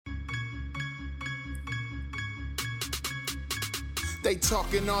They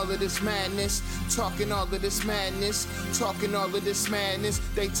talking all of this madness, talking all of this madness, talking all of this madness.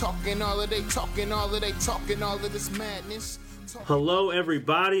 They talking all of this madness. Hello,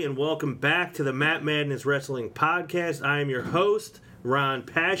 everybody, and welcome back to the Matt Madness Wrestling Podcast. I am your host, Ron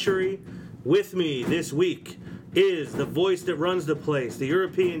Pashery. With me this week is the voice that runs the place, the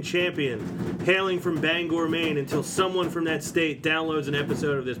European champion, hailing from Bangor, Maine, until someone from that state downloads an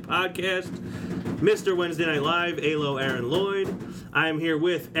episode of this podcast, Mr. Wednesday Night Live, Alo Aaron Lloyd. I am here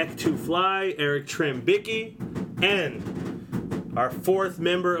with Ek2 Fly, Eric Trembicki, and our fourth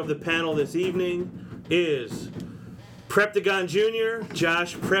member of the panel this evening is Preptagon Jr.,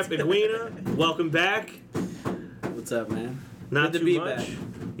 Josh Prep Iguina. Welcome back. What's up, man? Not Good too to be much. back.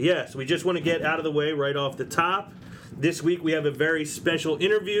 Yes, we just want to get out of the way right off the top. This week we have a very special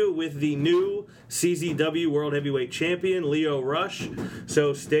interview with the new CZW World Heavyweight Champion, Lio Rush.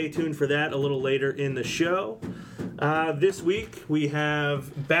 So stay tuned for that a little later in the show. This week we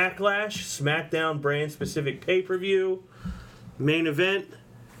have Backlash, SmackDown brand-specific pay-per-view, main event,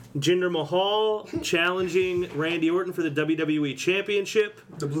 Jinder Mahal challenging Randy Orton for the WWE Championship.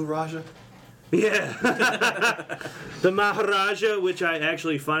 The Blue Raja? Yeah. The Maharaja, which I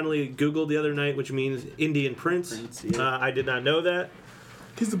actually finally Googled the other night, which means Indian Prince. Yeah. I did not know that.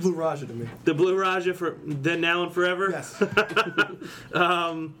 He's the Blue Raja to me. The Blue Raja for then, now, and forever? Yes.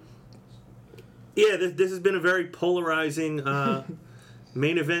 Yeah, this has been a very polarizing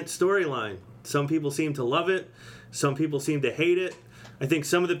main event storyline. Some people seem to love it. Some people seem to hate it. I think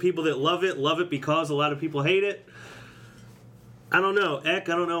some of the people that love it because a lot of people hate it. I don't know. Ek,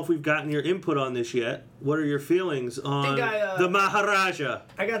 I don't know if we've gotten your input on this yet. What are your feelings on the Maharaja?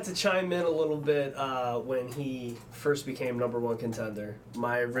 I got to chime in a little bit when he first became number one contender.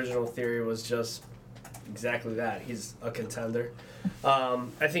 My original theory was just exactly that. He's a contender. I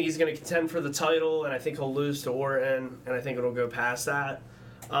think he's going to contend for the title, and I think he'll lose to Orton, and I think it'll go past that.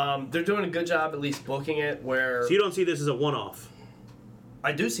 They're doing a good job at least booking it where... So you don't see this as a one-off?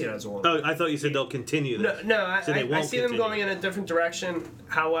 I do see it as a one. Oh, I thought you said they'll continue this. No, I see them continue. going in a different direction.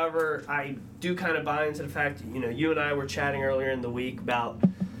 However, I do kind of buy into the fact, you and I were chatting earlier in the week about,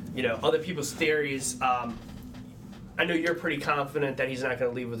 other people's theories. I know you're pretty confident that he's not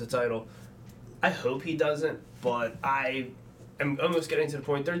going to leave with the title. I hope he doesn't, but I am almost getting to the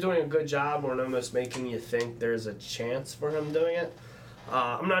point. They're doing a good job on almost making you think there's a chance for him doing it.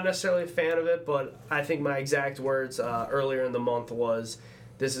 I'm not necessarily a fan of it, but I think my exact words earlier in the month was,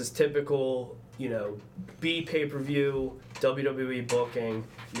 this is typical, B pay-per-view, WWE booking.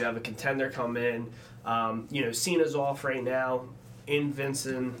 You have a contender come in. Cena's off right now. In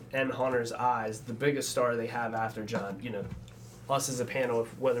Vincent and Hunter's eyes, the biggest star they have after John, us as a panel,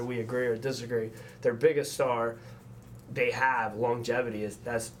 whether we agree or disagree, their biggest star they have longevity is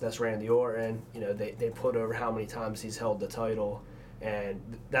that's Randy Orton. They put over how many times he's held the title, and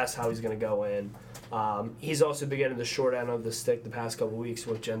that's how he's going to go in. He's also been getting the short end of the stick the past couple weeks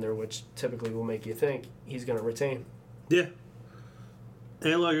with Jinder, which typically will make you think he's going to retain. Yeah.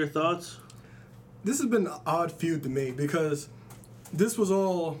 Alo, your thoughts? This has been an odd feud to me because this was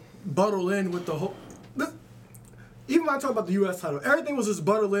all buttled in with the whole... Even when I talk about the U.S. title, everything was just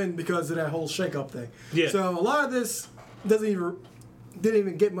buttled in because of that whole shake-up thing. Yeah. So a lot of this didn't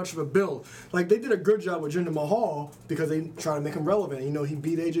even get much of a build. Like, they did a good job with Jinder Mahal because they tried to make him relevant. He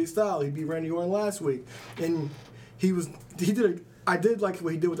beat AJ Styles. He beat Randy Orton last week. And I did like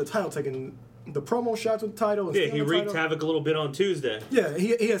what he did with the title, taking the promo shots with the title. And Yeah, he the wreaked title. havoc a little bit on Tuesday. Yeah,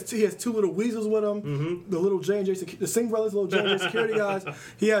 he has two little weasels with him. Mm-hmm. The little J&J, the Singh brothers, little J&J security guys.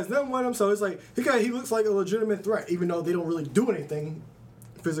 He has them with him, so it's like he looks like a legitimate threat, even though they don't really do anything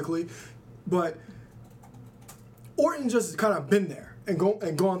physically. But Orton just kind of been there and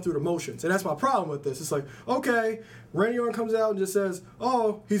gone through the motions, and that's my problem with this. It's like, okay, Randy Orton comes out and just says,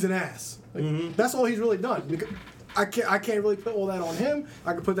 "Oh, he's an ass." Like, that's all he's really done. I can't really put all that on him.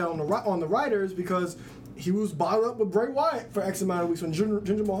 I can put that on the writers because he was bottled up with Bray Wyatt for X amount of weeks when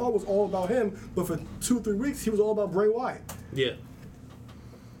Jinder Mahal was all about him, but for 2-3 weeks he was all about Bray Wyatt. Yeah.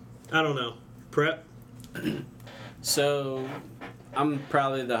 I don't know. Prep? So, I'm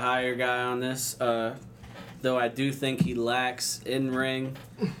probably the higher guy on this, though I do think he lacks in-ring.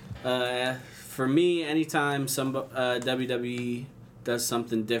 For me, anytime some WWE does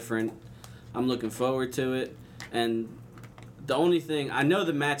something different, I'm looking forward to it. And the only thing, I know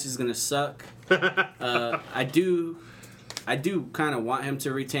the match is going to suck. I do kind of want him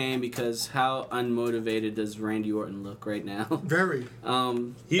to retain because how unmotivated does Randy Orton look right now? Very.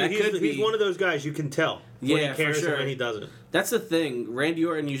 He's one of those guys you can tell when he cares for sure. and when he doesn't. That's the thing. Randy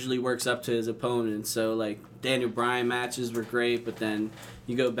Orton usually works up to his opponent. So, like, Daniel Bryan matches were great, but then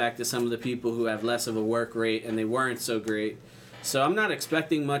you go back to some of the people who have less of a work rate and they weren't so great. So I'm not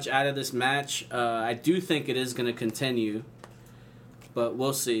expecting much out of this match. I do think it is going to continue, but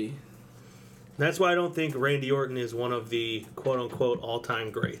we'll see. That's why I don't think Randy Orton is one of the quote-unquote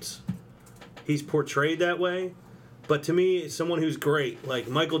all-time greats. He's portrayed that way, but to me, someone who's great, like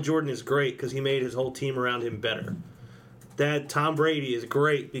Michael Jordan is great because he made his whole team around him better. That Tom Brady is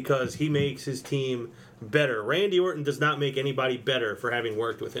great because he makes his team better. Randy Orton does not make anybody better for having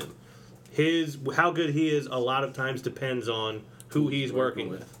worked with him. How good he is a lot of times depends on who he's working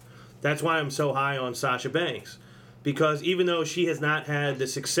with. That's why I'm so high on Sasha Banks. Because even though she has not had the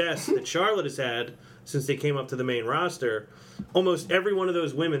success that Charlotte has had since they came up to the main roster, almost every one of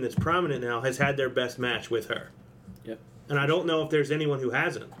those women that's prominent now has had their best match with her. Yep. And I don't know if there's anyone who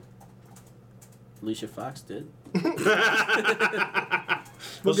hasn't. Alicia Fox did.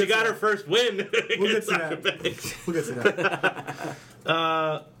 Well, she got her first win. We'll get to that. We'll get to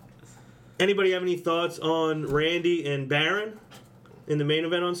that. Anybody have any thoughts on Randy and Baron in the main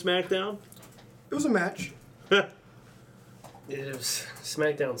event on SmackDown? It was a match. It was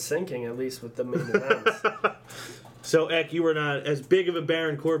SmackDown sinking, at least with the main events. So, Eck, you were not as big of a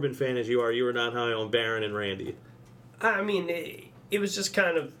Baron Corbin fan as you are. You were not high on Baron and Randy. I mean, it was just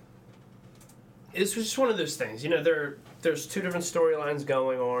kind of... It was just one of those things. You know, there's two different storylines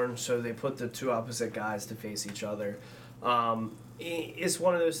going on, so they put the two opposite guys to face each other. It's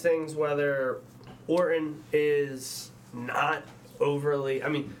one of those things whether Orton is not overly... I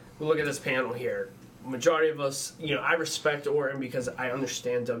mean, look at this panel here. Majority of us, you know, I respect Orton because I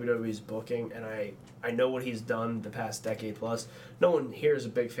understand WWE's booking and I know what he's done the past decade plus. No one here is a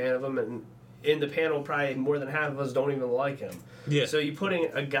big fan of him, and in the panel, probably more than half of us don't even like him. Yeah. So you're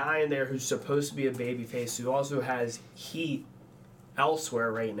putting a guy in there who's supposed to be a babyface who also has heat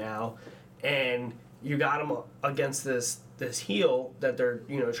elsewhere right now, and you got him against this heel that they're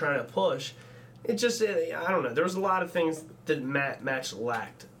trying to push. It just I don't know. There was a lot of things that match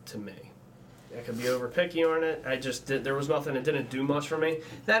lacked to me. I could be over picky on it. There was nothing that didn't do much for me.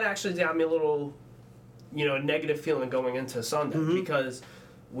 That actually got me a little, negative feeling going into Sunday because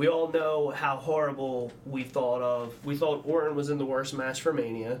we all know how horrible we thought Orton was in the worst match for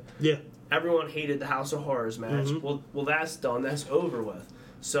Mania. Yeah. Everyone hated the House of Horrors match. Well, that's done. That's over with.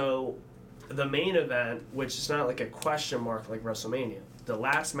 So the main event, which is not like a question mark like WrestleMania, the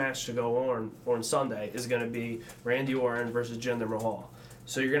last match to go on Sunday is going to be Randy Orton versus Jinder Mahal.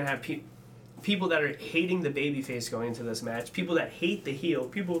 So you're going to have people that are hating the babyface going into this match, people that hate the heel,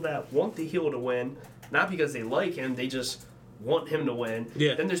 people that want the heel to win, not because they like him, they just want him to win.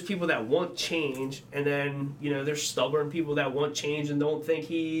 Yeah. Then there's people that want change, and then, there's stubborn people that want change and don't think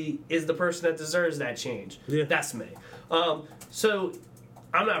he is the person that deserves that change. Yeah. That's me. So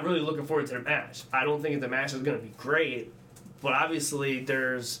I'm not really looking forward to the match. I don't think the match is going to be great, but obviously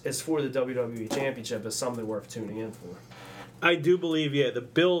it's for the WWE Championship. It's something worth tuning in for. I do believe, the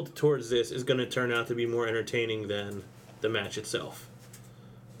build towards this is going to turn out to be more entertaining than the match itself.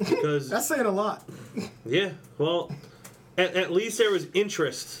 Because That's saying a lot. yeah, well, at least there was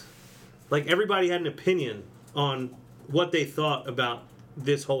interest. Like, everybody had an opinion on what they thought about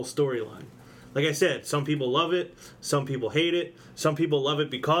this whole storyline. Like I said, some people love it, some people hate it, some people love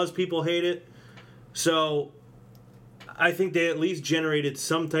it because people hate it. So, I think they at least generated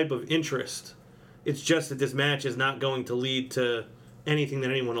some type of interest. It's just that this match is not going to lead to anything that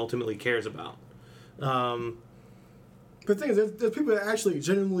anyone ultimately cares about. But the thing is, there's people that actually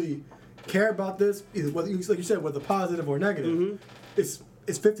genuinely care about this, either whether, like you said, whether positive or negative. It's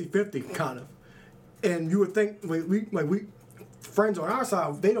 50-50 kind of. And you would think we friends on our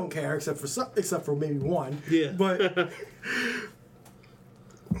side, they don't care except for maybe one. Yeah. But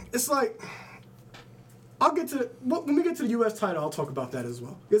it's like when we get to the U.S. title, I'll talk about that as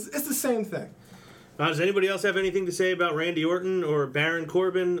well. It's the same thing. Does anybody else have anything to say about Randy Orton or Baron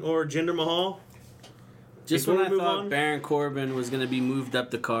Corbin or Jinder Mahal? Just Before when I we move thought on? Baron Corbin was going to be moved up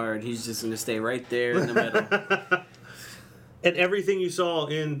the card, he's just going to stay right there in the middle. And everything you saw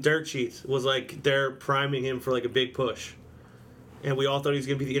in Dirt Sheets was like they're priming him for like a big push. And we all thought he was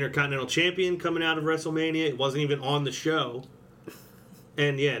going to be the Intercontinental Champion coming out of WrestleMania. It wasn't even on the show.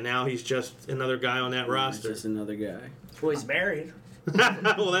 And now he's just another guy on that He's roster. just another guy. Well, he's married.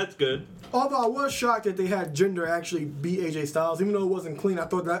 Well, that's good. Although I was shocked that they had Jinder actually beat AJ Styles, even though it wasn't clean. I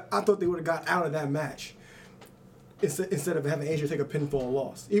thought they would have got out of that match instead of having AJ take a pinfall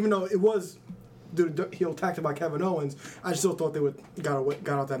loss. Even though it was the heel tactic by Kevin Owens, I still thought they would got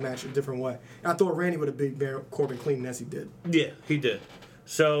out that match a different way. And I thought Randy would have beat Baron Corbin clean as he did. Yeah, he did.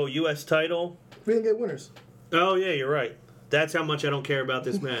 So, U.S. title. We didn't get winners. Oh, yeah, you're right. That's how much I don't care about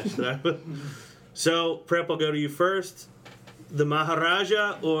this match. So, Prep, I'll go to you first. The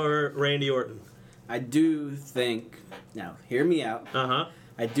Maharaja or Randy Orton? I do think, now hear me out.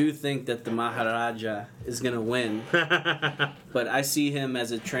 I do think that the Maharaja is going to win, but I see him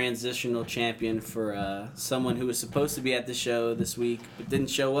as a transitional champion for someone who was supposed to be at the show this week but didn't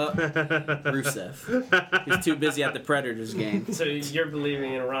show up, Rusev. He's too busy at the Predators game. So you're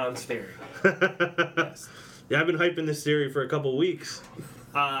believing in Ron's theory? Yes. Yeah, I've been hyping this theory for a couple weeks.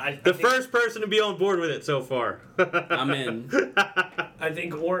 I The think- first person to be on board with it so far. I'm in. I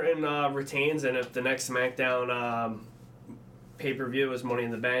think Orton retains, and if the next SmackDown pay-per-view is Money in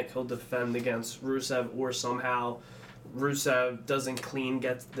the Bank, he'll defend against Rusev, or somehow Rusev doesn't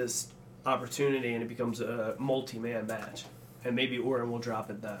get this opportunity and it becomes a multi-man match. And maybe Orton will drop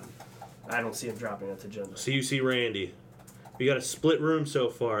it then. I don't see him dropping it to Jinder. So you see Randy. We got a split room so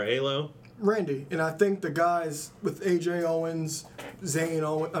far, Alo. Randy, and I think the guys with AJ Owens,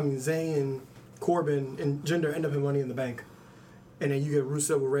 Zayn and Corbin and Jinder end up in Money in the Bank, and then you get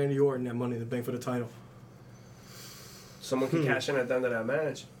Rusev with Randy Orton at Money in the Bank for the title. Someone can cash in at the end of that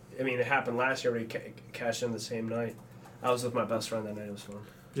match. I mean, it happened last year where he cashed in the same night. I was with my best friend that night. It was fun.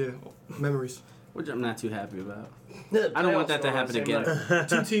 Yeah, memories. Which I'm not too happy about. The I don't want playoffs that to were on happen the same again. night.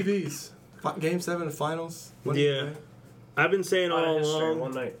 2 TVs. Game 7 of finals. Money in the Yeah. Bank. I've been saying A lot all of history in along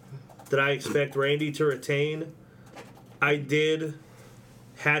one night. that I expect Randy to retain. I did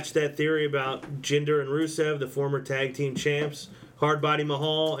hatch that theory about Jinder and Rusev, the former tag team champs, Hardbody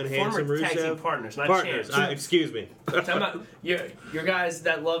Mahal and Handsome Former Rusev. tag team partners, not Partners. champs. Excuse me. Time out. Your guys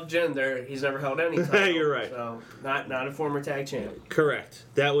that love Jinder, he's never held any title. You're right. So not a former tag champ. Correct.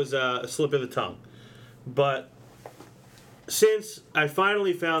 That was a slip of the tongue. But since I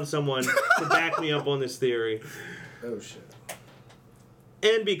finally found someone to back me up on this theory, Oh shit.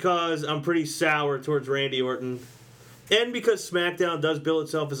 and because I'm pretty sour towards Randy Orton, and because SmackDown does bill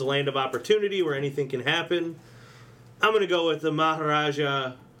itself as a land of opportunity where anything can happen, I'm going to go with the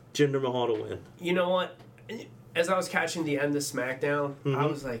Maharaja Jinder Mahal to win. You know what? As I was catching the end of SmackDown, I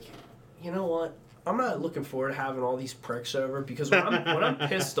was like, you know what? I'm not looking forward to having all these pricks over, because when I'm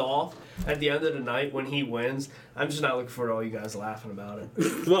pissed off at the end of the night when he wins, I'm just not looking forward to all you guys laughing about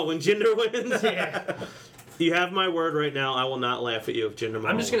it. Well, when Jinder wins? Yeah. You have my word right now. I will not laugh at you if Jinder Mahal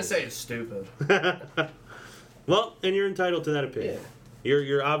I'm just gonna wins. say it's stupid. Well, and you're entitled to that opinion.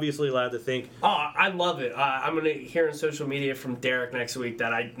 You're obviously allowed to think. Oh, I love it. I'm gonna hear on social media from Derek next week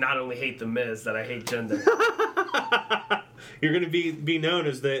that I not only hate the Miz, that I hate Jinder. You're going to be known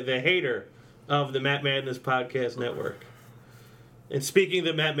as the hater of the Matt Madness Podcast Network. And speaking of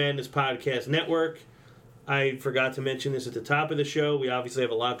the Matt Madness Podcast Network, I forgot to mention this at the top of the show. We obviously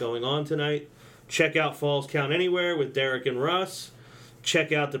have a lot going on tonight. Check out Falls Count Anywhere with Derek and Russ.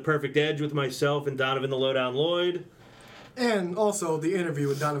 Check out The Perfect Edge with myself and Donovan the Lowdown Lloyd. And also the interview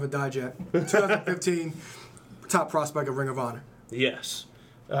with Donovan Dijak, 2015 top prospect of Ring of Honor. Yes.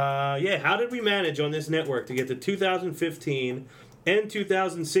 How did we manage on this network to get the 2015 and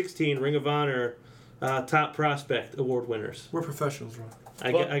 2016 Ring of Honor Top Prospect Award winners? We're professionals, Ron.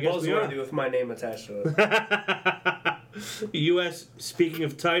 I guess we are. Buzzworthy with my name attached to it. U.S. Speaking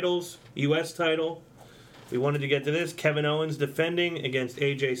of titles, U.S. title. We wanted to get to this. Kevin Owens defending against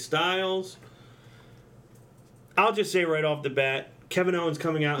AJ Styles. I'll just say right off the bat, Kevin Owens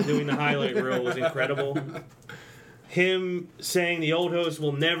coming out and doing the highlight reel was incredible. Him saying the old host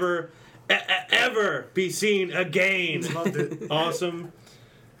will never, ever be seen again. Loved it. Awesome.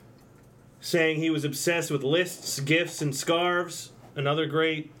 Saying he was obsessed with lists, gifts, and scarves. Another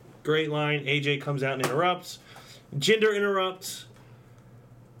great line. AJ comes out and interrupts. Jinder interrupts.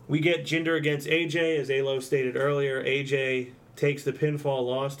 We get Jinder against AJ, as Alo stated earlier. AJ takes the pinfall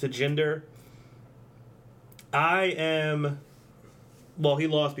loss to Jinder. He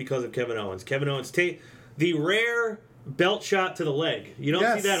lost because of Kevin Owens. Kevin Owens the rare belt shot to the leg. You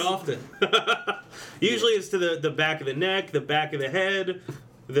don't see that often. Usually it's to the back of the neck, the back of the head,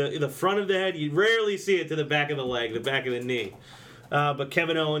 the front of the head. You rarely see it to the back of the leg, the back of the knee. But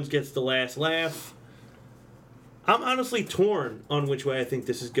Kevin Owens gets the last laugh. I'm honestly torn on which way I think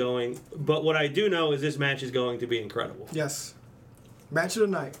this is going, but what I do know is this match is going to be incredible. Yes. Match of the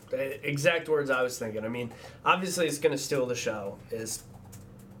night. Exact words I was thinking. I mean, obviously it's going to steal the show. Is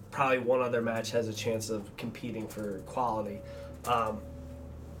probably one other match has a chance of competing for quality.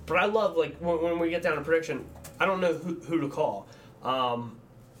 But I love, like, when we get down to prediction, I don't know who to call.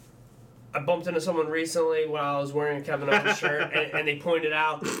 I bumped into someone recently while I was wearing a Kevin Owens shirt, and they pointed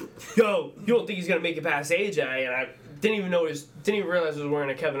out, "Yo, you don't think he's gonna make it past AJ?" And I didn't even realize I was wearing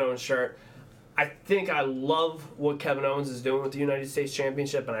a Kevin Owens shirt. I think I love what Kevin Owens is doing with the United States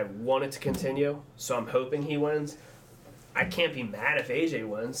Championship, and I want it to continue. So I'm hoping he wins. I can't be mad if AJ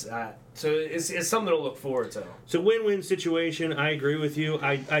wins. So it's something to look forward to. It's a win-win situation. I agree with you.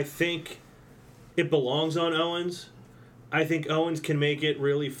 I think it belongs on Owens. I think Owens can make it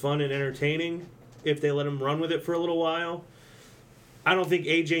really fun and entertaining if they let him run with it for a little while. I don't think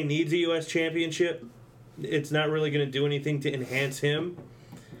AJ needs a U.S. championship. It's not really going to do anything to enhance him.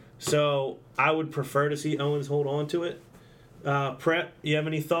 So I would prefer to see Owens hold on to it. Prep, you have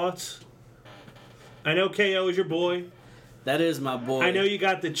any thoughts? I know KO is your boy. That is my boy. I know you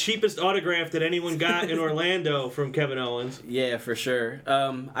got the cheapest autograph that anyone got in Orlando from Kevin Owens. Yeah, for sure.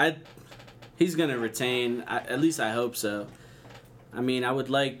 He's gonna retain. At least I hope so. I mean, I would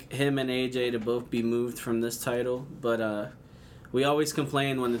like him and AJ to both be moved from this title, but we always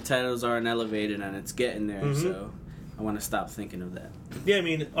complain when the titles aren't elevated, and it's getting there. So I want to stop thinking of that. Yeah, I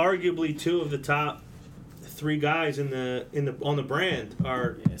mean, arguably two of the top 3 guys on the brand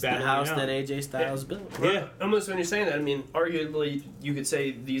are It's the battling house out. that AJ Styles built. Yeah. Almost when you're saying that, I mean, arguably, you could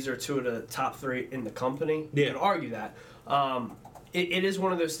say these are 2 of the top 3 in the company. Yeah. You could argue that. It is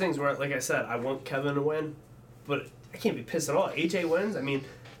one of those things where, like I said, I want Kevin to win, but I can't be pissed at all. AJ wins. I mean,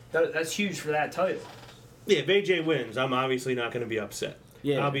 that's huge for that title. Yeah, if AJ wins, I'm obviously not going to be upset.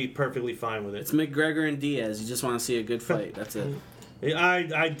 Yeah. I'll be perfectly fine with it. It's McGregor and Diaz. You just want to see a good fight. That's it.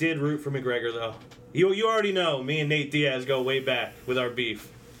 I did root for McGregor, though. You already know, me and Nate Diaz go way back with our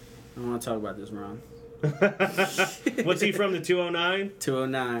beef. I don't want to talk about this, Ron. What's he from, the 209?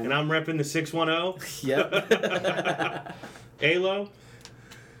 209. And I'm repping the 610? Yep. Alo?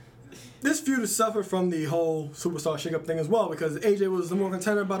 This feud has suffered from the whole superstar shakeup thing as well, because AJ was the more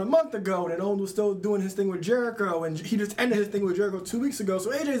contender about a month ago, and then Owens was still doing his thing with Jericho, and he just ended his thing with Jericho 2 weeks ago.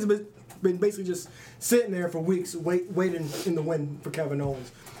 So AJ's been basically just sitting there for weeks, waiting in the wind for Kevin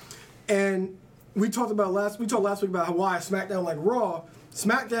Owens. And we talked last week about why SmackDown, like Raw,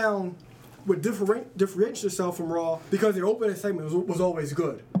 SmackDown would differentiate itself from Raw because their opening segment was always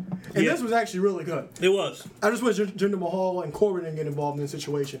good. And this was actually really good. It was. I just wish Jinder Mahal and Corbin didn't get involved in the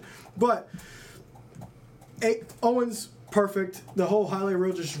situation. But Owens, perfect. The whole highlight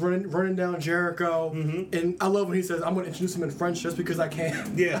reel just running down Jericho. And I love when he says, I'm going to introduce him in French just because I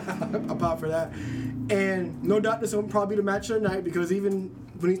can. Yeah. I pop for that. And no doubt this will probably be the match of the night, because even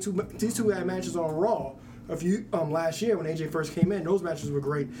when these two had matches on Raw last year when AJ first came in, those matches were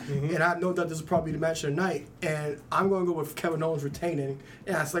great. And I have no doubt this will probably be the match of the night. And I'm going to go with Kevin Owens retaining.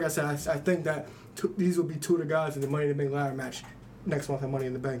 And like I said, I think that these will be 2 of the guys in the Money in the Bank ladder match next month at Money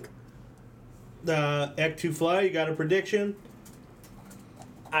in the Bank. Ek2 Fly, you got a prediction?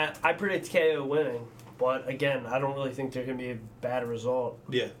 I predict KO winning, but again, I don't really think there can be a bad result.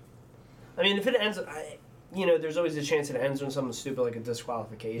 Yeah. I mean, if it ends, there's always a chance it ends on something stupid like a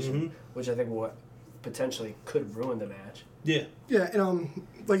disqualification, which I think potentially could ruin the match. Yeah. Yeah, and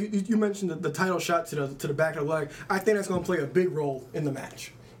like you mentioned the title shot to the back of the leg. I think that's going to play a big role in the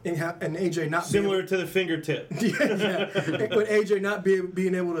match. And AJ not Similar to the fingertip. with AJ not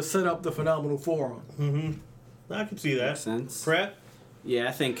being able to set up the phenomenal forearm. I can see that. Makes sense. Prep? Yeah,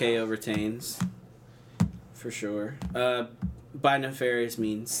 I think KO retains. For sure. By nefarious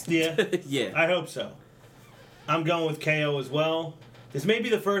means. Yeah. Yeah. I hope so. I'm going with KO as well. This may be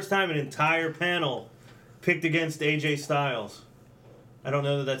the first time an entire panel picked against AJ Styles. I don't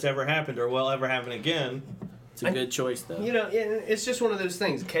know that that's ever happened or will ever happen again. It's a good choice, though. It's just one of those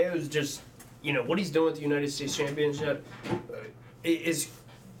things. KO's just, what he's doing with the United States Championship is,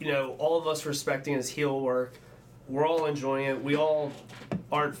 all of us respecting his heel work. We're all enjoying it. We all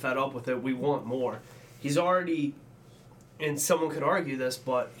aren't fed up with it. We want more. He's already, and someone could argue this,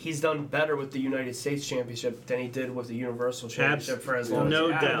 but he's done better with the United States Championship than he did with the Universal Championship for as long as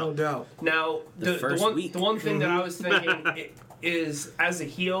he had. No doubt. Now, the one thing that I was thinking is, as a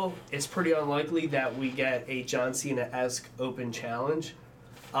heel, it's pretty unlikely that we get a John Cena-esque open challenge.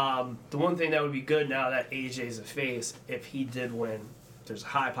 The one thing that would be good now that AJ's a face, if he did win, there's a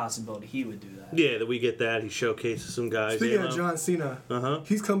high possibility he would do that. Yeah, that we get that. He showcases some guys. Speaking of John Cena,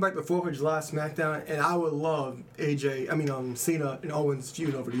 he's come back to 4th of July SmackDown, and I would love Cena and Owens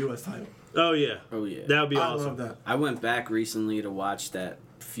feud over the U.S. title. Oh, yeah. Oh, yeah. That would be I awesome. love that. I went back recently to watch that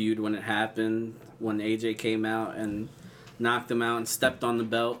feud when it happened, when AJ came out and knocked him out and stepped on the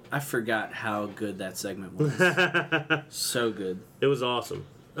belt. I forgot how good that segment was. So good. It was awesome.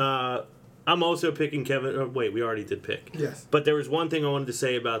 I'm also picking Kevin. Oh, wait, we already did pick. Yes. But there was one thing I wanted to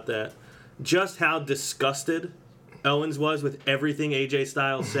say about that. Just how disgusted Owens was with everything AJ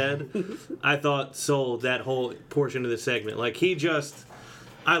Styles said, I thought sold that whole portion of the segment. Like,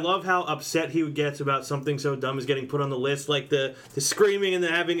 I love how upset he gets about something so dumb as getting put on the list, like the screaming and the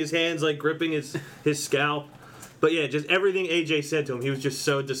having his hands, like, gripping his scalp. But yeah, just everything AJ said to him, he was just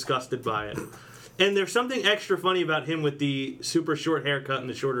so disgusted by it. And there's something extra funny about him with the super short haircut and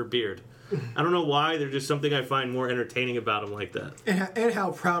the shorter beard. I don't know why. There's just something I find more entertaining about him like that. And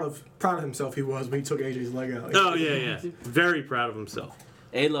how proud of himself he was when he took AJ's leg out. Oh, yeah. Very proud of himself.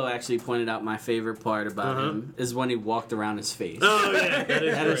 Alo actually pointed out my favorite part about him is when he walked around his face. Oh, yeah. That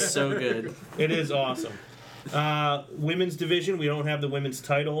That is so good. It is awesome. Women's division, we don't have the women's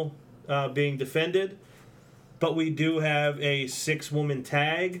title being defended, but we do have a 6-woman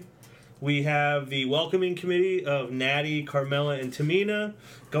tag. We have the welcoming committee of Natty, Carmella, and Tamina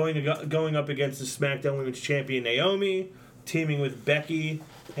going up against the SmackDown Women's Champion Naomi, teaming with Becky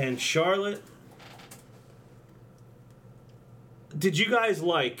and Charlotte. Did you guys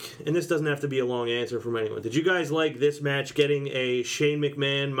like, and this doesn't have to be a long answer from anyone, did you guys like this match getting a Shane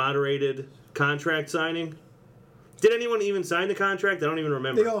McMahon moderated contract signing? Did anyone even sign the contract? I don't even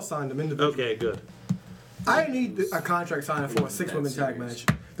remember. They all signed them individually. Okay, good. I need a contract signing for a 6-woman tag match.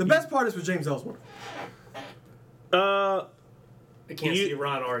 The best part is with James Ellsworth. I can't see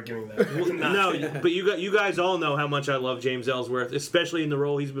Ron arguing that. No, but you guys all know how much I love James Ellsworth, especially in the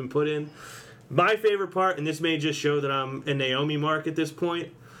role he's been put in. My favorite part, and this may just show that I'm a Naomi mark at this point,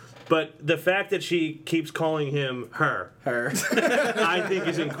 but the fact that she keeps calling him her, I think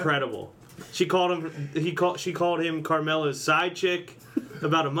is incredible. She called him Carmella's side chick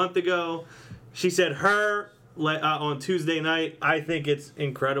about a month ago. She said her on Tuesday night. I think it's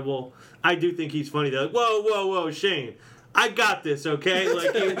incredible. I do think he's funny. They're like, whoa, Shane, I got this, okay?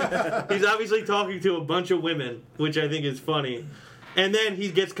 Like he's obviously talking to a bunch of women, which I think is funny. And then he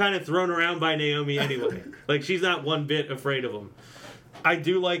gets kind of thrown around by Naomi anyway. Like, she's not one bit afraid of him. I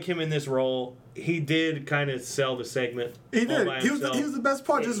do like him in this role. He did kind of sell the segment. He did. By He was the best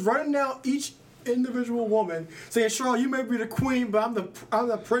part. Just running down each individual woman, saying, "Charlotte, you may be the queen, but I'm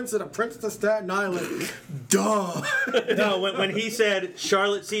the prince of Staten Island." Duh. No, when he said,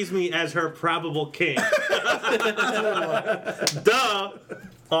 Charlotte sees me as her probable king. Duh.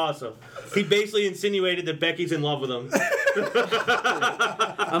 Awesome. He basically insinuated that Becky's in love with him.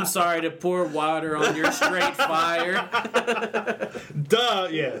 I'm sorry to pour water on your straight fire. Duh.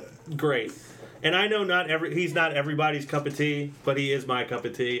 Yeah. Great. And I know he's not everybody's cup of tea, but he is my cup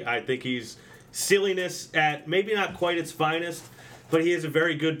of tea. I think he's silliness at maybe not quite its finest, but he has a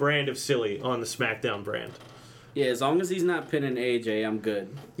very good brand of silly on the SmackDown brand. Yeah, as long as he's not pinning AJ, I'm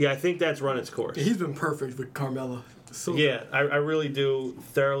good. Yeah, I think that's run its course. He's been perfect with Carmella. So yeah, I really do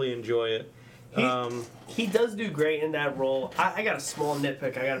thoroughly enjoy it. He does do great in that role. I got a small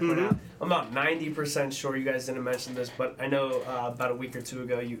nitpick I got to point out. I'm about 90% sure you guys didn't mention this, but I know about a week or two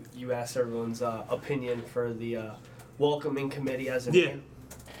ago you asked everyone's opinion for the welcoming committee as a name.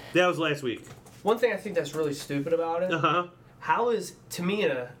 That was last week. One thing I think that's really stupid about it, how is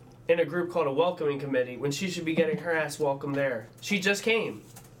Tamina in a group called a welcoming committee when she should be getting her ass welcomed there? She just came.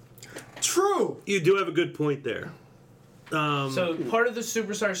 True. You do have a good point there. So part of the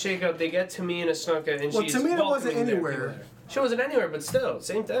Superstar shakeup, they get Tamina Snuka, and she's Tamina wasn't welcoming their anywhere. people there. She wasn't anywhere, but still,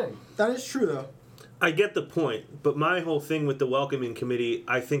 same thing. That is true, though. I get the point, but my whole thing with the welcoming committee,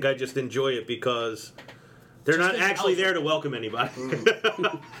 I think I just enjoy it because they're not actually there to welcome anybody.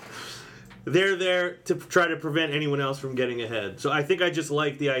 They're there to try to prevent anyone else from getting ahead. So I think I just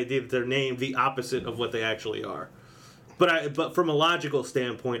like the idea that they're named the opposite of what they actually are. But from a logical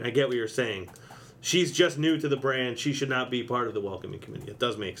standpoint, I get what you're saying. She's just new to the brand. She should not be part of the welcoming committee. It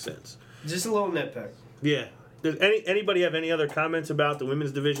does make sense. Just a little nitpick. Yeah. Does anybody have any other comments about the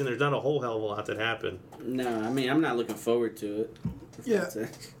women's division? There's not a whole hell of a lot that happened. No, I mean, I'm not looking forward to it. Yeah.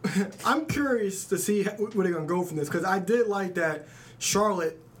 I'm curious to see where they're going to go from this, because I did like that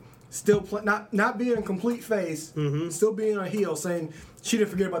Charlotte still not being a complete face, still being a heel, saying she didn't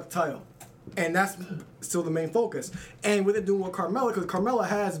forget about the title. And that's still the main focus. And with it doing with Carmella, because Carmella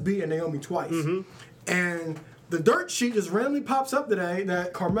has beaten Naomi twice. And the dirt sheet just randomly pops up today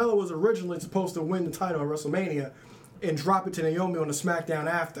that Carmella was originally supposed to win the title at WrestleMania and drop it to Naomi on the SmackDown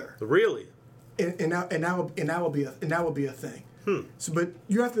after. Really? And that will be a thing. So, but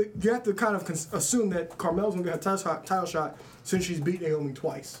you have to kind of assume that Carmella's gonna get a title shot since she's beat Naomi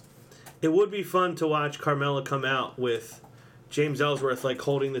twice. It would be fun to watch Carmella come out with James Ellsworth like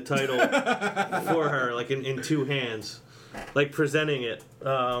holding the title for her, like in two hands, like presenting it.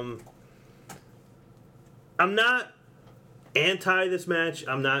 I'm not anti this match.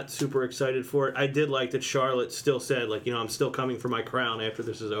 I'm not super excited for it. I did like that Charlotte still said, like, I'm still coming for my crown after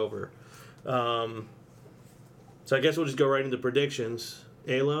this is over. So I guess we'll just go right into predictions.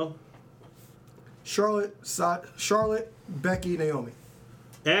 Alo? Charlotte, Becky, Naomi.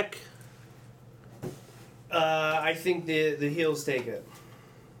 Eck? I think the heels take it.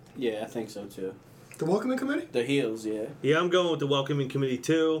 Yeah, I think so too. The welcoming committee? The heels, yeah. Yeah, I'm going with the welcoming committee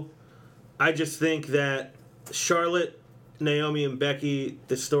too. I just think that Charlotte Naomi and Becky,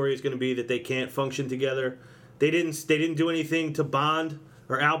 the story is going to be that they can't function together. They didn't do anything to bond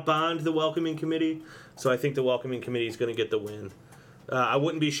or outbond the welcoming committee, so I think the welcoming committee is going to get the win. I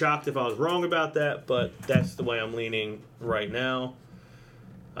wouldn't be shocked if I was wrong about that, but that's the way I'm leaning right now.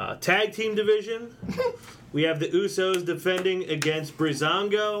 Tag team division, we have the Usos defending against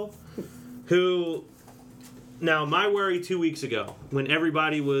Breezango, who... Now, my worry 2 weeks ago, when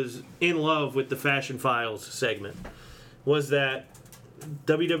everybody was in love with the Fashion Files segment, was that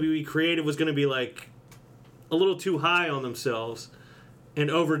WWE Creative was going to be like a little too high on themselves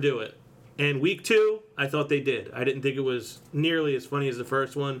and overdo it. And week 2, I thought they did. I didn't think it was nearly as funny as the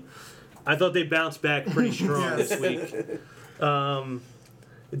first one. I thought they bounced back pretty strong this week.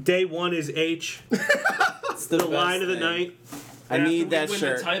 Day 1 is H. It's the line of the night. I need that when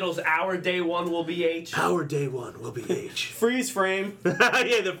shirt. The titles, our day 1 will be H. Our day 1 will be H. Freeze frame.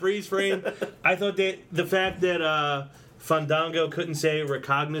 Yeah, the freeze frame. I thought that the fact that Fandango couldn't say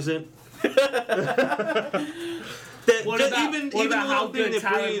recognizant. What about how good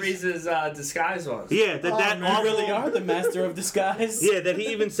Tyler Breeze, Breeze's disguise was? yeah, that You awful, really are the master of disguise. Yeah, that he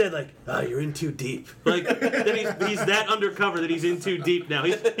even said like, "Oh, you're in too deep." Like that he's that undercover that he's in too deep now.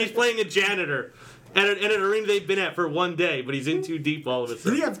 He's playing a janitor at an arena they've been at for one day, but he's in too deep all of a Did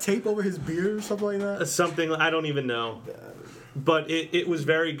sudden. he have tape over his beard or something like that? Something I don't even know, but it was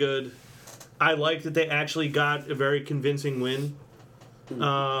very good. I like that they actually got a very convincing win.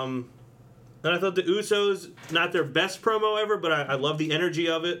 And I thought the Usos, not their best promo ever, but I love the energy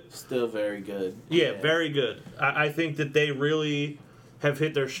of it. Still very good. Yeah, very good. I think that they really have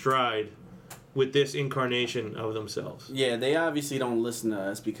hit their stride with this incarnation of themselves. Yeah, they obviously don't listen to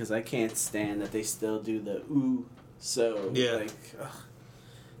us because I can't stand that they still do the ooh. So, Yeah. like, ugh,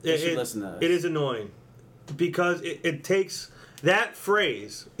 they should listen to us. It is annoying because it takes... That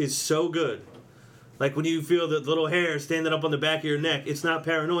phrase is so good. Like when you feel the little hair standing up on the back of your neck, it's not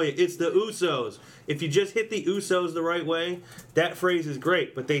paranoia, it's the Usos. If you just hit the Usos the right way, that phrase is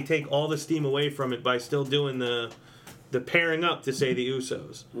great, but they take all the steam away from it by still doing the pairing up to say the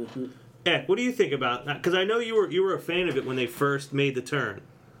Usos. Mm-hmm. Ek, what do you think about that? Because I know you were a fan of it when they first made the turn.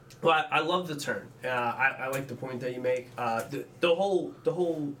 Well, I love the turn. I like the point that you make. The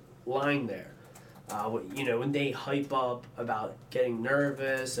whole line there. When they hype up about getting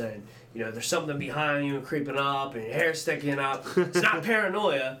nervous and there's something behind you and creeping up and your hair sticking up. It's not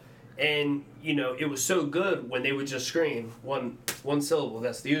paranoia, and it was so good when they would just scream one syllable.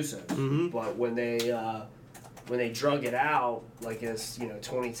 That's the Usos. Mm-hmm. But when they drug it out like it's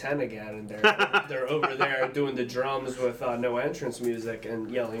 2010 again, and they're over there doing the drums with no entrance music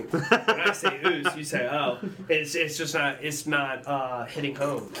and yelling. When I say Us, you say oh. It's just not hitting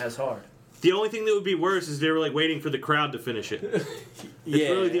home as hard. The only thing that would be worse is they were like waiting for the crowd to finish it. It's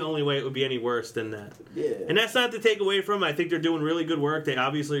really the only way it would be any worse than that. Yeah. And that's not to take away from them. I think they're doing really good work. They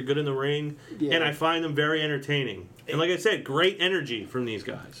obviously are good in the ring. Yeah. And I find them very entertaining. And like I said, great energy from these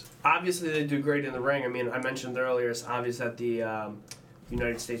guys. Obviously, they do great in the ring. I mean, I mentioned earlier, it's obvious that the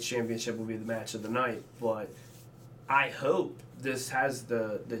United States Championship will be the match of the night. But I hope this has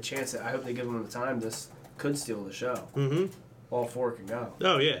the chance. I hope they give them the time. This could steal the show. Mm-hmm. All 4 can go.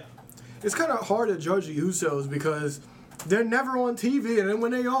 Oh, yeah. It's kind of hard to judge the Usos because they're never on TV, and then when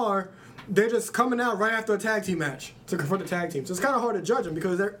they are, they're just coming out right after a tag team match to confront the tag team. So it's kind of hard to judge them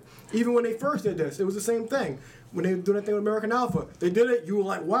because even when they first did this, it was the same thing. When they were doing that thing with American Alpha, they did it, you were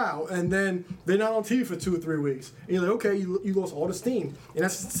like, wow, and then they're not on TV for 2 or 3 weeks. And you're like, okay, you lost all the steam. And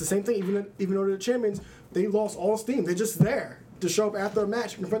that's the same thing, even though they're the champions, they lost all the steam. They're just there to show up after a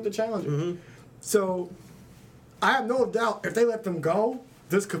match and confront the challenger. Mm-hmm. So I have no doubt if they let them go,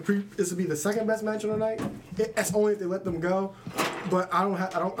 this would be the second best match of the night. That's only if they let them go, but I'm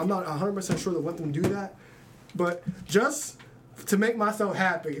not 100% sure they'll let them do that. But just to make myself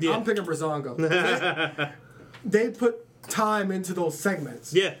happy, yeah. I'm picking Breezango. They put time into those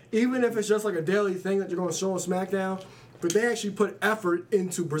segments. Yeah. Even if it's just like a daily thing that you're going to show on SmackDown, but they actually put effort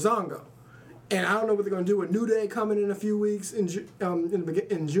into Breezango. And I don't know what they're going to do with New Day coming in a few weeks in June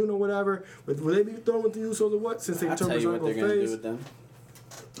or whatever. Will they be throwing with the Usos or what? Since they turned Breezango face.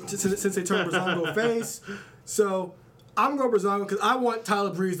 Since they turned Breezango face. So I'm going Breezango because I want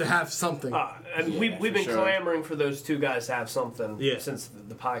Tyler Breeze to have something. And we've been clamoring for those 2 guys to have something since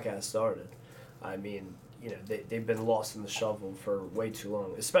the podcast started. I mean, they've been lost in the shuffle for way too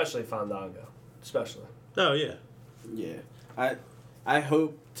long, especially Fandango. Especially. Oh, yeah. Yeah. I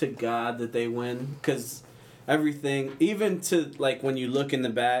hope to God that they win because everything, even to like when you look in the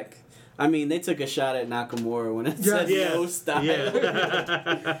back, I mean, they took a shot at Nakamura when it said no style.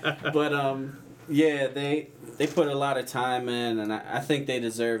 Yeah. But, they put a lot of time in, and I think they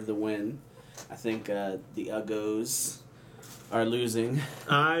deserve the win. I think the Uggos are losing.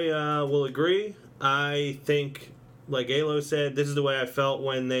 I will agree. I think, like Alo said, this is the way I felt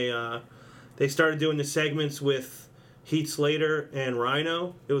when they started doing the segments with Heath Slater and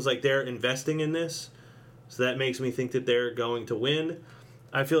Rhino. It was like they're investing in this, so that makes me think that they're going to win.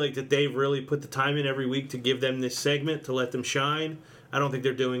 I feel like that they've really put the time in every week to give them this segment to let them shine. I don't think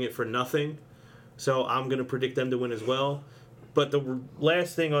they're doing it for nothing, so I'm going to predict them to win as well. But the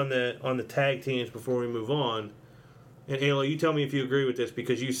last thing on the tag teams before we move on, and Ayla, you tell me if you agree with this,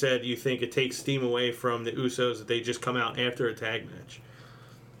 because you said you think it takes steam away from the Usos that they just come out after a tag match.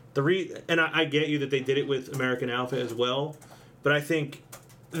 I get you that they did it with American Alpha as well, but I think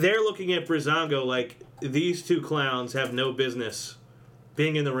they're looking at Breezango like these two clowns have no business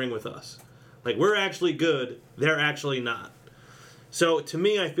being in the ring with us. Like, we're actually good, they're actually not. So to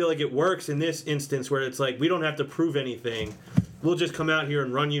me, I feel like it works in this instance where it's like we don't have to prove anything. We'll just come out here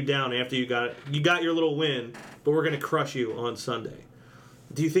and run you down after you got your little win, but we're going to crush you on Sunday.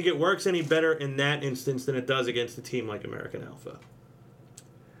 Do you think it works any better in that instance than it does against a team like American Alpha?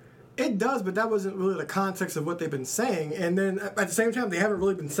 It does, but that wasn't really the context of what they've been saying. And then at the same time, they haven't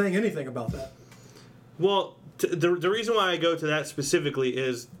really been saying anything about that. Well, the reason why I go to that specifically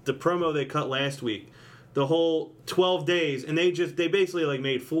is the promo they cut last week. The whole 12 days, and they basically like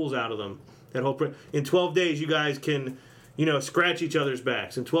made fools out of them. That whole in 12 days, you guys can, scratch each other's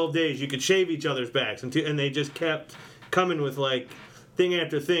backs. In 12 days, you could shave each other's backs, and they just kept coming with like thing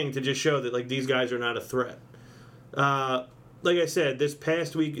after thing to just show that like these guys are not a threat. Like I said, this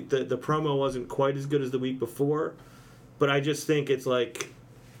past week the promo wasn't quite as good as the week before, but I just think it's like,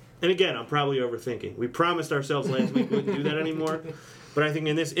 and again, I'm probably overthinking. We promised ourselves last week we wouldn't do that anymore. But I think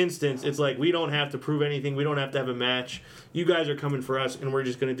in this instance, it's like we don't have to prove anything. We don't have to have a match. You guys are coming for us, and we're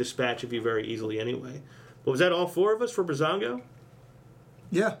just going to dispatch of you very easily anyway. But was that all four of us for Breezango?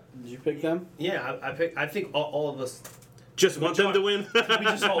 Yeah. Did you pick them? Yeah, I think all of us Just want them to win? we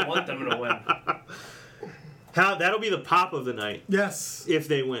just all want them to win. That'll be the pop of the night. Yes. If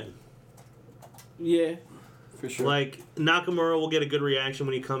they win. Yeah, for sure. Like, Nakamura will get a good reaction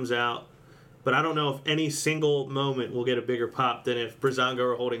when he comes out. But I don't know if any single moment will get a bigger pop than if Breezango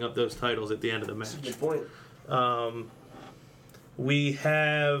are holding up those titles at the end of the match. Good point. We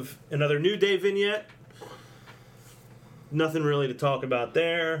have another New Day vignette. Nothing really to talk about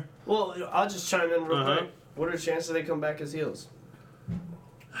there. Well, I'll just chime in real quick. What are the chances they come back as heels?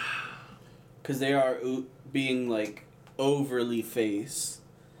 Because they are being, like, overly faced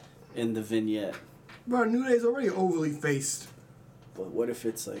in the vignette. Bro, New Day's already overly faced. But what if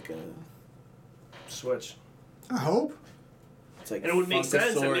it's like a... Switch. I hope. It's like And it would make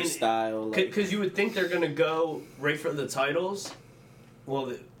sense. I mean, style. Because you would think they're going to go right for the titles.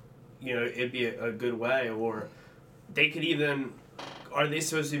 Well, it'd be a good way. Or they could even... Are they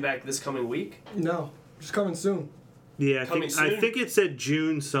supposed to be back this coming week? No. Just coming soon. Yeah, I think it said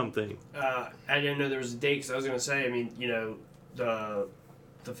June something. I didn't know there was a date because I was going to say, I mean,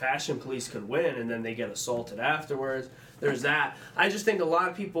 the Fashion Police could win and then they get assaulted afterwards. There's that. I just think a lot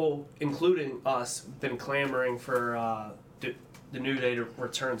of people, including us, been clamoring for the New Day to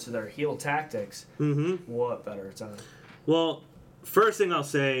return to their heel tactics. Mm-hmm. What better time? Well, first thing I'll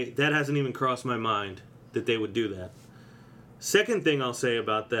say, that hasn't even crossed my mind that they would do that. Second thing I'll say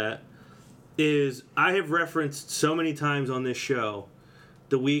about that is I have referenced so many times on this show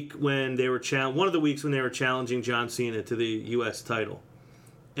the week when they were one of the weeks when they were challenging John Cena to the U.S. title.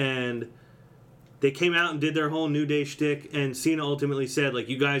 And they came out and did their whole New Day shtick, and Cena ultimately said, like,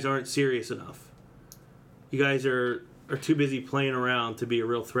 you guys aren't serious enough. You guys are too busy playing around to be a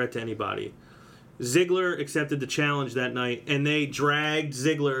real threat to anybody. Ziggler accepted the challenge that night, and they dragged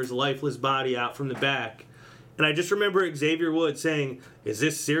Ziggler's lifeless body out from the back. And I just remember Xavier Woods saying, is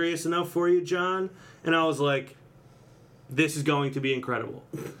this serious enough for you, John? And I was like, this is going to be incredible.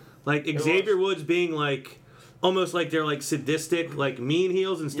 Like, Xavier Woods being like, almost like they're like sadistic, like mean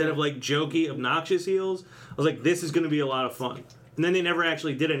heels instead of like jokey, obnoxious heels. I was like, this is going to be a lot of fun. And then they never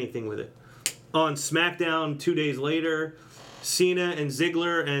actually did anything with it. On SmackDown 2 days later, Cena and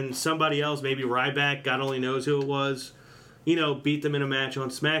Ziggler and somebody else, maybe Ryback, God only knows who it was, beat them in a match on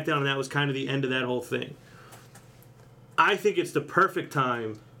SmackDown, and that was kind of the end of that whole thing. I think it's the perfect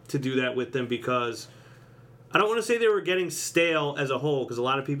time to do that with them because I don't want to say they were getting stale as a whole because a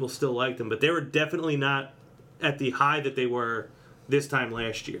lot of people still liked them, but they were definitely not at the high that they were this time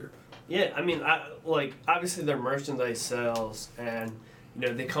last year. Yeah, I mean, obviously their merchandise sales and,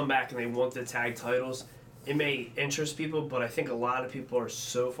 they come back and they want the tag titles. It may interest people, but I think a lot of people are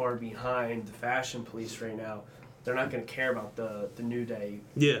so far behind the Fashion Police right now, they're not going to care about the New Day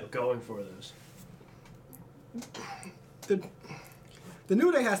going for those. The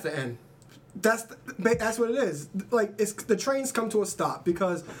New Day has to end. That's what it is. Like, the trains come to a stop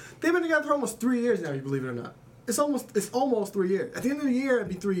because they've been together for almost 3 years now. You believe it or not? It's almost 3 years. At the end of the year, it'd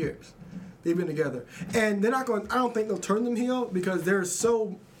be 3 years they've been together, and they're not going. I don't think they'll turn them heel because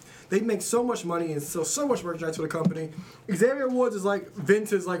they make so much money and sell so much merchandise for the company. Xavier Woods is like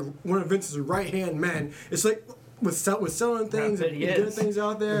one of Vince's right hand men. It's like with selling things and getting things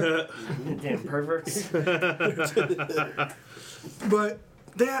out there. Damn perverts. But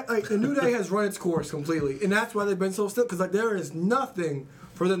the New Day has run its course completely, and that's why they've been so still. Because like there is nothing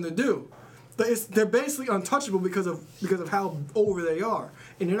for them to do. They're basically untouchable because of how over they are,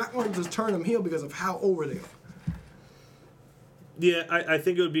 and you're not going to just turn them heel because of how over they are. Yeah, I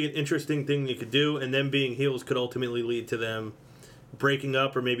think it would be an interesting thing you could do, and them being heels could ultimately lead to them breaking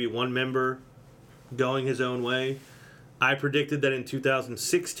up or maybe one member going his own way. I predicted that in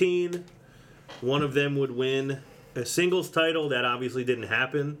 2016, one of them would win a singles title. That obviously didn't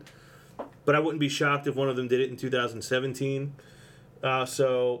happen, but I wouldn't be shocked if one of them did it in 2017.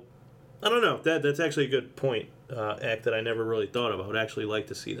 So, I don't know. That's actually a good point, Eck, that I never really thought of. I would actually like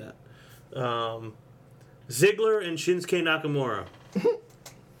to see that. Ziggler and Shinsuke Nakamura.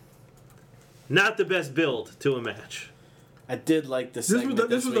 Not the best build to a match. I did like the segment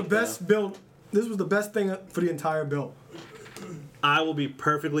This was the best build. This was the best thing for the entire build. I will be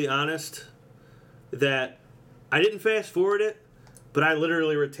perfectly honest that I didn't fast forward it, but I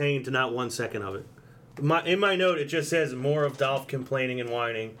literally retained not 1 second of it. In my note, it just says more of Dolph complaining and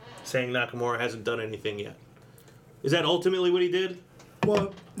whining, saying Nakamura hasn't done anything yet. Is that ultimately what he did?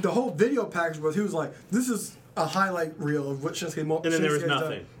 Well, the whole video package was he was like, "This is a highlight reel of what Shinsuke." And then there was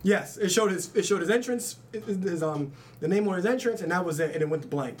nothing. Yes, it showed his entrance, the name on his entrance, and that was it. And it went to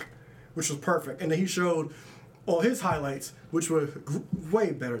blank, which was perfect. And then he showed all his highlights, which were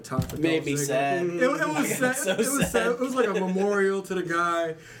way better time. Made me sad. It was sad. So it was sad. It was like a memorial to the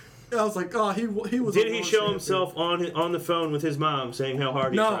guy. I was like, oh, he was. Did he show himself on the phone with his mom saying how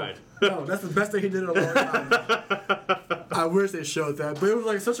hard he tried? No, that's the best thing he did in a long time. I wish they showed that, but it was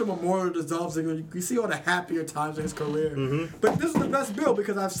like such a memorial to Dolph Ziggler. You see all the happier times in his career. Mm-hmm. But this is the best build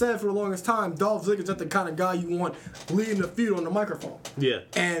because I've said for the longest time, Dolph Ziggler's not the kind of guy you want leading the feud on the microphone. Yeah.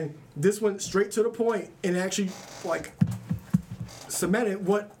 And this went straight to the point and actually like cemented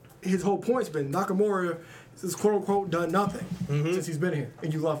what his whole point's been. Nakamura has quote unquote done nothing since he's been here,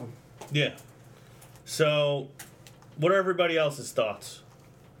 and you love him. Yeah. So, what are everybody else's thoughts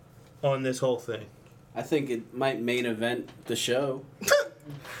on this whole thing? I think it might main event the show.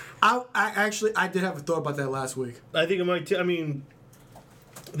 I did have a thought about that last week. I think it might too. I mean,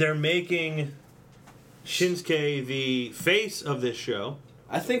 they're making Shinsuke the face of this show.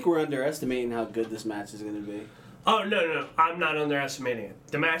 I think we're underestimating how good this match is going to be. Oh, no. I'm not underestimating it.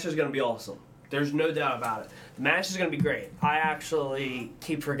 The match is going to be awesome. There's no doubt about it. The match is going to be great. I actually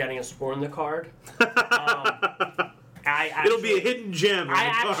keep forgetting a score in the card. It'll be a hidden gem.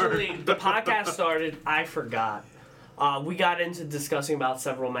 The podcast started, I forgot. We got into discussing about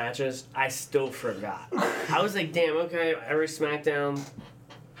several matches. I still forgot. I was like, damn, okay, every SmackDown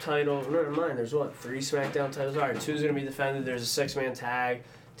title. Never mind, there's what? 3 SmackDown titles? All right, 2's going to be defended. There's a 6-man tag.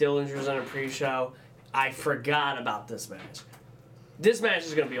 Dillinger's on a pre-show. I forgot about this match. This match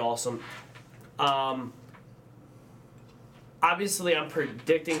is going to be awesome. Obviously, I'm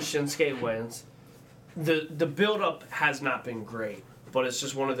predicting Shinsuke wins. The build-up has not been great, but it's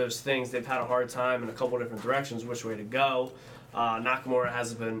just one of those things. They've had a hard time in a couple different directions, which way to go. Nakamura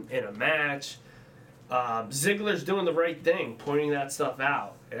hasn't been in a match. Ziggler's doing the right thing, pointing that stuff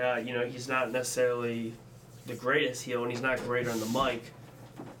out. He's not necessarily the greatest heel, and he's not great on the mic.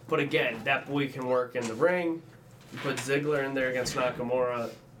 But again, that boy can work in the ring. You put Ziggler in there against Nakamura,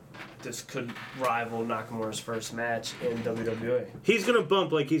 this could rival Nakamura's first match in WWE. He's going to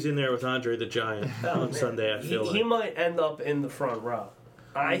bump like he's in there with Andre the Giant on Sunday, I feel like. He might end up in the front row.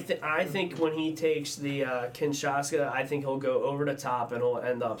 I think when he takes the Kinshasa, I think he'll go over the top and he'll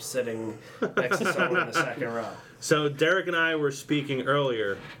end up sitting next to someone in the second row. So Derek and I were speaking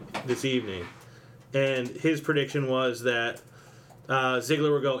earlier this evening, and his prediction was that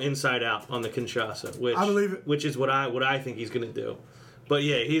Ziggler will go inside out on the Kinshasa, which I believe it. Which is what I think he's going to do. But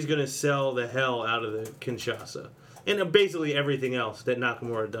yeah, he's going to sell the hell out of the Kinshasa. And basically everything else that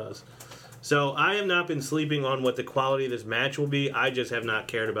Nakamura does. So I have not been sleeping on what the quality of this match will be. I just have not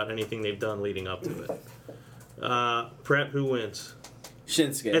cared about anything they've done leading up to it. Prep, who wins?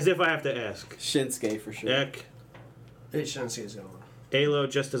 Shinsuke. As if I have to ask. Shinsuke for sure. Eck. Shinsuke's going to win. Alo,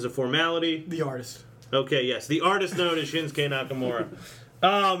 just as a formality. The artist. Okay, yes. The artist known as Shinsuke Nakamura.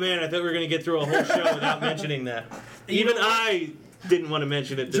 Oh, man, I thought we were going to get through a whole show without mentioning that. Even I didn't want to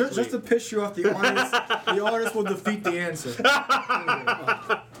mention it this just week. to piss you off, the artist will defeat the answer.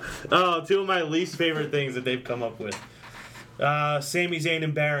 Oh, two of my least favorite things that they've come up with. Sami Zayn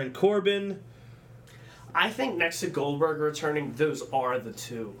and Baron Corbin. I think next to Goldberg returning, those are the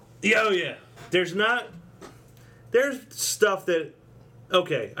two. Yeah, oh yeah. There's stuff that...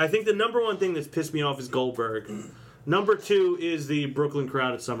 Okay, I think the number one thing that's pissed me off is Goldberg. Number two is the Brooklyn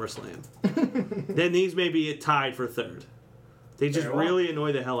crowd at SummerSlam. Then these may be tied for third. They just really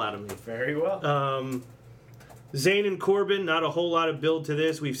annoy the hell out of me. Very well. Zayn and Corbin, not a whole lot of build to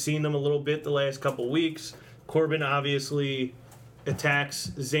this. We've seen them a little bit the last couple weeks. Corbin obviously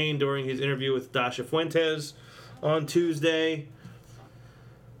attacks Zayn during his interview with Dasha Fuentes on Tuesday.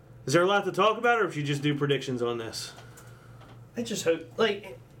 Is there a lot to talk about, or should you just do predictions on this? I just hope,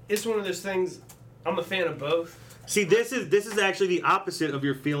 it's one of those things. I'm a fan of both. See, this is actually the opposite of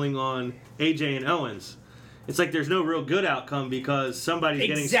your feeling on AJ and Owens. It's like there's no real good outcome because somebody's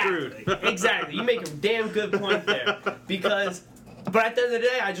getting screwed. Exactly. You make a damn good point there. But at the end of the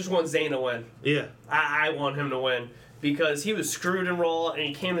day, I just want Zayn to win. Yeah. I want him to win. Because he was screwed in Raw, and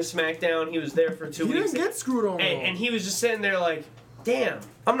he came to SmackDown. He was there for 2 weeks. He didn't get screwed on Raw. And he was just sitting there like, damn,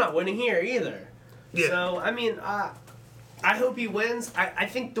 I'm not winning here either. Yeah. So, I mean, I hope he wins. I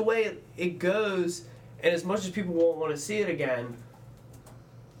think the way it goes, and as much as people won't want to see it again,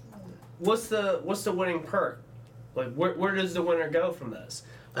 what's the winning perk? Like, where does the winner go from this?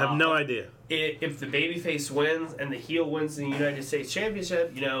 I have no idea. If the babyface wins and the heel wins the United States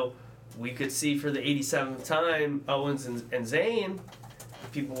Championship, we could see for the 87th time Owens and Zayn.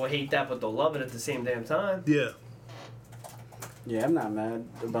 People will hate that, but they'll love it at the same damn time. Yeah. Yeah, I'm not mad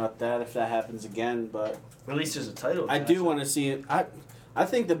about that if that happens again, but At least there's a title. I do want to see it. I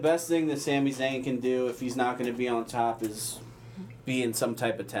think the best thing that Sami Zayn can do if he's not going to be on top is be in some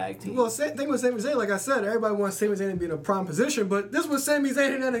type of tag team. Well, same thing with Sami Zayn. Like I said, everybody wants Sami Zayn to be in a prime position, but this was Sami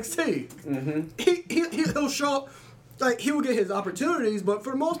Zayn in NXT. Mm-hmm. He'll show up. Like, he will get his opportunities, but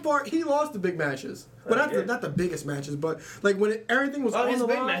for the most part, he lost the big matches. Well, not the biggest matches, but like when everything was on his the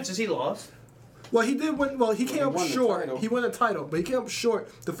big line. matches he lost. Well, he did win. Well, he came up short. He won the title, but he came up short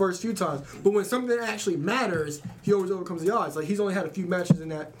the first few times. But when something actually matters, he always overcomes the odds. Like, he's only had a few matches in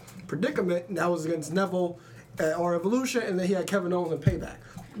that predicament, and that was against Neville at R Evolution, and then he had Kevin Owens in Payback.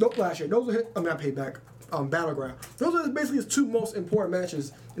 Last year, those are not Payback. Battleground. Those are basically his two most important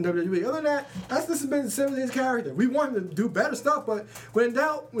matches in WWE. Other than that, this has been Sami Zayn's character. We want him to do better stuff, but when in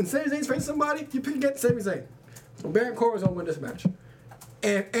doubt, when Sami Zayn's facing somebody, you pick against Sami Zayn. So Baron Corbin's gonna win this match.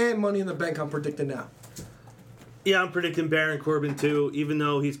 And Money in the Bank, I'm predicting now. Yeah, I'm predicting Baron Corbin too, even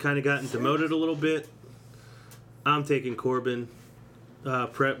though he's kind of gotten demoted a little bit. I'm taking Corbin.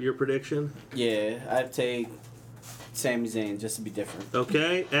 Prep, your prediction? Yeah, I'd take Sami Zayn just to be different.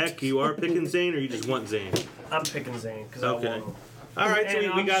 Okay, Eck, you are picking Zayn, or you just want Zayn? I'm picking Zayn because I want him. All right,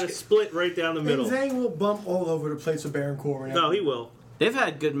 so we got a split right down the middle. And Zayn will bump all over the place with Baron Corbin. No, he will. They've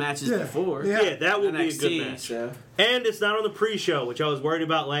had good matches before. Yeah, that will be a NXT, good match. So. And it's not on the pre-show, which I was worried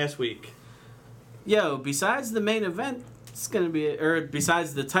about last week. Yo, besides the main event, it's gonna be,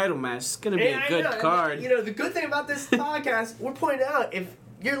 besides the title match, it's gonna be a good card. The good thing about this podcast, we're pointing out, if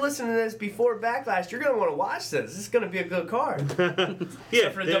you're listening to this before Backlash, you're going to want to watch this. It's going to be a good card. Yeah,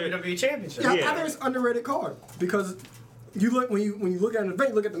 for the WWE Championship. Yeah, I think it's an underrated card because you look when you look at an event,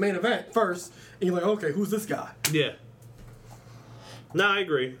 you look at the main event first, and you're like, okay, who's this guy? Yeah. No, I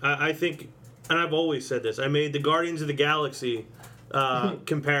agree. I think, and I've always said this. I made the Guardians of the Galaxy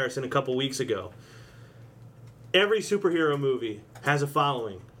comparison a couple weeks ago. Every superhero movie has a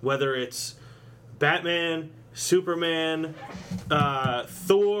following, whether it's Batman, Superman,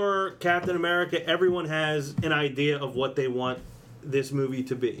 Thor, Captain America. Everyone has an idea of what they want this movie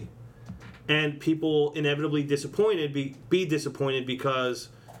to be, and people inevitably be disappointed because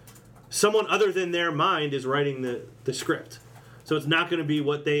someone other than their mind is writing the script, so it's not going to be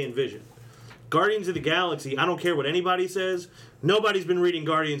what they envision. Guardians of the Galaxy, I don't care what anybody says, nobody's been reading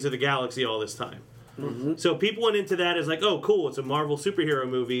Guardians of the Galaxy all this time. Mm-hmm. So people went into that as like, oh cool, it's a Marvel superhero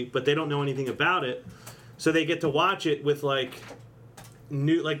movie, but they don't know anything about it. So they get to watch it with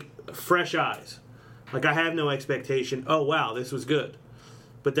fresh eyes. Like, I have no expectation. Oh wow, this was good.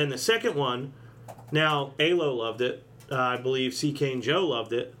 But then the second one, now Alo loved it. I believe CK and Joe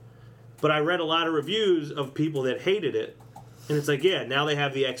loved it. But I read a lot of reviews of people that hated it, and it's like, yeah, now they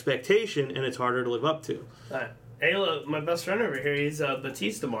have the expectation, and it's harder to live up to. Alo, my best friend over here, he's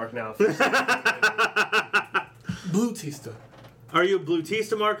Batista Mark now. Blue Tista. Are you a Blue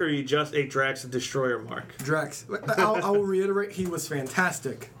Tista mark, or are you just a Drax the Destroyer mark? Drax. I will reiterate, he was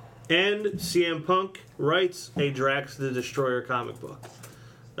fantastic. And CM Punk writes a Drax the Destroyer comic book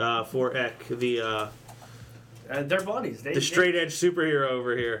for Eck, they're buddies. The straight edge superhero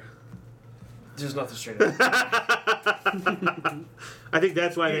over here. There's nothing straight edge. I think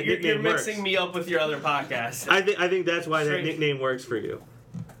that's why that nickname You're mixing me up with your other podcast. I think that's why that nickname works for you,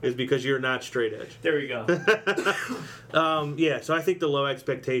 is because you're not straight edge. There we go. Yeah, so I think the low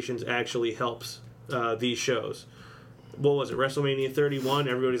expectations actually helps these shows. What was it, WrestleMania 31?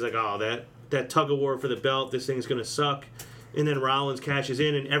 Everybody's like, oh, that tug of war for the belt, this thing's going to suck. And then Rollins cashes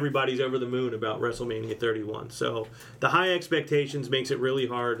in, and everybody's over the moon about WrestleMania 31. So the high expectations makes it really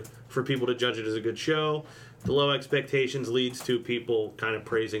hard for people to judge it as a good show. The low expectations leads to people kind of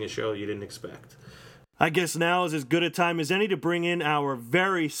praising a show you didn't expect. I guess now is as good a time as any to bring in our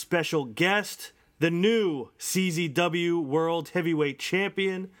very special guest, the new CZW World Heavyweight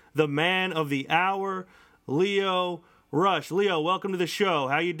Champion, the man of the hour, Lio Rush. Lio, welcome to the show.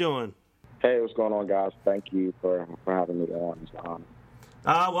 How you doing? Hey, what's going on, guys? Thank you for having me on. It's an honor.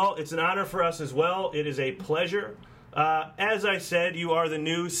 Well, it's an honor for us as well. It is a pleasure. As I said, you are the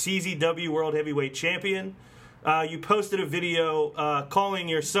new CZW World Heavyweight Champion. You posted a video calling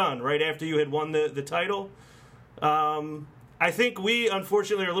your son right after you had won the title. I think we,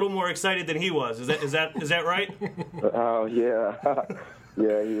 unfortunately, are a little more excited than he was. Is that right? Oh, yeah.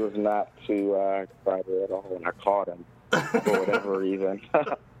 Yeah, he was not too excited at all when I called him for whatever reason.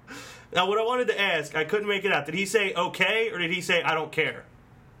 Now, what I wanted to ask, I couldn't make it out. Did he say okay, or did he say I don't care?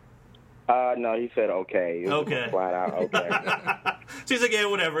 No, he said okay. He was Okay. flat out okay. So he's like, yeah,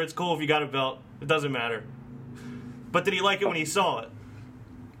 whatever. It's cool if you got a belt. It doesn't matter. But did he like it when he saw it?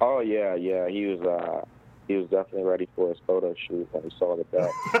 Oh, yeah. He was definitely ready for his photo shoot when he saw the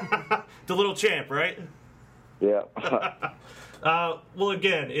belt. The little champ, right? Yeah. Well,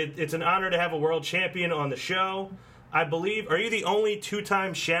 again, it's an honor to have a world champion on the show. I believe, are you the only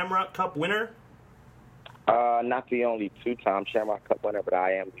two-time Shamrock Cup winner? Not the only two-time Shamrock Cup winner, but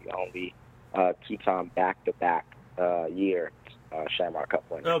I am the only two-time back-to-back year Shamrock Cup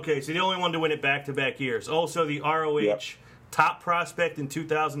winner. Okay, so the only one to win it back-to-back years. Also the ROH top prospect in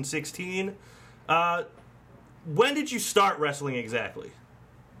 2016. When did you start wrestling exactly?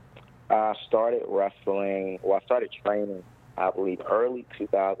 I started training, I believe, early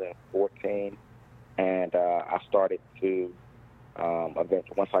 2014. And I started to,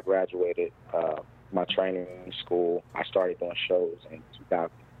 once I graduated my training school, I started doing shows in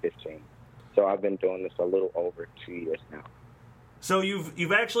 2015. So I've been doing this a little over 2 years now. So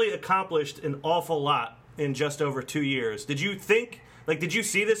you've actually accomplished an awful lot in just over 2 years. Did you think, did you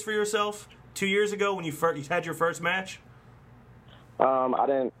see this for yourself 2 years ago when you had your first match? I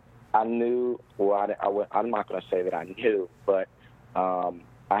didn't. I knew. Well, I'm not going to say that I knew, but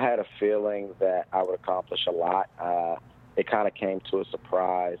I had a feeling that I would accomplish a lot. It kind of came to a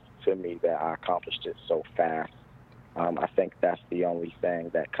surprise to me that I accomplished it so fast. I think that's the only thing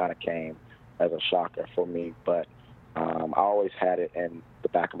that kind of came as a shocker for me. But I always had it in the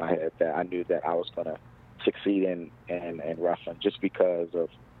back of my head that I knew that I was going to succeed in wrestling just because of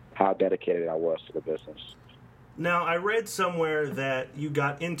how dedicated I was to the business. Now, I read somewhere that you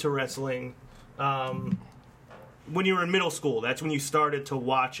got into wrestling when you were in middle school. That's when you started to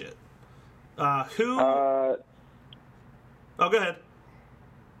watch it. Oh, go ahead.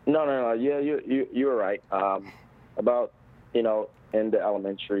 No. Yeah, you were right. About, in the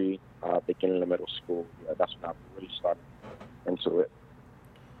elementary, beginning of middle school, that's when I really started into it.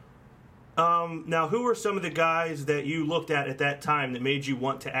 Now, who were some of the guys that you looked at that time that made you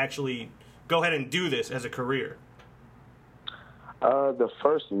want to actually go ahead and do this as a career? The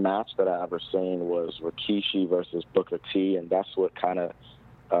first match that I ever seen was Rikishi versus Booker T, and that's what kind of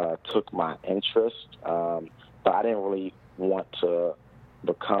took my interest. But I didn't really want to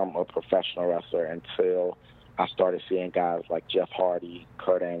become a professional wrestler until I started seeing guys like Jeff Hardy,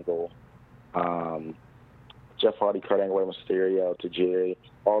 Kurt Angle, Rey Mysterio, Tajiri,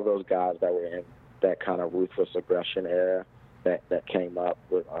 all those guys that were in that kind of ruthless aggression era that came up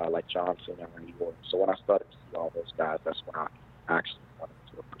with like John Cena and Randy Orton. So when I started to see all those guys, that's when I actually wanted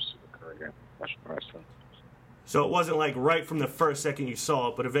to pursue a career in professional wrestling. So it wasn't like right from the first second you saw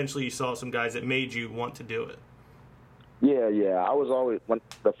it, but eventually you saw some guys that made you want to do it. Yeah. I was always, when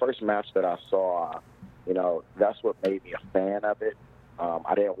the first match that I saw, that's what made me a fan of it.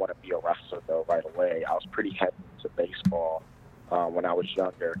 I didn't want to be a wrestler, though, right away. I was pretty heavy into baseball when I was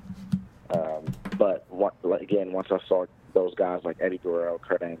younger. But once I saw those guys like Eddie Guerrero,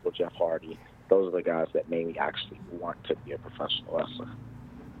 Kurt Angle, Jeff Hardy, those are the guys that made me actually want to be a professional wrestler.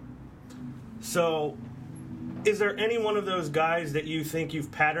 So, is there any one of those guys that you think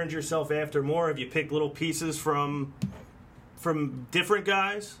you've patterned yourself after more? Have you picked little pieces from different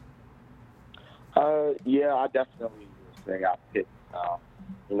guys? Yeah, I definitely would say I picked,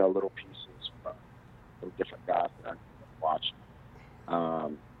 little pieces from different guys that I've been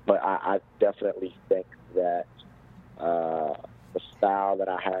watching. But but I definitely think that the style that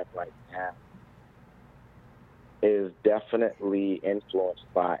I have right now is definitely influenced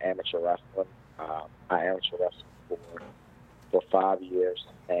by amateur wrestling. I amateur wrestled for 5 years,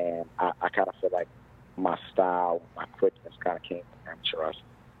 and I kind of feel like my style, my quickness kind of came from amateur wrestling.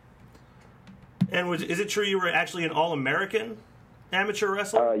 And is it true you were actually an All-American amateur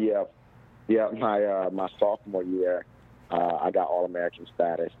wrestler? Yeah. My sophomore year, I got All-American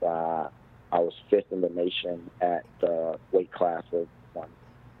status. I was 5th in the nation at the weight class of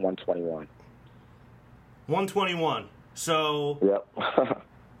 121. 121. So, yep.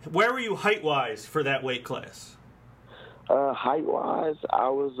 Where were you height-wise for that weight class? Height-wise, I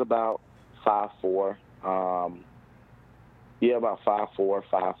was about 5'4". About 5'4",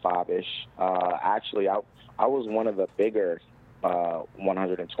 5'5"-ish. Actually, I was one of the bigger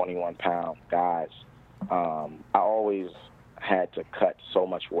 121-pound guys. I always had to cut so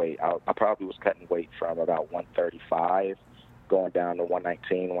much weight. I probably was cutting weight from about 135 going down to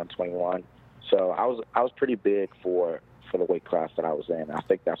 119, 121. So I was pretty big for the weight class that I was in. I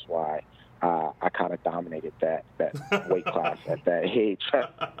think that's why I kind of dominated that weight class at that age.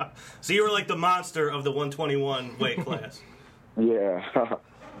 So you were like the monster of the 121 weight class. Yeah.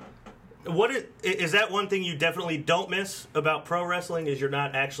 Is that one thing you definitely don't miss about pro wrestling? Is you're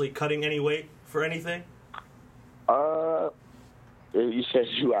not actually cutting any weight for anything? You said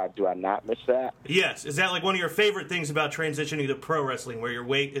do I not miss that? Yes. Is that like one of your favorite things about transitioning to pro wrestling, where your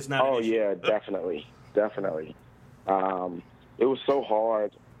weight is not? Oh an issue? Yeah, definitely. It was so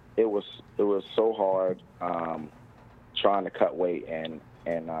hard. It was so hard trying to cut weight in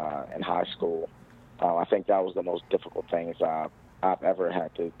high school. I think that was the most difficult things I've ever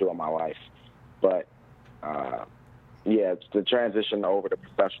had to do in my life. But the transition over to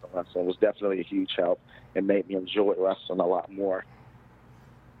professional wrestling was definitely a huge help. It made me enjoy wrestling a lot more.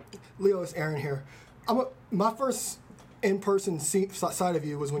 Leo, it's Aaron here. My first in-person sight of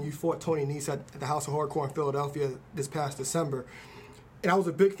you was when you fought Tony Nese at the House of Hardcore in Philadelphia this past December. And I was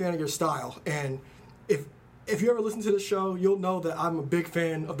a big fan of your style. And if you ever listen to the show, you'll know that I'm a big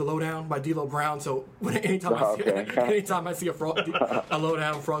fan of The Lowdown by D'Lo Brown. So anytime I see a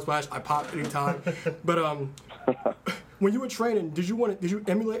Lowdown Frog Splash, I pop anytime. But when you were training, did you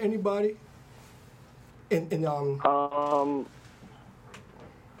emulate anybody?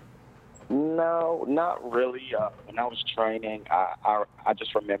 No, not really. When I was training, I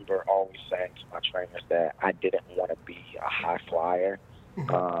just remember always saying to my trainers that I didn't want to be a high flyer.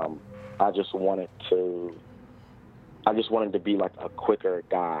 Mm-hmm. I just wanted to be like a quicker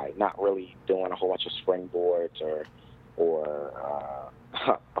guy, not really doing a whole bunch of springboards or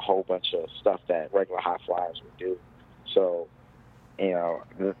a whole bunch of stuff that regular high flyers would do. So,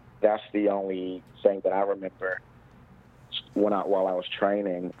 that's the only thing that I remember while I was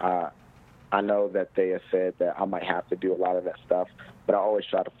training. I know that they have said that I might have to do a lot of that stuff, but I always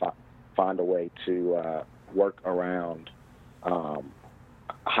try to find a way to work around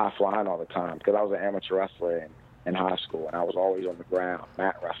high flying all the time, because I was an amateur wrestler in high school, and I was always on the ground,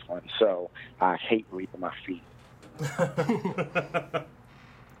 mat wrestling, so I hate leaving my feet.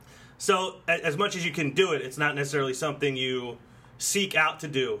 So as much as you can do it, it's not necessarily something you seek out to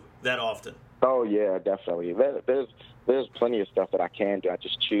do that often. Oh, yeah, definitely. There's plenty of stuff that I can do. I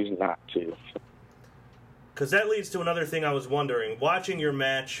just choose not to. Because that leads to another thing I was wondering. Watching your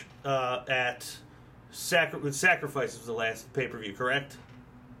match at Sacrifice was the last pay-per-view, correct?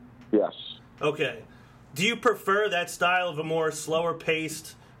 Yes. Okay. Do you prefer that style of a more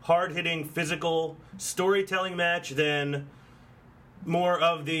slower-paced, hard-hitting, physical storytelling match than more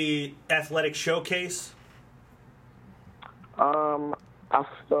of the athletic showcase? I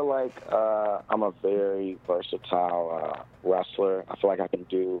feel like I'm a very versatile wrestler. I feel like I can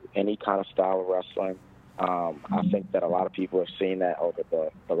do any kind of style of wrestling. I think that a lot of people have seen that over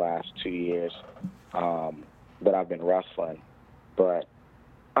the last 2 years that I've been wrestling. But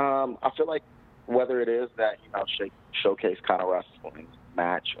I feel like whether it is that, showcase kind of wrestling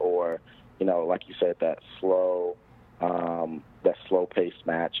match, or, like you said, that slow-paced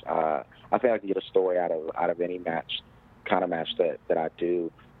match, I think I can get a story out of any match. Kind of match that I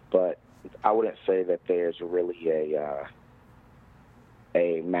do, but I wouldn't say that there's really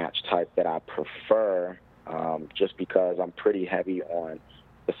a match type that I prefer, just because I'm pretty heavy on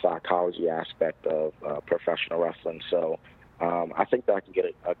the psychology aspect of professional wrestling. So I think that I can get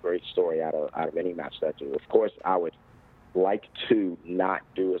a great story out of any match that I do. Of course, I would like to not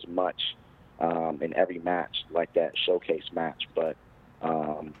do as much in every match like that showcase match, but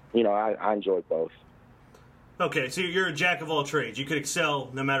I enjoy both. Okay, so you're a jack of all trades. You could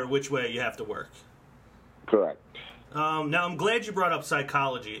excel no matter which way you have to work. Correct. Now, I'm glad you brought up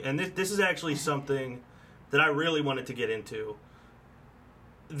psychology, and this is actually something that I really wanted to get into.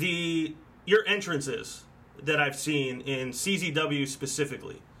 Your entrances that I've seen in CZW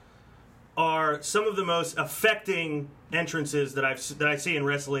specifically are some of the most affecting entrances that I see in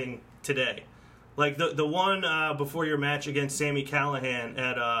wrestling today. Like the one before your match against Sami Callihan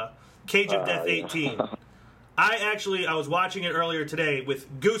at Cage of Death 18. I was watching it earlier today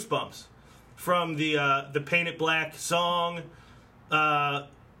with goosebumps from the Paint It Black song,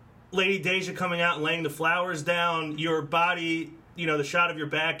 Lady Deja coming out and laying the flowers down, your body, the shot of your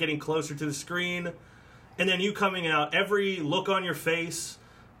back getting closer to the screen, and then you coming out, every look on your face,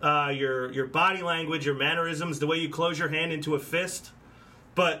 your body language, your mannerisms, the way you close your hand into a fist,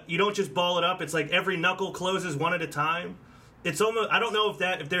 but you don't just ball it up. It's like every knuckle closes one at a time. It's almost, I don't know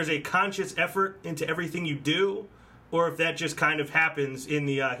if there's a conscious effort into everything you do, or if that just kind of happens in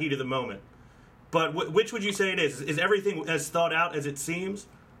the heat of the moment. But which would you say it is? Is everything as thought out as it seems?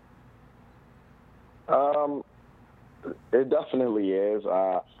 It definitely is.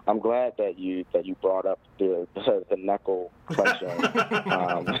 I'm glad that you brought up the knuckle clenching.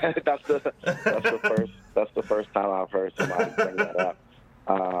 That's the first time I've heard somebody bring that up.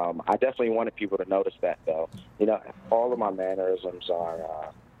 I definitely wanted people to notice that, though. All of my mannerisms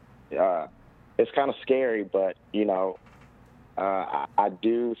are. It's kind of scary, but I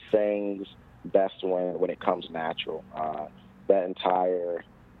do things best when it comes natural. That entire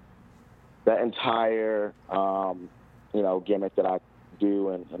gimmick that I do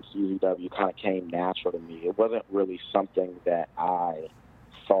in CZW kind of came natural to me. It wasn't really something that I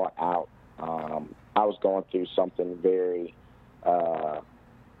thought out. I was going through something very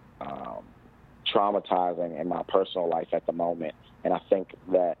traumatizing in my personal life at the moment, and I think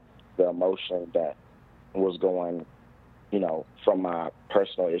that the emotion that was going, from my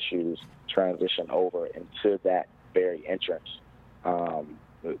personal issues transitioned over into that very entrance,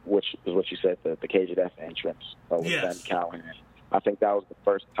 which is what you said, the Cage of Death entrance with Sami Callihan. I think that was the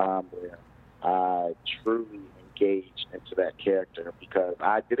first time where I truly engaged into that character, because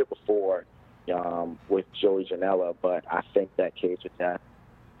I did it before with Joey Janela, but I think that Cage of Death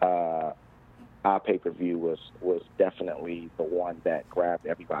pay-per-view was definitely the one that grabbed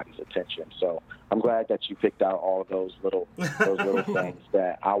everybody's attention. So I'm glad that you picked out all of those little things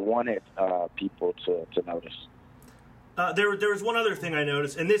that I wanted people to notice. There was one other thing I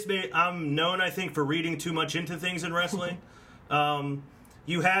noticed, and I'm known, I think, for reading too much into things in wrestling.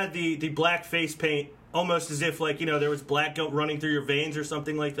 You had the black face paint, almost as if there was black running through your veins or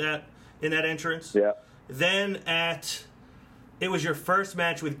something like that in that entrance. Yeah. Then it was your first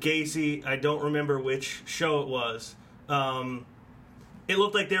match with Gacy. I don't remember which show it was. It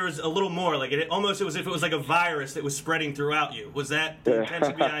looked like there was a little more. Like it was as if it was like a virus that was spreading throughout you. Was that the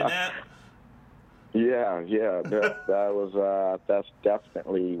intention behind that? Yeah. That's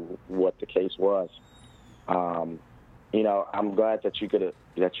definitely what the case was. I'm glad that you could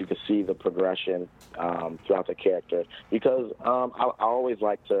see the progression throughout the character, because I always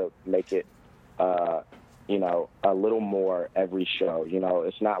like to make it a little more every show.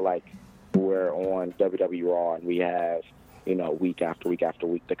 It's not like we're on WWE Raw and we have week after week after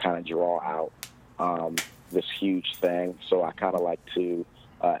week to kind of draw out this huge thing. So I kind of like to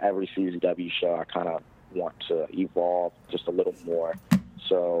every CZW show I kind of want to evolve just a little more.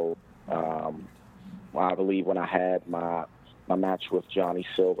 So I believe when I had my match with Johnny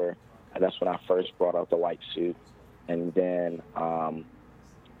Silver, that's when I first brought out the white suit, and then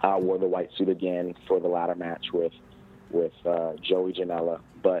I wore the white suit again for the latter match with Joey Janela,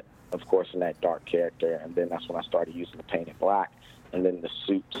 but of course in that dark character. And then that's when I started using the Paint It Black, and then the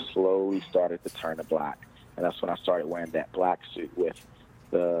suit slowly started to turn to black, and that's when I started wearing that black suit with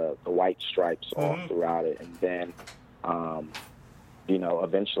the white stripes all throughout it. And then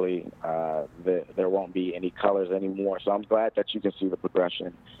eventually there won't be any colors anymore. So I'm glad that you can see the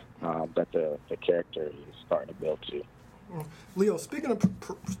progression that the character is starting to build to. Leo, speaking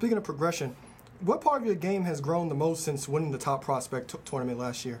of progression, what part of your game has grown the most since winning the Top Prospect tournament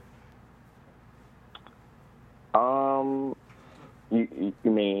last year? You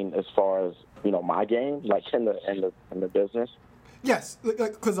mean as far as my game, like in the business? Yes,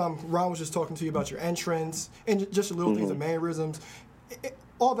 because Ron was just talking to you about your entrance and just your little things, the mannerisms,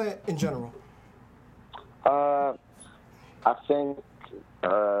 all that in general. I think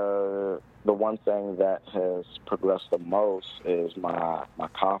the one thing that has progressed the most is my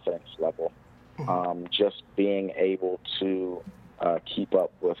confidence level. Just being able to keep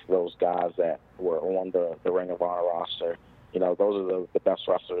up with those guys that were on the Ring of Honor roster. Those are the best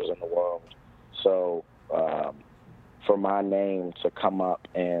wrestlers in the world. So for my name to come up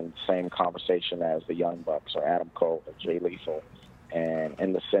in the same conversation as the Young Bucks or Adam Cole or Jay Lethal, and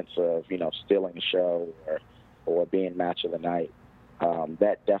in the sense of, stealing the show or being match of the night,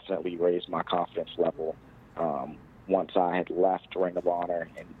 that definitely raised my confidence level once I had left Ring of Honor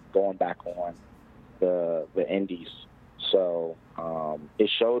and going back on the indies. So it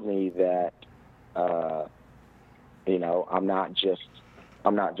showed me that I'm not just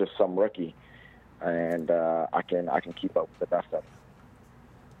some rookie, and I can keep up with the best of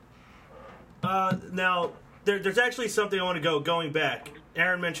them. Now, there's actually something I want to going back.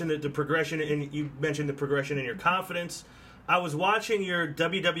 Aaron mentioned that the progression, and you mentioned the progression in your confidence. I was watching your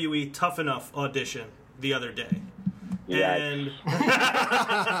WWE Tough Enough audition the other day. Yeah. And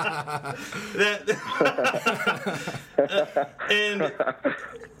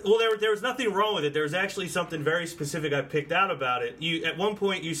there was nothing wrong with it. There was actually something very specific I picked out about it. At one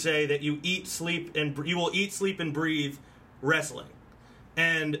point you say that you will eat, sleep, and breathe wrestling,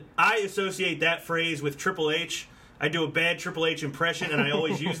 and I associate that phrase with Triple H. I do a bad Triple H impression, and I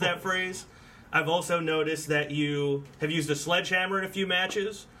always use that phrase. I've also noticed that you have used a sledgehammer in a few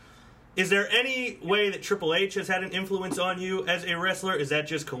matches. Is there any way that Triple H has had an influence on you as a wrestler? Is that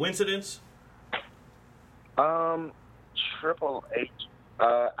just coincidence? Triple H.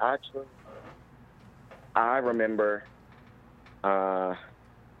 Actually, I remember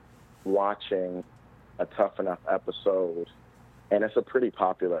watching a Tough Enough episode, and it's a pretty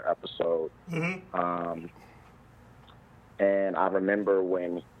popular episode. Mm-hmm. And I remember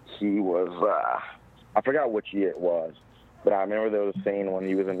when he was, I forgot which year it was, but I remember there was a scene when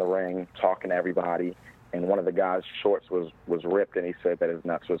he was in the ring talking to everybody, and one of the guy's shorts was ripped, and he said that his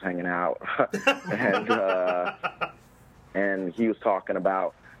nuts was hanging out. And he was talking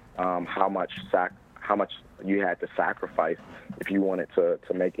about how much you had to sacrifice if you wanted to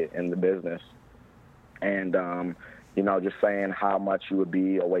make it in the business. And, just saying how much you would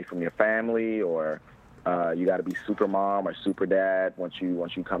be away from your family, or you got to be super mom or super dad once you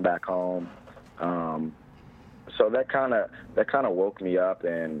come back home. So that kind of woke me up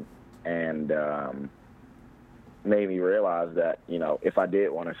and made me realize that, if I did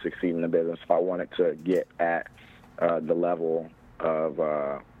want to succeed in the business, if I wanted to get at the level of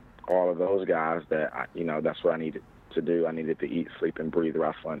all of those guys, that that's what I needed to do. I needed to eat, sleep, and breathe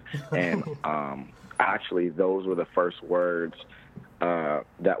wrestling. And actually, those were the first words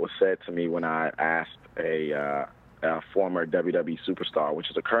that was said to me when I asked a former WWE superstar, which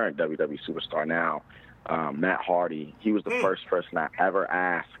is a current WWE superstar now, Matt Hardy. He was the first person I ever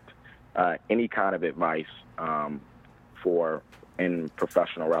asked any kind of advice for in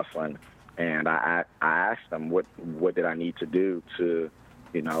professional wrestling, and I asked him what did I need to do to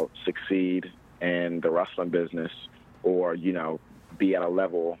succeed in the wrestling business, or be at a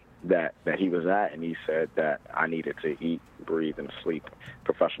level that he was at, and he said that I needed to eat, breathe, and sleep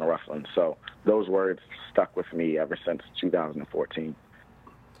professional wrestling. So those words stuck with me ever since 2014.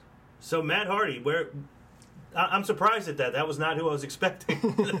 So Matt Hardy, I'm surprised at that. That was not who I was expecting.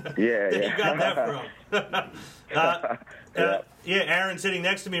 Yeah, that you got that from. Aaron sitting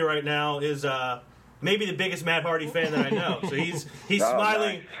next to me right now is maybe the biggest Matt Hardy fan that I know. So he's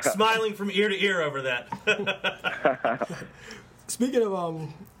smiling from ear to ear over that. Speaking of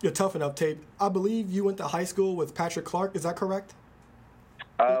your Tough Enough tape, I believe you went to high school with Patrick Clark. Is that correct?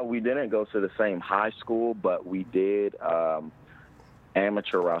 We didn't go to the same high school, but we did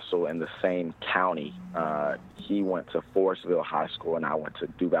amateur wrestle in the same county. He went to Forestville High School, and I went to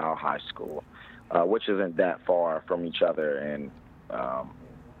Duval High School, which isn't that far from each other. And,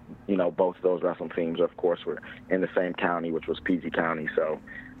 both of those wrestling teams, of course, were in the same county, which was PG County. So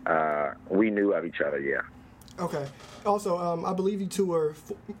we knew of each other, yeah. Okay. Also, I believe you two were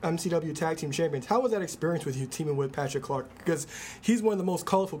MCW Tag Team Champions. How was that experience with you teaming with Patrick Clark? Because he's one of the most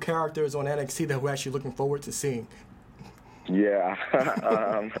colorful characters on NXT that we're actually looking forward to seeing. Yeah.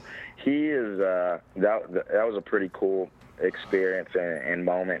 He is, that was a pretty cool experience and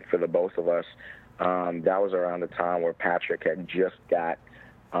moment for the both of us. That was around the time where Patrick had just got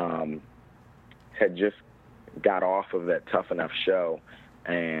off of that Tough Enough show,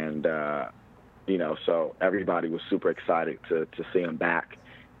 and so everybody was super excited to see him back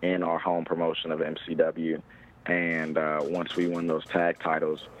in our home promotion of MCW. And once we won those tag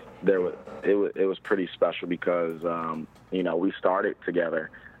titles, it was pretty special because we started together,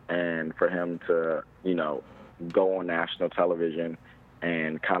 and for him to go on national television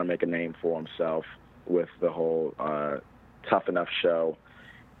and kind of make a name for himself with the whole Tough Enough show,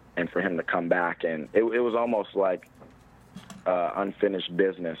 and for him to come back, and it was almost like unfinished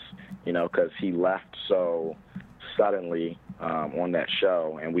business, because he left so suddenly on that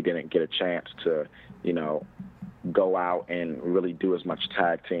show, and we didn't get a chance to go out and really do as much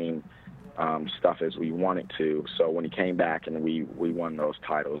tag team stuff as we wanted to. So when he came back and we won those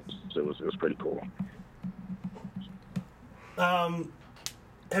titles, it was pretty cool.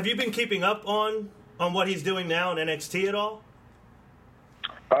 Have you been keeping up on what he's doing now in NXT at all?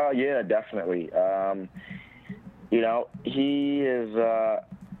 Yeah, definitely. He is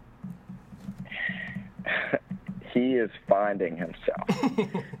he is finding himself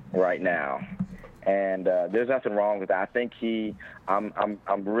right now, and there's nothing wrong with that. I think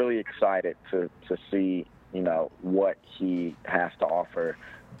I'm really excited to see what he has to offer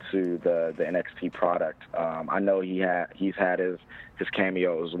to the NXT product. I know he's had his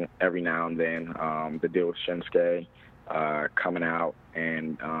cameos every now and then. The deal with Shinsuke coming out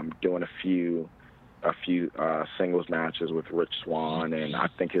and doing a few singles matches with Rich Swann, and I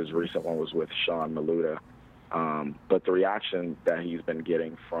think his recent one was with Sean Maluda. But the reaction that he's been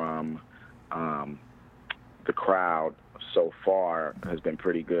getting from the crowd so far has been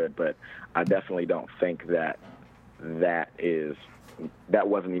pretty good, but I definitely don't think that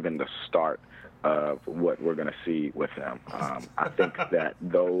wasn't even the start of what we're going to see with him. I think that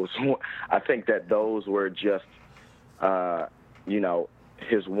those were just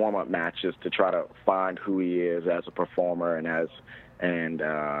his warm-up matches to try to find who he is as a performer and as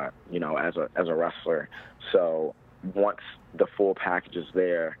a wrestler. So once the full package is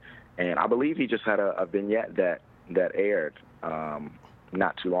there, and I believe he just had a vignette that aired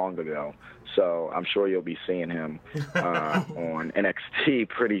not too long ago. So I'm sure you'll be seeing him on NXT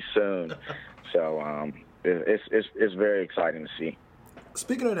pretty soon. So it's very exciting to see.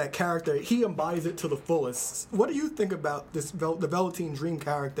 Speaking of that character, he embodies it to the fullest. What do you think about the Velveteen Dream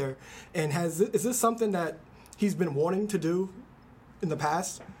character? And is this something that he's been wanting to do in the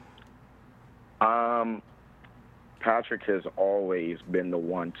past? Patrick has always been the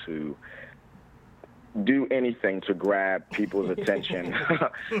one to do anything to grab people's attention.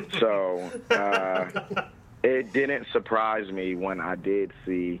 So it didn't surprise me when I did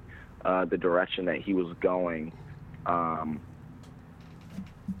see the direction that he was going.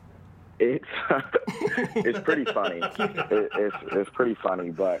 It's pretty funny. It's pretty funny,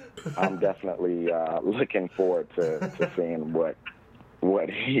 but I'm definitely looking forward to seeing what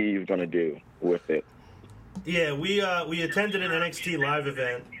he's going to do with it. Yeah, we attended an NXT live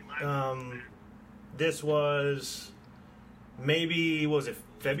event. This was maybe, what was it,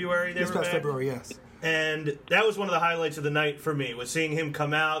 February? This past February, yes. And that was one of the highlights of the night for me, was seeing him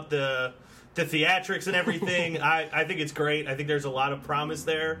come out, the theatrics and everything. I think it's great. I think there's a lot of promise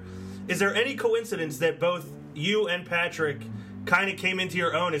there. Is there any coincidence that both you and Patrick kind of came into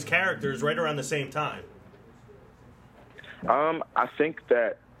your own as characters right around the same time? I think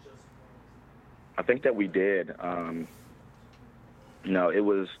that we did.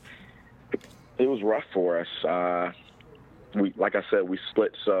 It was rough for us. Like I said, we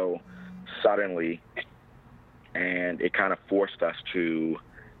split so suddenly, and it kind of forced us to,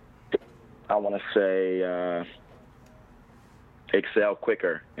 I want to say, excel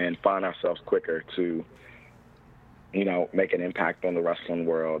quicker and find ourselves quicker to, make an impact on the wrestling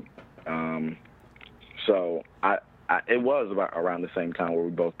world. So it was about around the same time where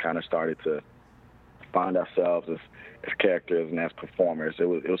we both kind of started to find ourselves as characters and as performers. It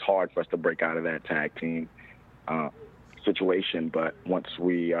was hard for us to break out of that tag team situation, but once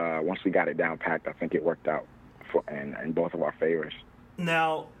we got it down packed, I think it worked out in both of our favors.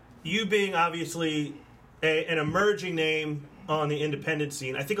 Now, you being obviously an emerging name on the independent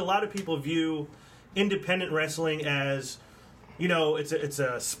scene, I think a lot of people view independent wrestling as, it's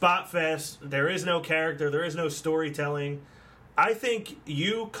a spot fest. There is no character. There is no storytelling. I think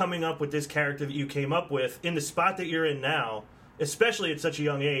you coming up with this character that you came up with in the spot that you're in now, especially at such a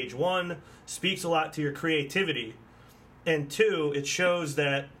young age, one, speaks a lot to your creativity, and two, it shows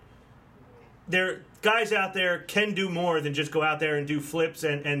that guys out there can do more than just go out there and do flips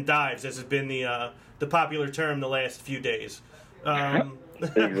and dives, as has been the popular term the last few days.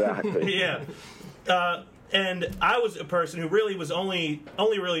 Exactly. Yeah. And I was a person who really was only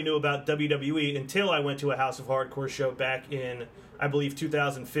really knew about WWE until I went to a House of Hardcore show back in, I believe,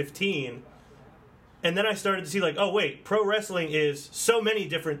 2015. And then I started to see, like, oh, wait, pro wrestling is so many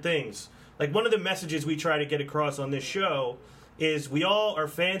different things. Like, one of the messages we try to get across on this show is we all are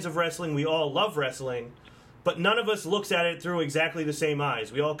fans of wrestling, we all love wrestling, but none of us looks at it through exactly the same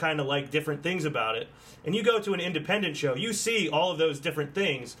eyes. We all kind of like different things about it. And you go to an independent show, you see all of those different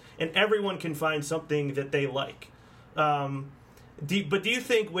things, and everyone can find something that they like. But do you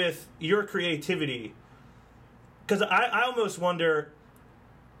think with your creativity, because I almost wonder,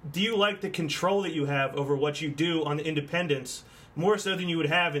 do you like the control that you have over what you do on the independents more so than you would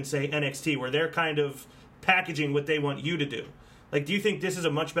have in, say, NXT, where they're kind of packaging what they want you to do. Like, do you think this is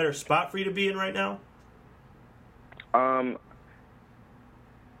a much better spot for you to be in right now?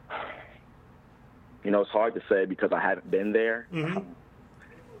 It's hard to say because I haven't been there.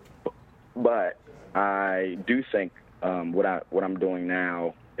 But I do think what I'm doing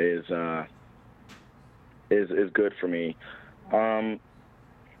now is good for me. I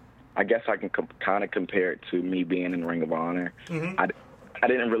guess I can kind of compare it to me being in Ring of Honor. I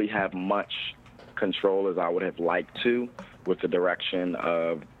didn't really have much control as I would have liked to with the direction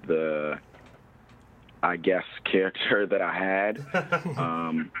of the, I guess, character that I had.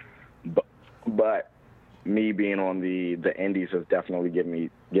 But me being on the indies has definitely given me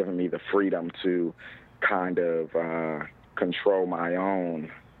the freedom to kind of control my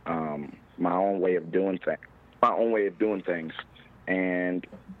own way of doing things. And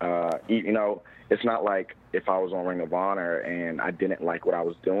it's not like if I was on Ring of Honor and I didn't like what I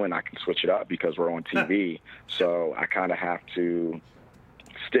was doing, I can switch it up because we're on TV. So I kind of have to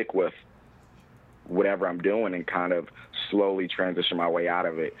stick with whatever I'm doing and kind of slowly transition my way out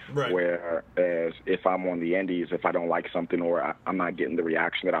of it. Right. Whereas if I'm on the indies, if I don't like something or I'm not getting the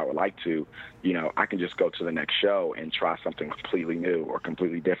reaction that I would like to, I can just go to the next show and try something completely new or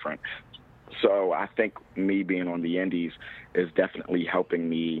completely different. So I think me being on the indies is definitely helping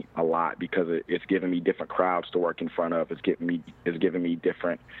me a lot because it's giving me different crowds to work in front of. It's giving me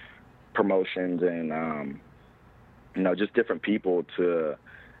different promotions and just different people to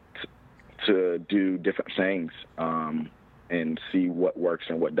do different things and see what works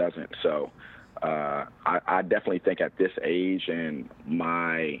and what doesn't. So I definitely think at this age and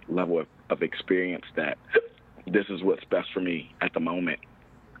my level of experience that this is what's best for me at the moment.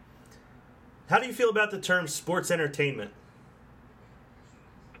 How do you feel about the term sports entertainment?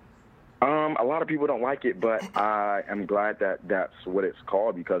 A lot of people don't like it, but I am glad that that's what it's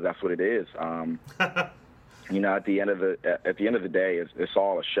called because that's what it is. At the end of the day, it's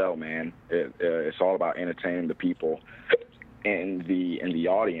all a show, man. It's all about entertaining the people in the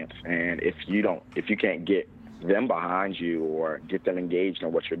audience. And if you can't get them behind you or get them engaged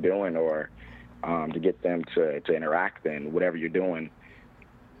in what you're doing or to get them to interact in whatever you're doing,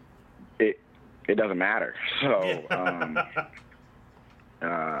 it doesn't matter. So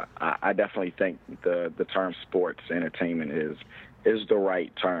I definitely think the term sports entertainment is the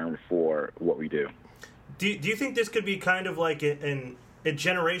right term for what we do. Do you think this could be kind of like a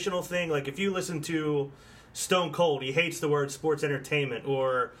generational thing? Like if you listen to Stone Cold, he hates the word sports entertainment,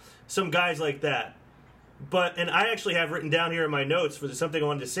 or some guys like that. And I actually have written down here in my notes for something I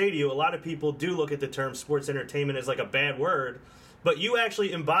wanted to say to you. A lot of people do look at the term sports entertainment as like a bad word, but you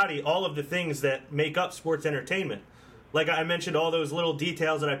actually embody all of the things that make up sports entertainment. Like I mentioned, all those little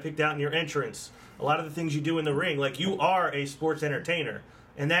details that I picked out in your entrance, a lot of the things you do in the ring. Like you are a sports entertainer.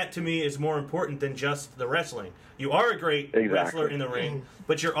 And that, to me, is more important than just the wrestling. You are a great wrestler in the ring,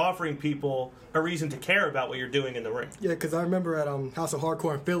 but you're offering people a reason to care about what you're doing in the ring. Yeah, because I remember at House of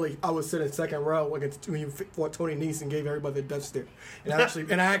Hardcore in Philly, I was sitting second row when you fought Tony Nese and gave everybody the death stare.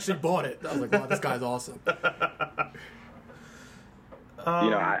 And I actually bought it. I was like, wow, this guy's awesome.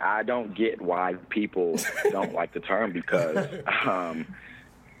 I don't get why people don't like the term because,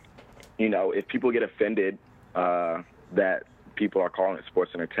 if people get offended that people are calling it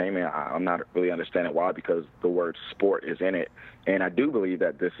sports entertainment, I'm not really understanding why, because the word sport is in it. And I do believe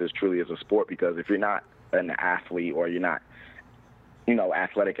that this is truly is a sport because if you're not an athlete or you're not,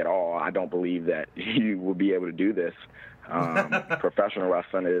 athletic at all, I don't believe that you will be able to do this. Professional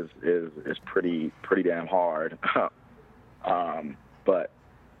wrestling is pretty damn hard. But,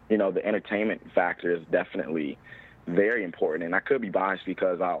 the entertainment factor is definitely very important. And I could be biased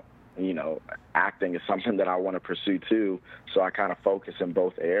because acting is something that I want to pursue too. So I kind of focus in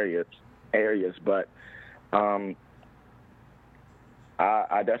both areas. But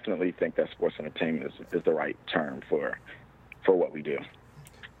I definitely think that sports entertainment is the right term for what we do.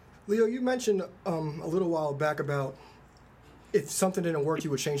 Leo, you mentioned a little while back about if something didn't work, you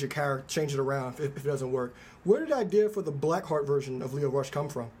would change your character, change it around if it doesn't work. Where did the idea for the Blackheart version of Leo Rush come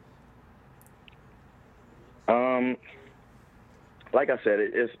from? Like I said,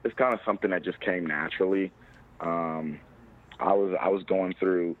 it's kind of something that just came naturally. I was going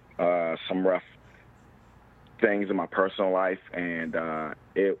through some rough things in my personal life, and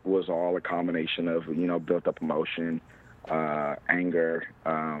it was all a combination of built up emotion, anger,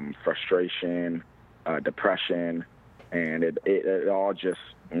 frustration, depression, and it all just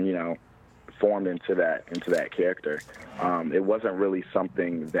formed into that character. It wasn't really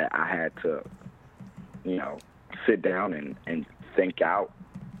something that I had to sit down and think out.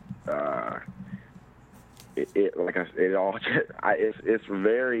 It's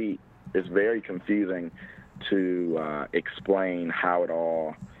very it's very confusing to explain how it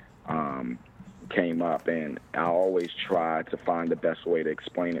all came up, and I always try to find the best way to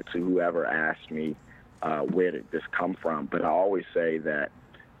explain it to whoever asked me where did this come from. But I always say that,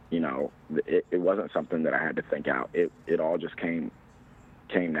 you know, it wasn't something that I had to think out. It all just came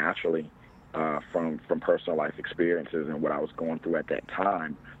naturally from personal life experiences and what I was going through at that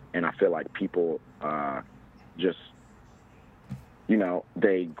time. And I feel like people just, you know,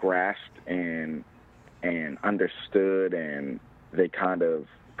 they grasped and understood, and they kind of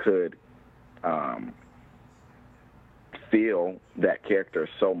could feel that character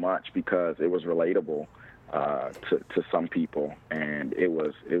so much because it was relatable to some people, and it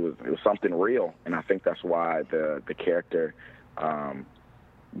was something real. And I think that's why the character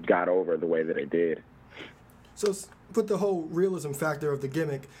got over the way that it did. So put the whole realism factor of the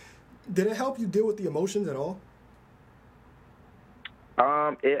gimmick, did it help you deal with the emotions at all?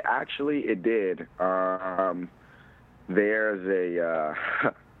 It did.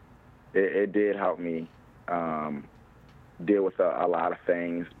 It did help me deal with a lot of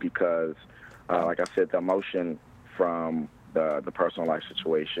things because, like I said, the emotion from the personal life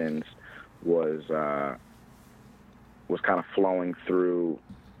situations was kind of flowing through,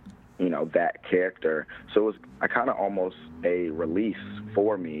 you know, that character. So it was kind of almost a release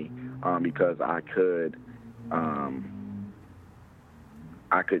for me because I could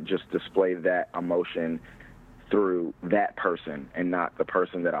just display that emotion through that person and not the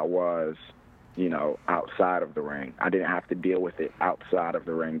person that I was, you know, outside of the ring. I didn't have to deal with it outside of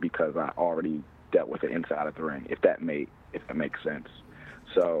the ring because I already dealt with it inside of the ring, if that makes sense.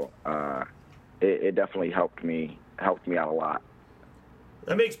 So it definitely helped me out a lot.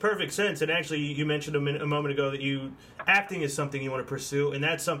 That makes perfect sense. And actually, you mentioned a moment ago that acting is something you want to pursue, and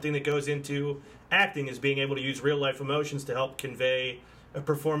that's something that goes into acting, is being able to use real life emotions to help convey a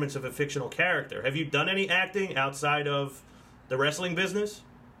performance of a fictional character. Have you done any acting outside of the wrestling business?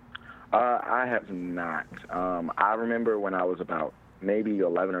 I have not. I remember when I was about maybe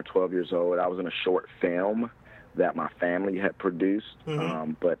 11 or 12 years old, I was in a short film that my family had produced.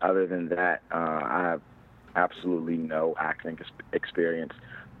 Mm-hmm. But other than that, I have absolutely no acting experience.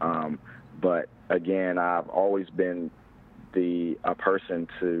 But again, I've always been a person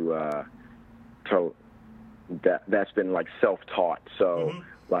that's been like self-taught. So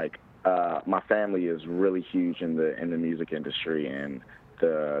like my family is really huge in the music industry and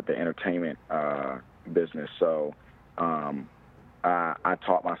the entertainment business. So I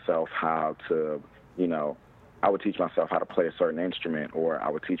taught myself how to, you know, I would teach myself how to play a certain instrument, or I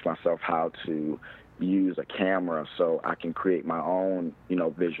would teach myself how to use a camera so I can create my own, you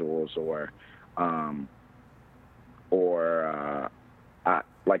know, visuals, or I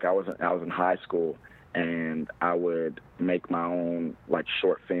was in high school, and I would make my own like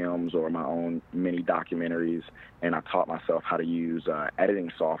short films or my own mini documentaries, and I taught myself how to use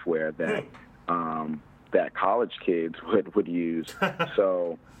editing software that that college kids would use.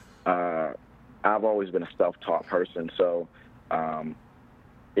 So I've always been a self-taught person. So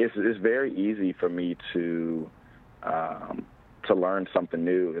it's very easy for me to learn something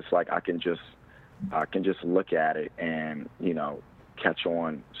new. It's like I can just look at it and, you know, catch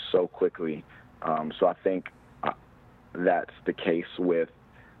on so quickly. So I think that's the case with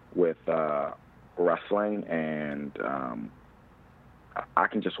wrestling, and I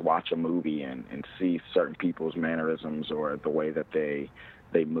can just watch a movie and see certain people's mannerisms, or the way that they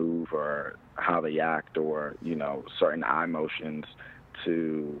move, or how they act, or, you know, certain eye motions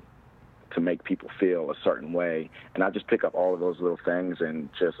to make people feel a certain way. And I just pick up all of those little things and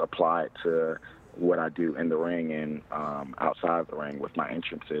just apply it to what I do in the ring and outside of the ring with my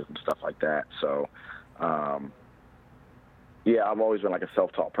entrances and stuff like that. So, yeah, I've always been like a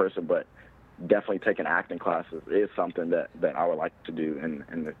self-taught person, but definitely taking acting classes is something that I would like to do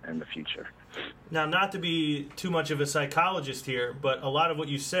in the future. Now, not to be too much of a psychologist here, but a lot of what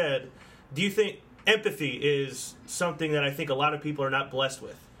you said, do you think empathy is something that I think a lot of people are not blessed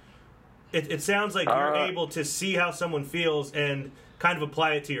with? It sounds like you're able to see how someone feels and kind of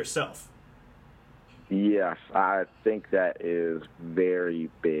apply it to yourself. Yes, I think that is very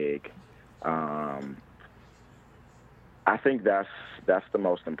big. I think that's the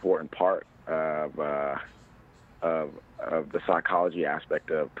most important part of the psychology aspect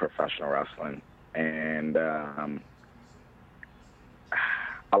of professional wrestling, and a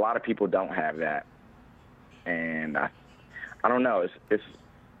lot of people don't have that, and I don't know.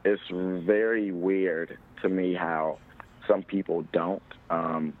 It's very weird to me how some people don't.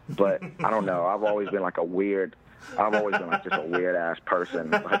 But I don't know. I've always been like just a weird ass person,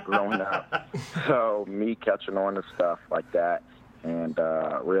 like growing up. So me catching on to stuff like that and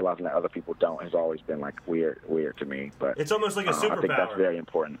realizing that other people don't has always been like weird to me. But it's almost like a superpower. I think that's very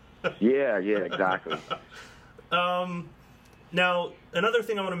important. Yeah, exactly. Now, another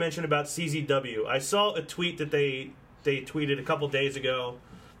thing I want to mention about CZW, I saw a tweet that they tweeted a couple days ago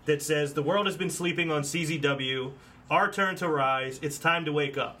that says, "The world has been sleeping on CZW. Our turn to rise. It's time to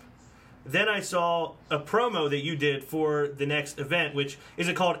wake up." Then I saw a promo that you did for the next event, which, is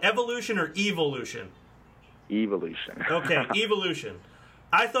it called Evolution or Evolution? Evolution. Okay, Evolution.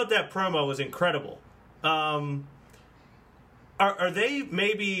 I thought that promo was incredible. Are they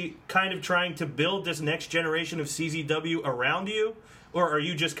maybe kind of trying to build this next generation of CZW around you, or are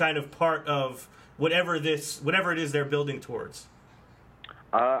you just kind of part of whatever it is they're building towards?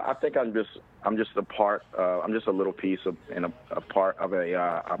 I think I'm just a part. I'm just a little piece of a part of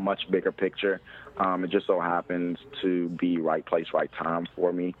a much bigger picture. It just so happens to be right place, right time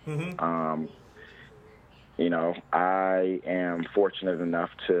for me. Mm-hmm. I am fortunate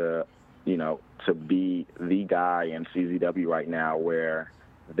enough to be the guy in CZW right now, where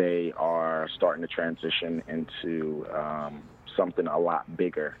they are starting to transition into something a lot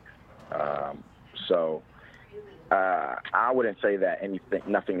bigger. So I wouldn't say that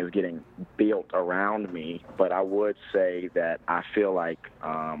nothing is getting built around me, but I would say that I feel like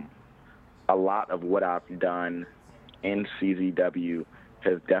a lot of what I've done in CZW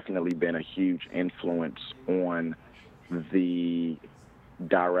has definitely been a huge influence on the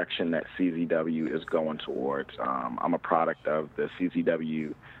direction that CZW is going towards. I'm a product of the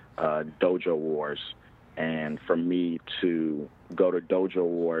CZW Dojo Wars, and for me to go to Dojo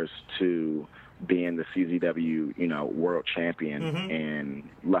Wars to being the CZW, world champion mm-hmm. in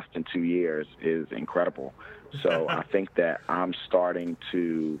less than 2 years is incredible. So I think that I'm starting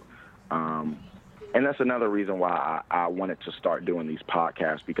to, and that's another reason why I wanted to start doing these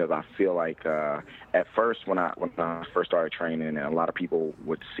podcasts, because I feel like at first when I first started training, and a lot of people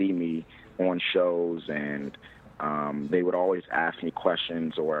would see me on shows, and they would always ask me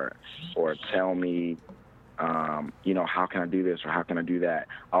questions or tell me, how can I do this or how can I do that?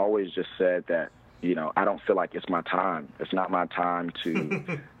 I always just said that, I don't feel like it's my time. It's not my time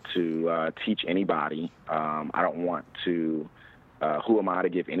to teach anybody. I don't want to. Who am I to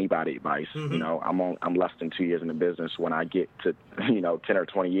give anybody advice? Mm-hmm. I'm less than 2 years in the business. When I get to 10 or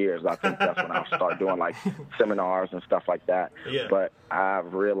 20 years, I think that's when I'll start doing like seminars and stuff like that. Yeah. But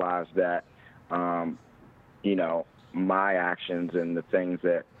I've realized that my actions and the things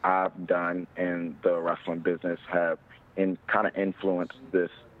that I've done in the wrestling business have kind of influenced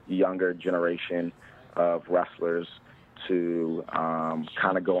this younger generation of wrestlers to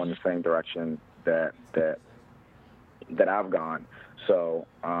kind of go in the same direction that I've gone. So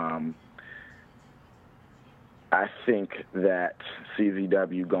I think that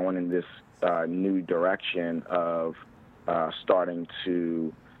CZW going in this new direction of starting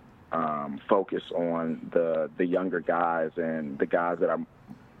to focus on the younger guys and the guys that are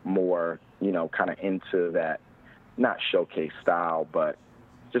more, kind of into that, not showcase style, but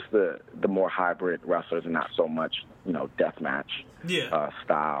just the more hybrid wrestlers and not so much, deathmatch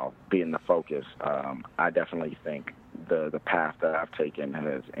style being the focus. I definitely think the path that I've taken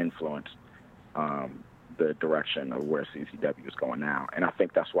has influenced the direction of where CZW is going now, and I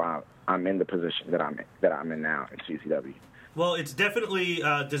think that's why I'm in the position that I'm in now in CZW. Well, it's definitely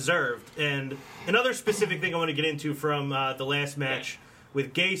deserved. And another specific thing I want to get into from the last match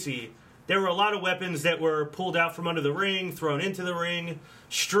with Gacy, there were a lot of weapons that were pulled out from under the ring, thrown into the ring,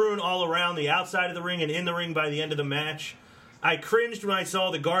 strewn all around the outside of the ring and in the ring by the end of the match. I cringed when I saw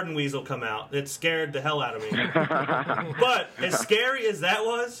the garden weasel come out. It scared the hell out of me. But as scary as that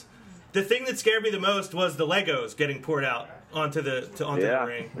was, the thing that scared me the most was the Legos getting poured out onto the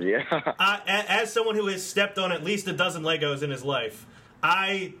ring. Yeah. As someone who has stepped on at least a dozen Legos in his life,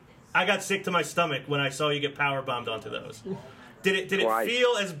 I got sick to my stomach when I saw you get power bombed onto those. Did it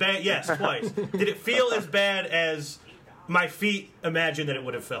feel as bad? Yes, twice. Did it feel as bad as my feet imagined that it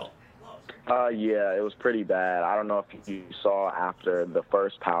would have felt? Yeah, it was pretty bad. I don't know if you saw after the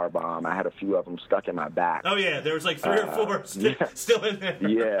first power bomb, I had a few of them stuck in my back. Oh yeah, there was like 3 or 4 still in there.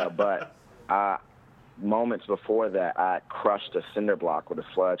 Yeah, but moments before that, I crushed a cinder block with a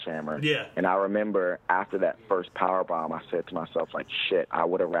sledgehammer. Yeah. And I remember after that first power bomb, I said to myself, like, shit, I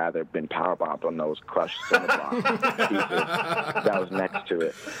would have rather been power bombed on those crushed cinder block pieces that was next to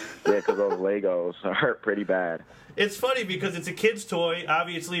it. Yeah, because those Legos hurt pretty bad. It's funny because it's a kid's toy,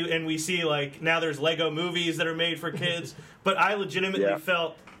 obviously, and we see, like, now there's Lego movies that are made for kids, but I legitimately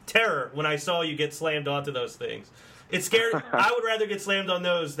felt terror when I saw you get slammed onto those things. It scared. I would rather get slammed on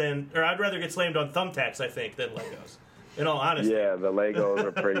those I'd rather get slammed on thumbtacks, I think, than Legos. In all honesty. Yeah, the Legos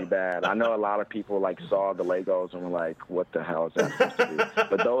are pretty bad. I know a lot of people like saw the Legos and were like, "What the hell is that supposed to be?"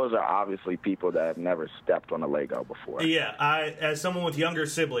 But those are obviously people that have never stepped on a Lego before. Yeah, as someone with younger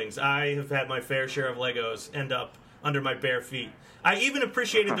siblings, I have had my fair share of Legos end up under my bare feet. I even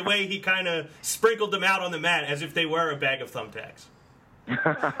appreciated the way he kind of sprinkled them out on the mat as if they were a bag of thumbtacks.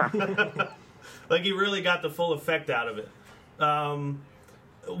 Like he really got the full effect out of it.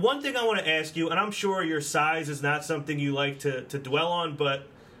 One thing I want to ask you, and I'm sure your size is not something you like to dwell on, but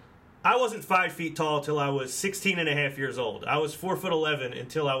I wasn't 5 feet tall till I was 16 and a half years old. I was 4'11"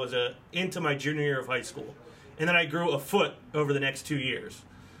 until I was into my junior year of high school. And then I grew a foot over the next 2 years.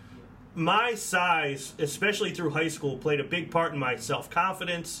 My size, especially through high school, played a big part in my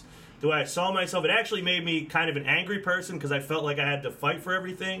self-confidence, the way I saw myself. It actually made me kind of an angry person because I felt like I had to fight for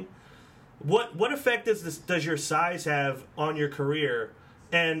everything. What effect does your size have on your career?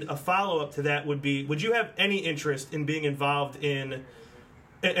 And a follow-up to that would be, would you have any interest in being involved in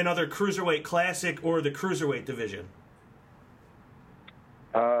another Cruiserweight Classic or the Cruiserweight division?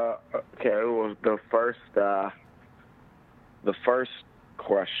 Okay, well, the first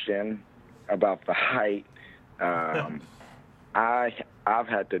question about the height, I've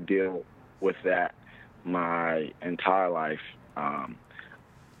had to deal with that my entire life.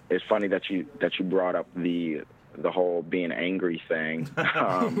 It's funny that you brought up the whole being angry thing,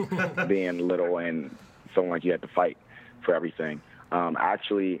 being little and feeling like you had to fight for everything.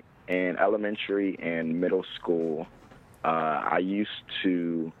 Actually, in elementary and middle school, I used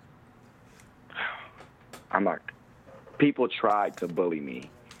to. People tried to bully me.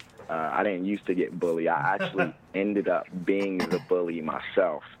 I didn't used to get bullied. I actually ended up being the bully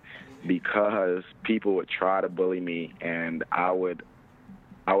myself because people would try to bully me, and I would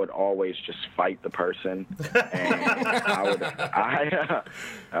always just fight the person, and I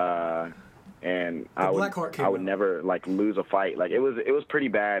would never like lose a fight. Like it was pretty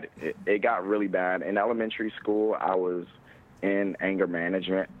bad. It got really bad. In elementary school, I was in anger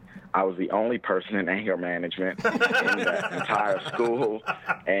management. I was the only person in anger management in the entire school,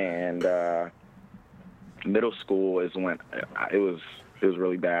 and middle school is when it was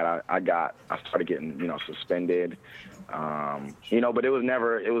really bad. I started getting suspended. But it was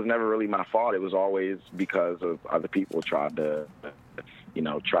never really my fault. It was always because of other people tried to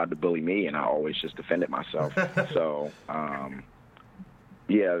bully me, and I always just defended myself. So,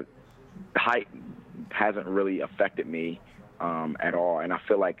 height hasn't really affected me at all, and I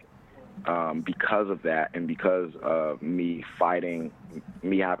feel like because of that, and because of me having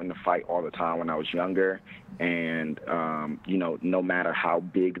to fight all the time when I was younger, and no matter how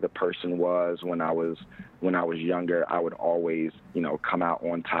big the person was when I was younger, I would always come out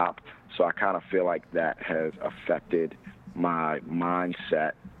on top. So I kind of feel like that has affected my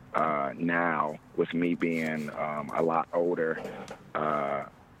mindset now, with me being a lot older. I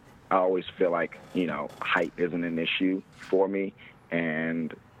always feel like height isn't an issue for me,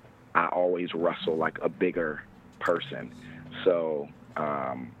 and I always wrestle like a bigger person. So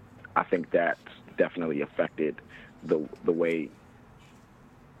I think that's definitely affected the way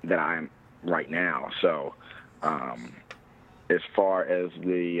that I am right now. So as far as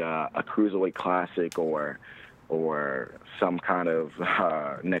a Cruiserweight Classic or some kind of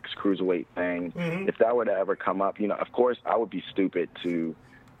next Cruiserweight thing, if that were to ever come up, of course I would be stupid to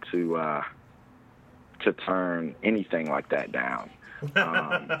turn anything like that down.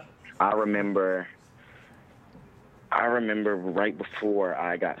 I remember right before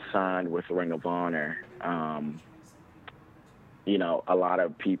I got signed with Ring of Honor, a lot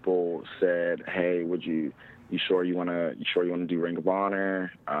of people said, "Hey, you sure you want to do Ring of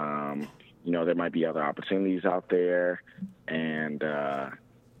Honor? There might be other opportunities out there." And I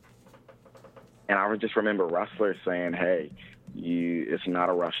just remember wrestlers saying, "Hey, it's not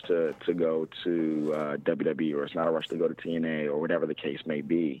a rush to go to WWE, or it's not a rush to go to TNA, or whatever the case may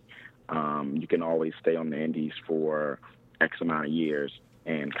be. You can always stay on the indies for X amount of years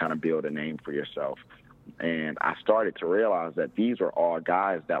and kind of build a name for yourself." And I started to realize that these were all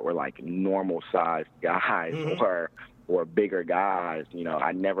guys that were like normal sized guys, or bigger guys.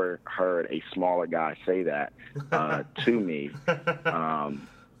 I never heard a smaller guy say that to me.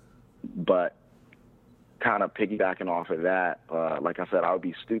 But kind of piggybacking off of that, like I said, I would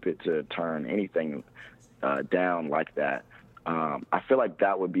be stupid to turn anything down like that. I feel like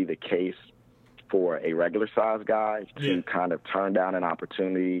that would be the case for a regular size guy to kind of turn down an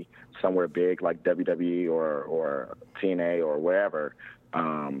opportunity somewhere big like WWE or TNA or wherever,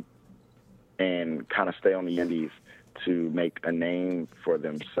 and kind of stay on the indies to make a name for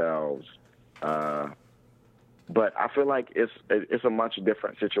themselves But I feel like it's a much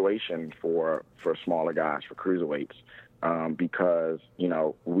different situation for smaller guys, for cruiserweights, because, you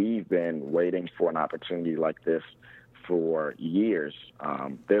know, we've been waiting for an opportunity like this for years.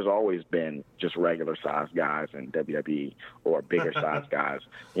 There's always been just regular-sized guys in WWE or bigger-sized guys.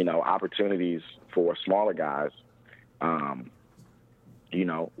 You know, opportunities for smaller guys, you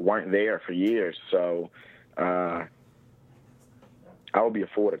know, weren't there for years. So I would be a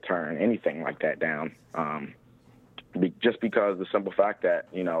fool to turn anything like that down. Just because the simple fact that,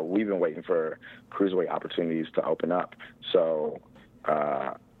 you know, we've been waiting for cruiserweight opportunities to open up. So,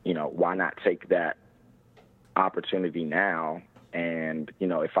 you know, why not take that opportunity now? And, you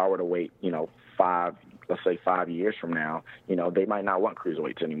know, if I were to wait, you know, 5 years from now, you know, they might not want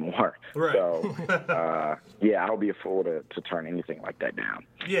cruiserweights anymore. Right. So, yeah, I'll be a fool to turn anything like that down.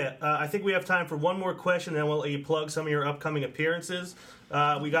 Yeah, I think we have time for one more question, then we'll let you plug some of your upcoming appearances.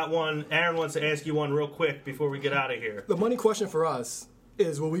 We got one. Aaron wants to ask you one real quick before we get out of here. The money question for us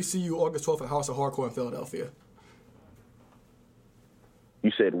is, will we see you August 12th at House of Hardcore in Philadelphia?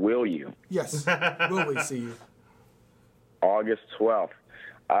 You said, will you? Yes. Will we see you? August 12th.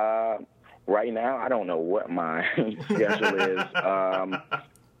 Right now, I don't know what my schedule is.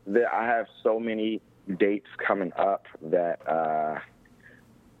 I have so many dates coming up that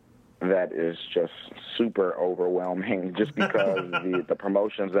that is just super overwhelming, just because the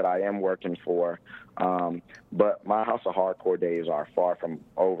promotions that I am working for. But my House of Hardcore days are far from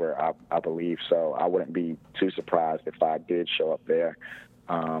over, I believe. So I wouldn't be too surprised if I did show up there.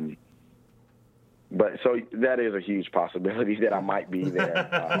 But so that is a huge possibility that I might be there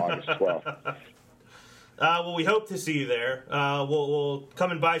August 12th. Well, we hope to see you there. We'll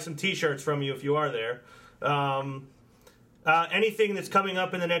come and buy some T-shirts from you if you are there. Anything that's coming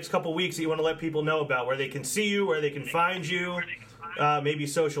up in the next couple weeks that you want to let people know about, where they can see you, where they can find you, maybe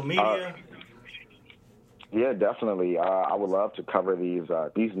social media? Yeah, definitely. I would love to cover these.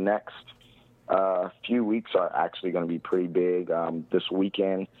 These next few weeks are actually going to be pretty big. This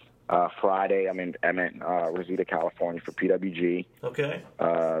weekend, Friday, I'm in Rosita, California for PWG. Okay.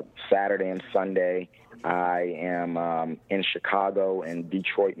 Saturday and Sunday, I am in Chicago and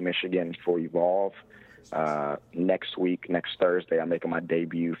Detroit, Michigan for Evolve. Next week, next Thursday, I'm making my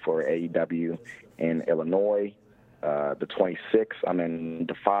debut for AEW in Illinois. The 26th, I'm in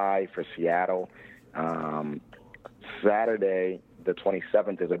Defy for Seattle. Saturday, the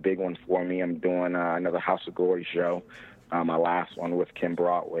 27th, is a big one for me. I'm doing another House of Glory show. My last one with Kim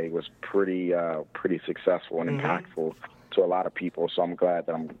Broadway was pretty successful and impactful to a lot of people. So I'm glad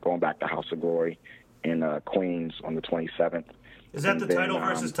that I'm going back to House of Glory in Queens on the 27th. Is that the title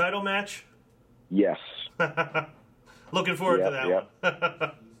versus title match? Yes. Looking forward to that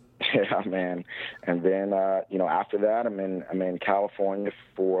one. Yeah, man. And then after that, I'm in California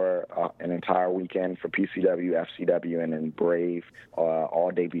for an entire weekend for PCW, FCW, and then Brave,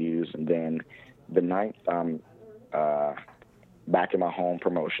 all debuts. And then the 9th, I'm back in my home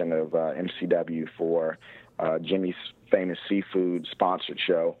promotion of MCW for Jimmy's Famous Seafood sponsored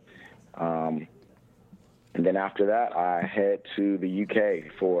show. And then after that, I head to the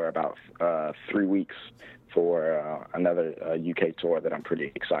UK for about 3 weeks for another UK tour that I'm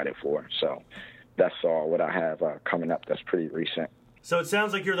pretty excited for. So that's all what I have coming up that's pretty recent. So it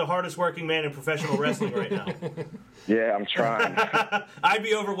sounds like you're the hardest working man in professional wrestling right now. Yeah, I'm trying. I'd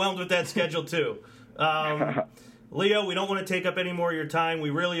be overwhelmed with that schedule too. Leo, we don't want to take up any more of your time. We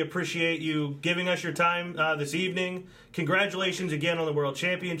really appreciate you giving us your time this evening. Congratulations again on the World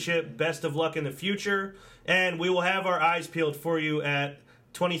Championship. Best of luck in the future. And we will have our eyes peeled for you at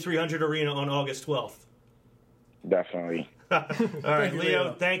 2300 Arena on August 12th. Definitely. All right,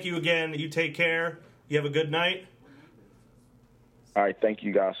 Leo, thank you again. You take care. You have a good night. All right, thank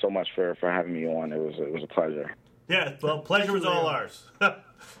you guys so much for having me on. It was a pleasure. Yeah, well, pleasure was all ours.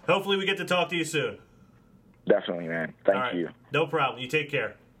 Hopefully we get to talk to you soon. Definitely, man. Thank you. No problem. You take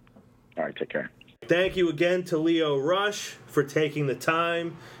care. All right, take care. Thank you again to Leo Rush for taking the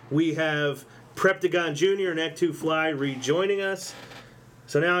time. We have Preptagon Jr. and Act2 Fly rejoining us.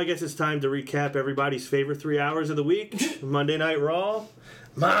 So now I guess it's time to recap everybody's favorite 3 hours of the week. Monday Night Raw.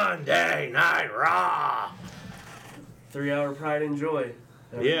 Monday Night Raw. 3 hour Pride and Joy.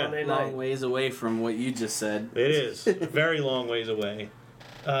 Yeah. Monday Long night. ways away from what you just said. It is. A very long ways away.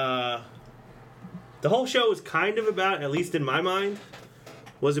 The whole show was kind of about, at least in my mind,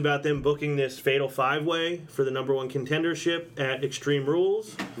 was about them booking this Fatal 5-Way for the #1 contendership at Extreme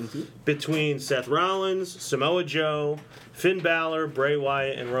Rules between Seth Rollins, Samoa Joe, Finn Balor, Bray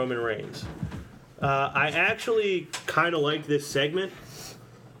Wyatt, and Roman Reigns. I actually kind of like this segment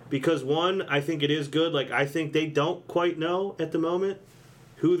because, one, I think it is good. Like, I think they don't quite know at the moment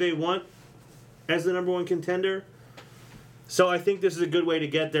who they want as the number one contender. So I think this is a good way to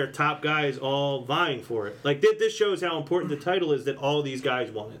get their top guys all vying for it. Like, this shows how important the title is that all these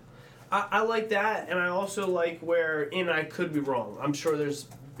guys want it. I like that, and I also like and I could be wrong. I'm sure there's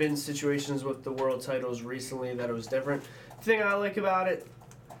been situations with the world titles recently that it was different. The thing I like about it,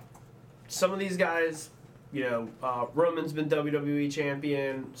 some of these guys, Roman's been WWE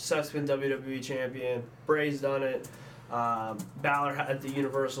champion, Seth's been WWE champion, Bray's done it, Balor had the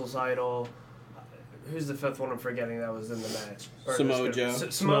Universal title. Who's the fifth one I'm forgetting that was in the match? Samoa Joe.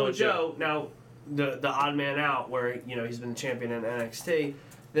 Samoa Joe. Now, the odd man out where, he's been champion in NXT.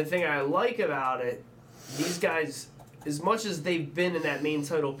 The thing I like about it, these guys, as much as they've been in that main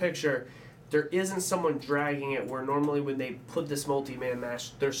title picture, there isn't someone dragging it where normally when they put this multi-man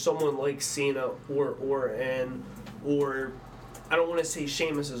match, there's someone like Cena or Orton or I don't want to say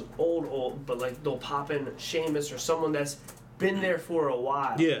Sheamus is old, but like they'll pop in Sheamus or someone that's been there for a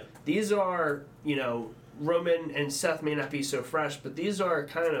while. Yeah. These are, Roman and Seth may not be so fresh, but these are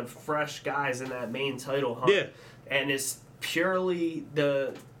kind of fresh guys in that main title hunt. Yeah. And it's purely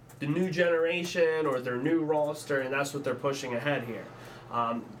the new generation or their new roster, and that's what they're pushing ahead here.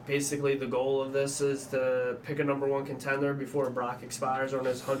 Basically, the goal of this is to pick a number one contender before Brock expires on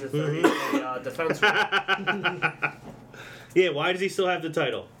his 130-day defense. Yeah, why does he still have the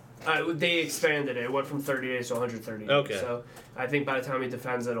title? They expanded it. It went from 30 days to 130 days. Okay. So I think by the time he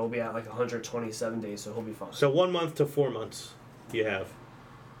defends it, it'll be at like 127 days, so he'll be fine. So 1 month to 4 months you have.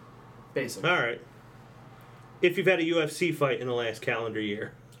 Basically. All right. If you've had a UFC fight in the last calendar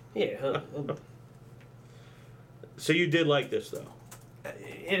year. Yeah. So you did like this, though?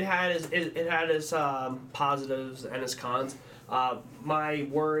 It had its positives and its cons. My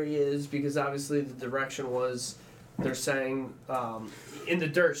worry is because obviously the direction was they're saying in the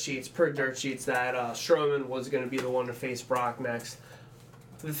dirt sheets that Strowman was going to be the one to face Brock next.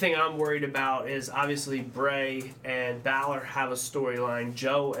 The thing I'm worried about is obviously Bray and Balor have a storyline.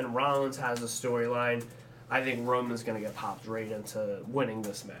 Joe and Rollins has a storyline. I think Roman's going to get popped right into winning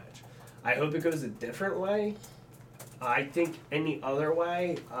this match. I hope it goes a different way. I think any other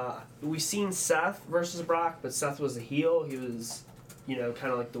way. We've seen Seth versus Brock, but Seth was a heel. He was,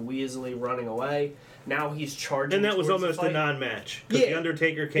 kind of like the Weasley running away. Now he's charging. And that was towards almost the fight. a non-match. Because The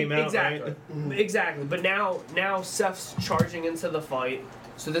Undertaker came out, right? Exactly. But now Seth's charging into the fight,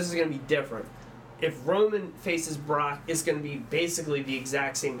 so this is going to be different. If Roman faces Brock, it's going to be basically the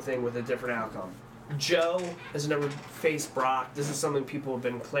exact same thing with a different outcome. Joe has never faced Brock. This is something people have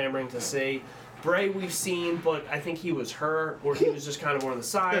been clamoring to see. Bray we've seen, but I think he was hurt, or he was just kind of on the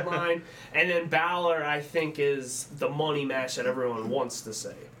sideline. And then Balor, I think, is the money match that everyone wants to see.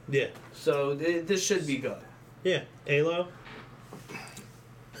 Yeah. So this should be good. Yeah. Alo?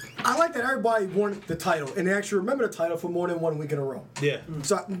 I like that everybody wanted the title, and they actually remember the title for more than 1 week in a row. Yeah.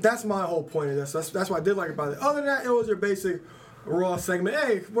 So that's my whole point of this. That's what I did like about it. Other than that, it was your basic Raw segment.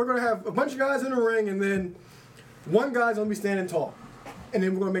 Hey, we're going to have a bunch of guys in the ring, and then one guy's going to be standing tall. And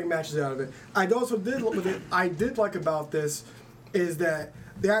then we're going to make matches out of it. I did like about this is that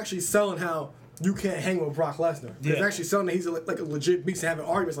they're actually selling how you can't hang with Brock Lesnar. Yeah. It's actually selling that he's like a legit beast and having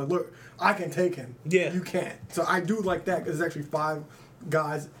arguments like, look, I can take him. Yeah. You can't. So I do like that because there's actually 5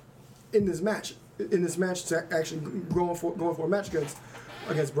 guys in this match. In this match, to actually going for a match against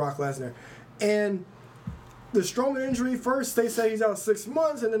Brock Lesnar. And the Strowman injury, first they say he's out 6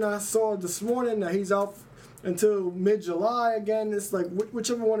 months, and then I saw this morning that he's out until mid-July again. It's like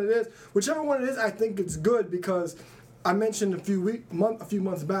whichever one it is, I think it's good because I mentioned a few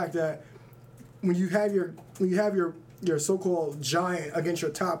months back that when you have your so-called giant against your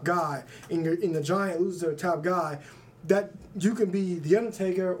top guy, and the giant loses to the top guy, that you can be the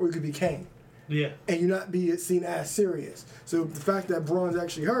Undertaker or you could be Kane. Yeah. And you not be seen as serious. So the fact that Braun's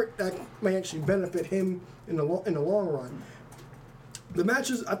actually hurt, that may actually benefit him in the long run. The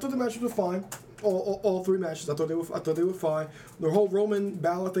matches, I thought the matches were fine. All 3 matches, I thought they were fine. The whole Roman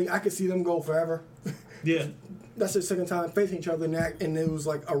Balor thing, I could see them go forever. Yeah. That's their second time facing each other, and it was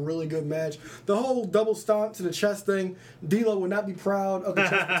like a really good match. The whole double stomp to the chest thing, D'Lo would not be proud of the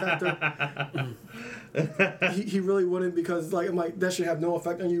chest protector. he really wouldn't because I'm like that should have no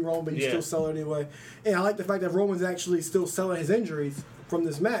effect on you, Roman, but you still sell it anyway. And I like the fact that Roman's actually still selling his injuries from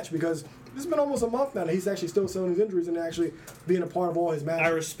this match because it's been almost a month now that he's actually still selling his injuries and actually being a part of all his matches. I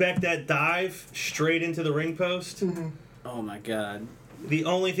respect that dive straight into the ring post. Mm-hmm. Oh my god. The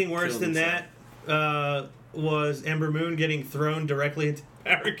only thing worse than that was Ember Moon getting thrown directly into the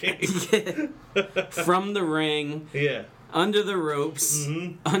barricade. From the ring, Yeah. under the ropes,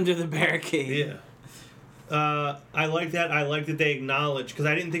 under the barricade. Yeah. I like that. I like that they acknowledged, because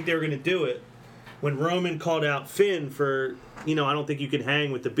I didn't think they were going to do it. When Roman called out Finn for, I don't think you can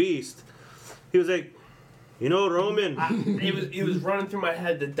hang with the Beast. He was like, you know, Roman. It was running through my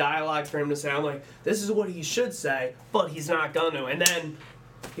head the dialogue for him to say. I'm like, this is what he should say, but he's not gonna. And then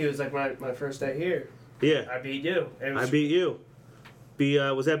he was like, my first day here. Yeah. I beat you. I beat you.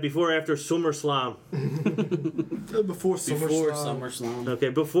 Was that before or after SummerSlam? Before SummerSlam. Okay,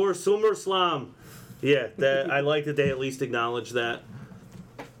 before SummerSlam. Yeah, I like that they at least acknowledged that.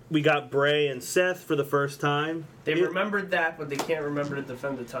 We got Bray and Seth for the first time. They remembered that, but they can't remember to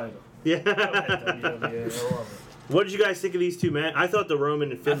defend the title. Yeah. WWE, I love it. What did you guys think of these two matches? I thought the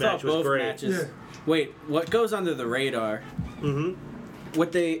Roman and Finn match was great. Matches, Yeah. Wait, what goes under the radar?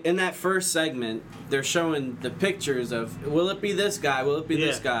 What they in that first segment, they're showing the pictures of will it be this guy? Will it be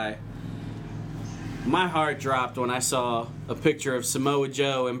this guy? My heart dropped when I saw a picture of Samoa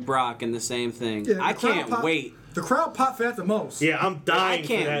Joe and Brock in the same thing. Yeah, I can't wait. The crowd popped for that the most. Yeah, I'm dying I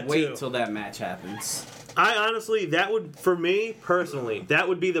can't for that wait too. till that match happens. I honestly, that would, for me personally, that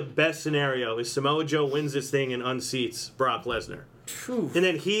would be the best scenario is Samoa Joe wins this thing and unseats Brock Lesnar. Phew. And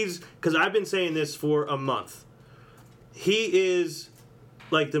then because I've been saying this for a month. He is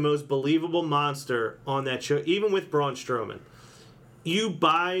like the most believable monster on that show, even with Braun Strowman. You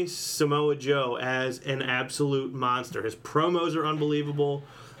buy Samoa Joe as an absolute monster. His promos are unbelievable.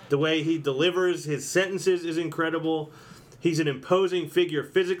 The way he delivers his sentences is incredible. He's an imposing figure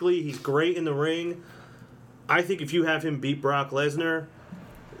physically. He's great in the ring. I think if you have him beat Brock Lesnar,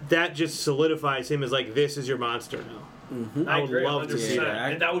 that just solidifies him as like, this is your monster now. I would agree, love to see 100%.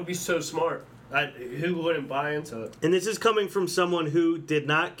 that. And that would be so smart. Who wouldn't buy into it? And this is coming from someone who did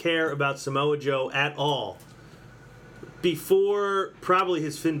not care about Samoa Joe at all before probably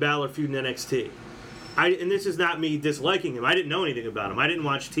his Finn Balor feud in NXT. And this is not me disliking him. I didn't know anything about him. I didn't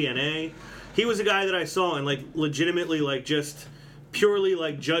watch TNA. He was a guy that I saw and like legitimately like just purely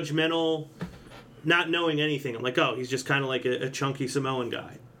like judgmental, not knowing anything. I'm like, oh, he's just kind of like a chunky Samoan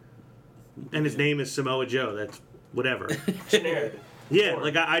guy. And his name is Samoa Joe. That's whatever. Generic. Yeah,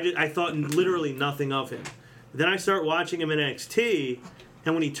 like I thought literally nothing of him. Then I start watching him in NXT,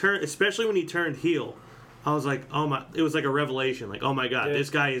 and when he turned, especially when he turned heel, I was like, oh my! It was like a revelation. Like, oh my god, Yeah. this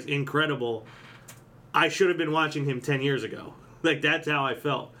guy is incredible. I should have been watching him 10 years ago. Like that's how I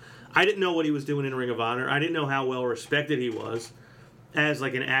felt. I didn't know what he was doing in Ring of Honor. I didn't know how well respected he was as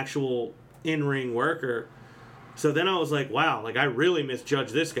like an actual in-ring worker. So then I was like, wow, like I really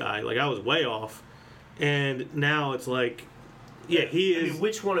misjudged this guy. Like I was way off. And now it's like, yeah, he is. I mean,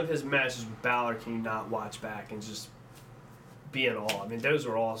 which one of his matches with Balor can you not watch back and just be in awe? I mean, those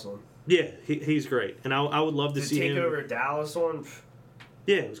were awesome. Yeah, he's great. And I would love to The see him. Takeover Dallas one,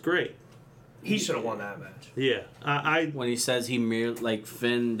 Yeah, it was great. he should have won that match. Yeah, When he says he merely, like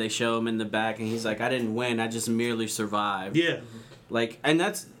Finn, they show him in the back and he's like, I didn't win, I just merely survived. yeah. Like, and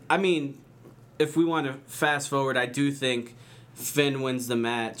that's, I mean, if we want to fast forward, I do think Finn wins the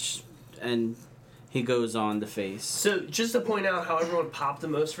match and he goes on to face. So just to point out how everyone popped the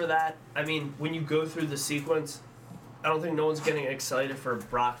most for that, I mean, when you go through the sequence, I don't think no one's getting excited for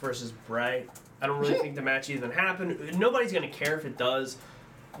Brock versus Bray. I don't really think the match even happened. Nobody's going to care if it does.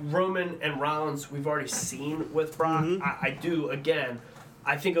 Roman and Rollins, we've already seen with Brock. I do, again,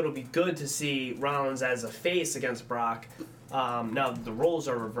 I think it'll be good to see Rollins as a face against Brock. Now, the roles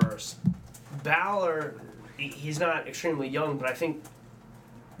are reversed. Balor, he's not extremely young, but I think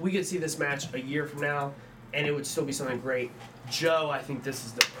we could see this match a year from now, and it would still be something great. Joe, I think this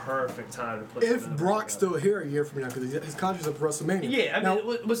is the perfect time to put If him in. Brock's still here a year from now, because his contract's up for WrestleMania. Yeah, I Now,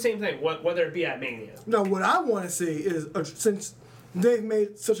 mean, it was same thing, whether it be at Mania. now, what I want to see is, since they've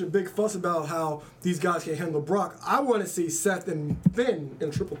made such a big fuss about how these guys can handle Brock, I want to see Seth and Finn in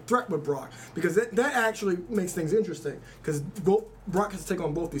a triple threat with Brock, because that actually makes things interesting. Because Brock has to take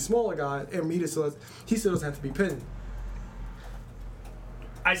on both these smaller guys, and he still doesn't have to be pinned.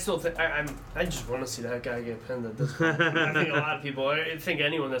 I still think I just want to see that guy get pinned at this point. I think a lot of people, I think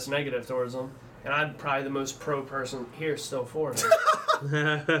anyone that's negative towards him, and I'm probably the most pro person here still for him.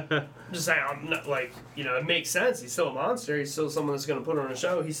 I'm just saying, I'm not like, it makes sense. He's still a monster. He's still someone that's going to put on a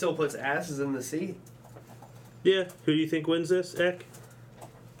show. He still puts asses in the seat. Yeah, who do you think wins this, Ek?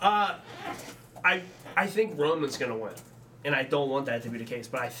 I think Roman's going to win, and I don't want that to be the case,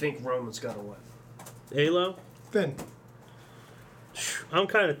 but I think Roman's going to win. Halo? Finn. I'm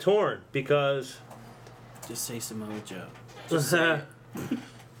kind of torn because Just say Samoa Joe.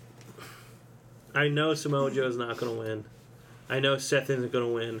 I know Samoa Joe's not going to win. I know Seth isn't going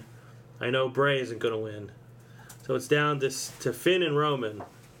to win. I know Bray isn't going to win. So it's down to Finn and Roman.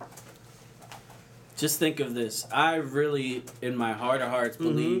 Just think of this. I really, in my heart of hearts,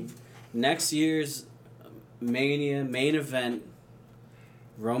 believe next year's Mania main event,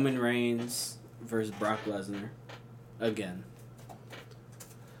 Roman Reigns versus Brock Lesnar, again.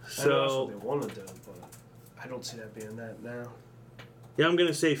 I know that's So what they want to do, but I don't see that being that now. yeah, I'm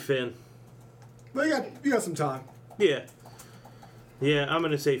gonna say Finn. But you got some time. Yeah. Yeah, I'm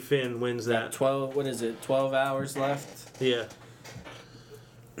gonna say Finn wins that. 12. What is it? 12 hours left. Yeah.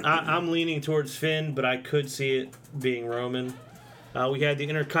 I'm leaning towards Finn, but I could see it being Roman. We had the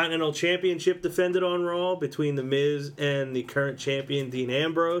Intercontinental Championship defended on Raw between The Miz and the current champion, Dean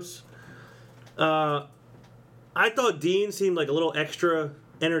Ambrose. I thought Dean seemed like a little extra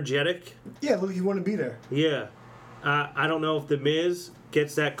energetic. Yeah, look, you want to be there. Yeah. I don't know if The Miz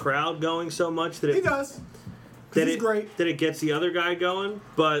gets that crowd going so much that He it, does. 'Cause that he's it, great. that it gets the other guy going,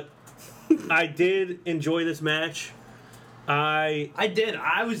 but I did enjoy this match. I did.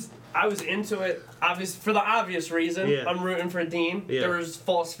 I was into it. For the obvious reason. Yeah. I'm rooting for Dean. Yeah. There was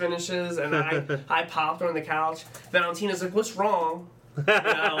false finishes, and I popped on the couch. Valentina's like, "What's wrong?"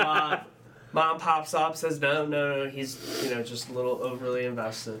 Mom pops up, says, "No, he's just a little overly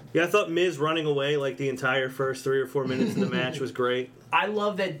invested." Yeah, I thought Miz running away like the entire first 3 or 4 minutes of the match was great. I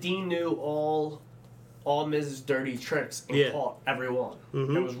love that Dean knew all Miz's dirty tricks and caught everyone.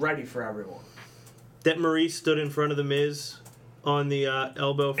 And was ready for everyone. That Maurice stood in front of the Miz on the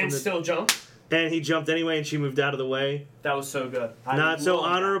elbow from And the still jumped. and he jumped anyway, and she moved out of the way. That was so good. I Not so loved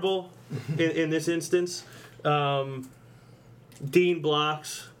that. honorable in this instance. Dean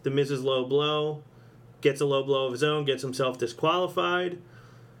blocks the Miz's low blow, gets a low blow of his own, gets himself disqualified,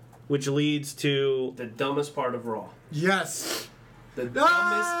 which leads to The dumbest part of Raw. Yes. The dumbest.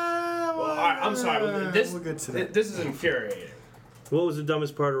 Well, all right, I'm sorry. But this, We'll get to that. This is infuriating. what was the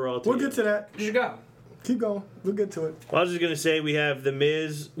dumbest part of Raw? To We'll you? get to that. You should go. Keep going. We'll get to it. Well, I was just gonna say we have the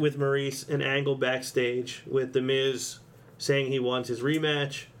Miz with Maurice and Angle backstage with the Miz saying he wants his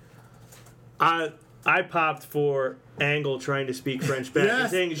rematch. I popped for Angle trying to speak French back and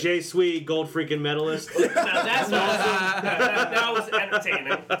Yes. saying "Je suis gold freaking medalist." Now that's awesome. That was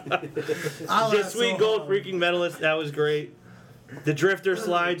entertaining. Je suis gold freaking medalist. That was great. The Drifter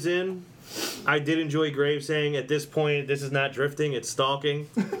slides in. I did enjoy Graves saying at this point this is not drifting, it's stalking.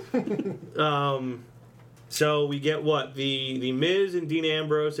 So we get what the Miz and Dean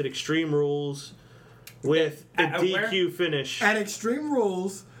Ambrose at Extreme Rules with a At DQ finish. At Extreme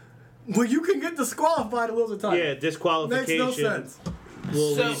Rules, well, you can get disqualified to lose a title. Yeah, Makes disqualification no sense.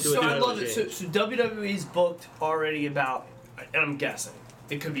 will So, lead to a so I title love it. change. So WWE's booked already about, and I'm guessing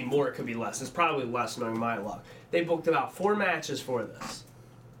it could be more, it could be less. It's probably less, knowing my luck. They booked about 4 matches for this.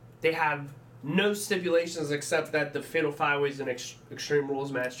 They have no stipulations except that the Fatal 5-Way is an Extreme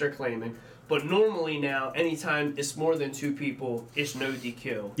Rules match they're claiming. But normally now, anytime it's more than 2 people, it's no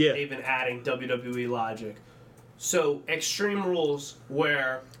DQ. Yeah. They've been adding WWE logic. So Extreme Rules,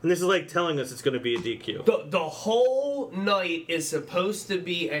 where And this is like telling us it's going to be a DQ. the whole night is supposed to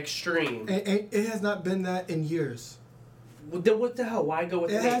be extreme. And it has not been that in years. Then what the hell? Why go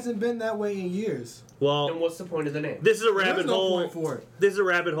with It the name? hasn't been that way in years. Then Well, what's the point of the name? this is a rabbit There's no hole. point for it. This is a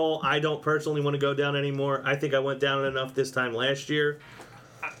rabbit hole I don't personally want to go down anymore. I think I went down enough this time last year.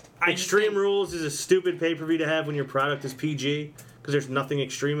 I just Extreme think Rules is a stupid pay-per-view to have when your product is PG because there's nothing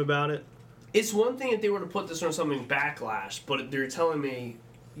extreme about it. It's one thing if they were to put this on something Backlash, but they're telling me,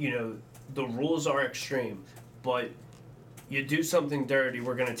 the rules are extreme, but you do something dirty,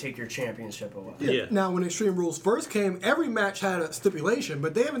 we're going to take your championship away. Yeah. Now, when Extreme Rules first came, every match had a stipulation,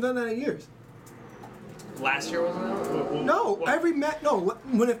 but they haven't done that in years. Last year wasn't it? No, What- every match. No,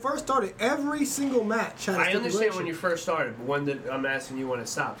 when it first started, every single match had a I stipulation. understand when you first started, but when did I'm asking you when it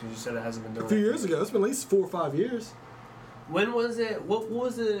stopped? Because you said it hasn't been doing A few it. years ago. It's been at least 4 or 5 years. When was it? What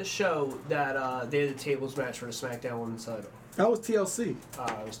was the show that they had the tables match for the SmackDown Women's title? That was TLC. It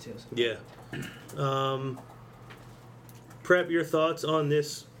was TLC. Yeah. Prep, your thoughts on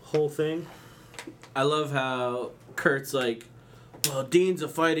this whole thing? I love how Kurt's like, well, Dean's a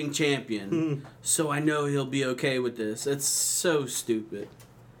fighting champion, so I know he'll be okay with this. It's so stupid.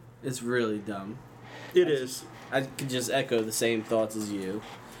 It's really dumb. It is. I could just echo the same thoughts as you.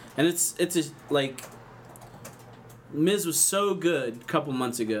 And it's just like Miz was so good a couple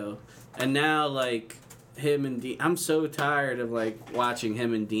months ago, and now like him and Dean, I'm so tired of like watching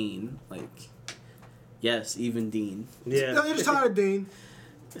him and Dean. Like, yes, even Dean. Yeah. No, you're just tired of Dean.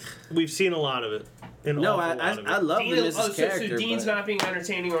 We've seen a lot of it. An No, awful lot of it. I love Dean, the Miz's so character. Dean's but not being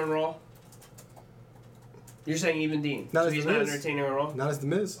entertaining on Raw? You're saying even Dean? Not so as he's The not Miz. entertaining on Raw? Not as The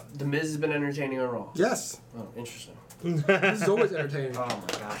Miz. The Miz has been entertaining on Raw. Yes. Oh, interesting. This is always entertaining. Oh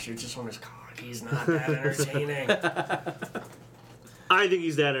my gosh, you're just on his cock. He's not that entertaining. I think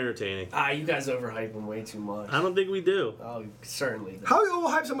he's that entertaining. You guys overhype him way too much. I don't think we do. Oh, certainly. do. How do you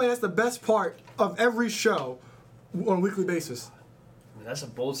overhype somebody that's the best part of every show on a weekly basis? That's a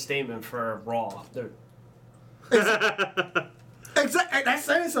bold statement for Raw. It's Exactly. That's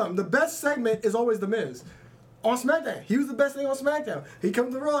saying something. The best segment is always The Miz. On SmackDown. He was the best thing on SmackDown. He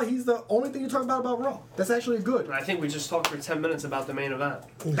comes to Raw, he's the only thing you talk about Raw. That's actually good. I think we just talked for 10 minutes about the main event.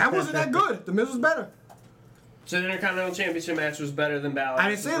 That wasn't that good. The Miz was better. So the Intercontinental Championship match was better than Balor. I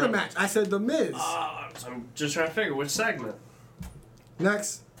didn't say the match. I said The Miz. So I'm just trying to figure which segment.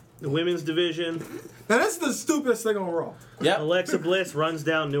 Next. The women's division. Now this is the stupidest thing on Raw. Yep. Alexa Bliss runs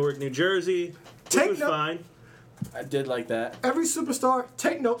down Newark, New Jersey. Which was fine. I did like that. Every superstar,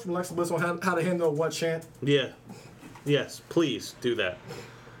 take notes from Alexa Bliss on how to handle what chant. Yeah. Yes, please do that.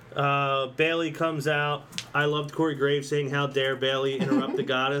 Bailey comes out. I loved Corey Graves saying, "How dare Bailey interrupt the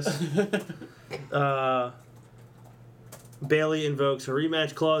goddess?" Bailey invokes a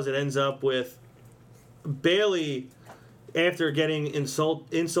rematch clause. It ends up with Bailey, after getting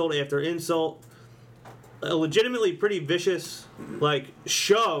insult after insult, a legitimately pretty vicious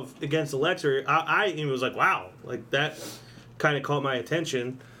shove against Alexa. I even was like, wow, that kind of caught my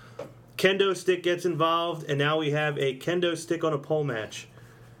attention. Kendo stick gets involved, and now we have a kendo stick on a pole match.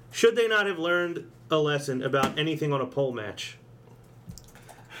 Should they not have learned a lesson about anything on a pole match?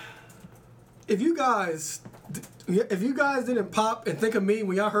 If you guys didn't pop and think of me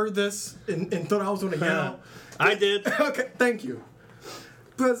when y'all heard this and thought I was going to yell, I did. Okay, thank you.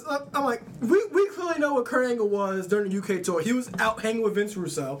 Because I'm like, we clearly know what Kurt Angle was during the UK tour. He was out hanging with Vince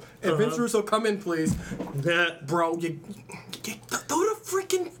Russo. And Vince Russo, come in, please. Bro, you throw the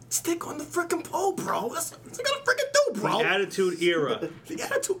freaking stick on the freaking pole, bro. That's what you gotta freaking do, bro. The Attitude Era. The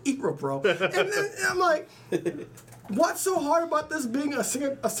Attitude Era, bro. And then I'm like, what's so hard about this being a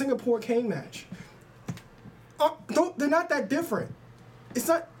Singapore cane match? They're not that different. It's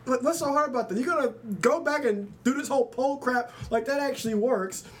not. What's so hard about that? You're gonna go back and do this whole pole crap like that actually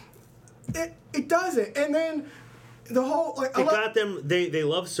works. It doesn't. And then the whole it got them. They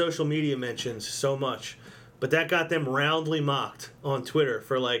love social media mentions so much, but that got them roundly mocked on Twitter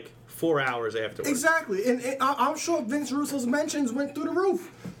for 4 hours afterwards. Exactly, and I'm sure Vince Russo's mentions went through the roof.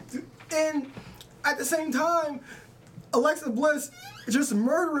 And at the same time, Alexa Bliss just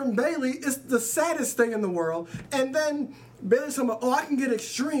murdering Bailey is the saddest thing in the world. And then Bailey's talking about, I can get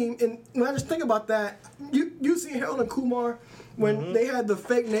extreme. And when I just think about that, you see Harold and Kumar when they had the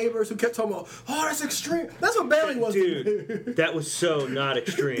fake neighbors who kept talking about, that's extreme. That's what Bailey was. Dude, that was so not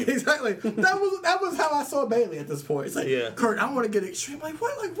extreme. Exactly. That was how I saw Bailey at this point. It's like, yeah. Kurt, I want to get extreme.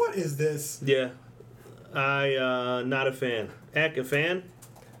 What is this? Yeah. Not a fan. Eck, a fan?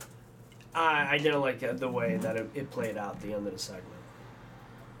 I didn't like the way that it played out at the end of the segment.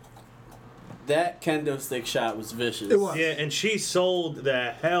 That kendo stick shot was vicious. It was. Yeah, and she sold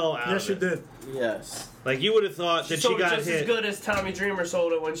the hell out of it. Yes, she did. Yes. You would have thought that she got just hit. as good as Tommy Dreamer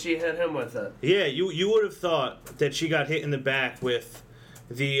sold it when she hit him with it. Yeah, you would have thought that she got hit in the back with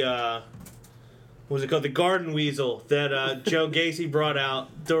the what was it called? The garden weasel that Joe Gacy brought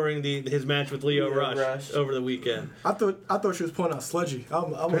out during his match with Leo Rush over the weekend. I thought she was pulling out sludgy. I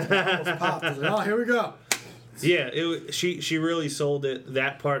almost popped. I was like, here we go. Yeah, she really sold it.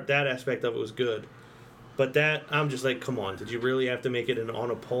 That aspect of it was good. But I'm just like, come on, did you really have to make it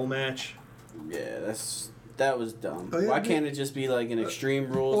on a pole match? Yeah, that was dumb. Oh, yeah, Why can't it just be an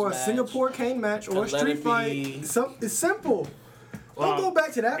Extreme Rules or a match? Singapore cane match or a street fight? It's simple. Don't go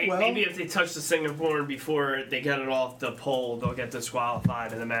back to that. Maybe if they touch the Singapore before they get it off the pole, they'll get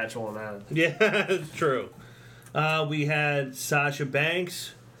disqualified and the match won't end. Yeah, it's true. We had Sasha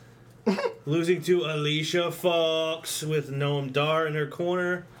Banks losing to Alicia Fox with Noam Dar in her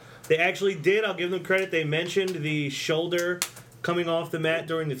corner. They actually did, I'll give them credit, they mentioned the shoulder coming off the mat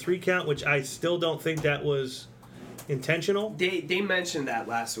during the 3 count, which I still don't think that was intentional. They mentioned that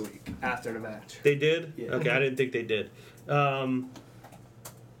last week after the match. They did? Yeah. Okay, I didn't think they did.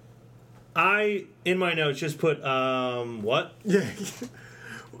 I, in my notes, just put, what? Yeah.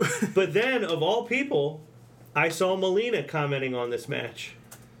 But then, of all people, I saw Melina commenting on this match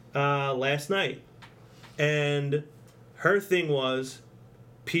last night. And her thing was,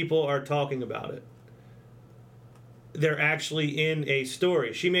 people are talking about it. They're actually in a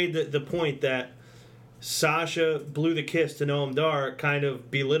story. She made the point that Sasha blew the kiss to Noam Dar, kind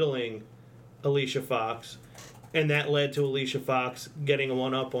of belittling Alicia Fox, and that led to Alicia Fox getting a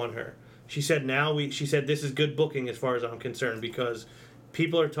one-up on her. She said this is good booking as far as I'm concerned, because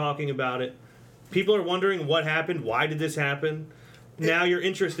people are talking about it. People are wondering what happened. Why did this happen? Now you're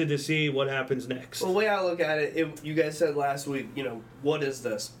interested to see what happens next. Well, the way I look at it, you guys said last week, what is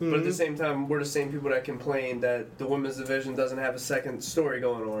this? Mm-hmm. But at the same time, we're the same people that complain that the women's division doesn't have a second story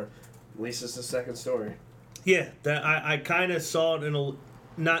going on. At least it's the second story. Yeah, that I kind of saw it in a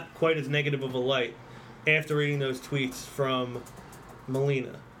not quite as negative of a light after reading those tweets from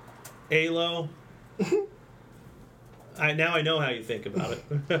Melina. Alo, Now I know how you think about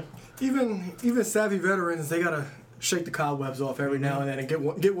it. Even savvy veterans, they gotta shake the cobwebs off every now and then and get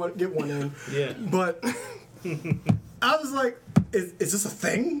one in. Yeah. But I was like, is this a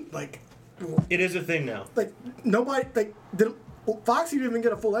thing? Like, It is a thing now. like nobody Foxy didn't even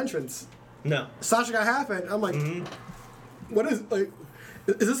get a full entrance. No. Sasha got half it. I'm like, what is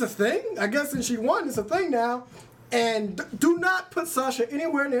is this a thing? I guess since she won, it's a thing now. And do not put Sasha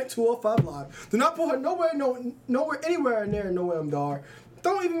anywhere near 205 Live. Do not put her nowhere anywhere near Noam Dar.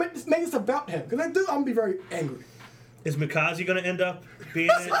 Don't even make this about him. Because I'm gonna be very angry. Is Mikaze going to end up being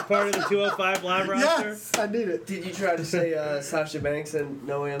part of the 205 Live roster? Yes, I need it. Did you try to say Sasha Banks and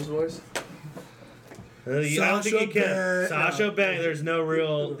Noam's voice? I don't think he can. Sasha Sasha Banks, there's no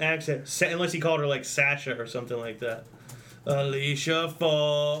real accent. Unless he called her like Sasha or something like that. Alicia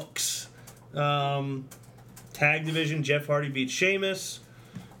Fox. Tag division, Jeff Hardy beats Sheamus.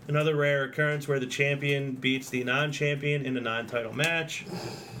 Another rare occurrence where the champion beats the non-champion in a non-title match.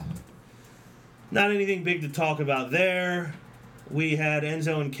 Not anything big to talk about there. We had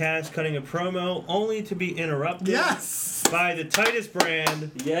Enzo and Cass cutting a promo, only to be interrupted Yes. by the Titus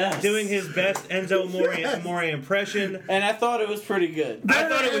Brand Yes. doing his best Enzo Amore impression. And I thought it was pretty good. I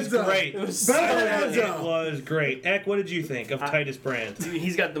thought it was Enzo. great. It was Better so than good. It Enzo. was great. Ek, what did you think of Titus Brand? Dude,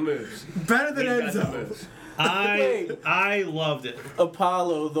 he's got the moves. Better than He's got the Enzo. moves. I loved it.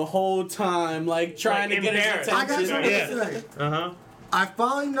 Apollo the whole time, like trying Like to get his embarrassed. I got attention. something Yeah. to say. Uh-huh. I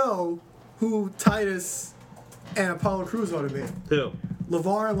finally know who Titus and Apollo Crews ought to be. Who?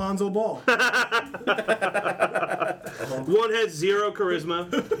 LeVar and Lonzo Ball. One has zero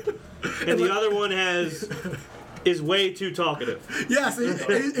charisma, and the other one is way too talkative. Yes.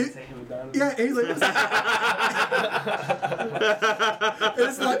 Yeah, and he's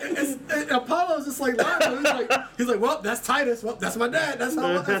like, and Apollo's just like laughing. He's like, well, that's Titus. Well, that's my dad. That's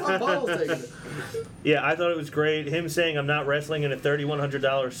how Apollo's taking it. Yeah, I thought it was great. Him saying I'm not wrestling in a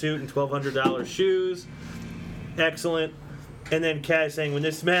 $3,100 suit and $1,200 shoes. Excellent. And then Cass saying, when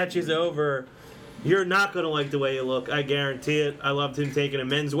this match is over, you're not going to like the way you look. I guarantee it. I loved him taking a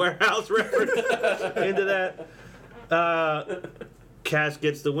Men's Warehouse reference into that. Cass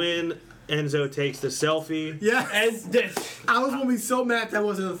gets the win. Enzo takes the selfie. Yeah. And I was going to be so mad that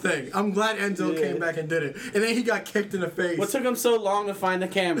wasn't a thing. I'm glad Enzo came back and did it. And then he got kicked in the face. What took him so long to find the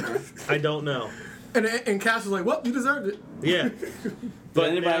camera? I don't know. And Cass was like, well, you deserved it. Yeah. Did But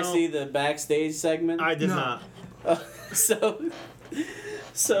anybody now- see the backstage segment? I did No. not.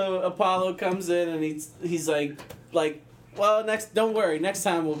 So Apollo comes in and he's like, well, don't worry, next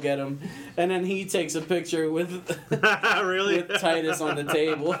time we'll get him. And then he takes a picture with Really? with Titus on the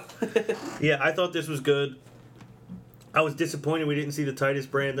table. Yeah, I thought this was good. I was disappointed we didn't see the Titus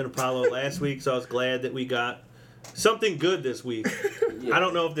Brand and Apollo last week, so I was glad that we got something good this week. Yeah. I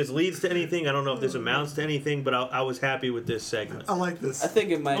don't know if this leads to anything. I don't know if this amounts to anything, but I was happy with this segment. I like this. I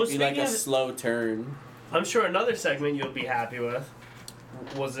think it might Well, be like speaking a of- slow turn. I'm sure another segment you'll be happy with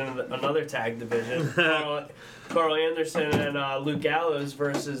was in another tag division. Carl Anderson and Luke Gallows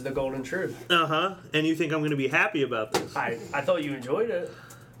versus the Golden Truth. Uh-huh. And you think I'm going to be happy about this? I thought you enjoyed it.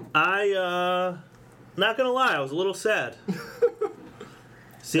 Not going to lie, I was a little sad.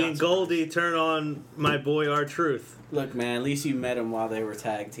 Seeing Goldie turn on my boy R-Truth. Look, man, at least you met him while they were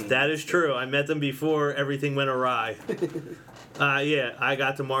tag team. That is true. I met them before everything went awry. Yeah, I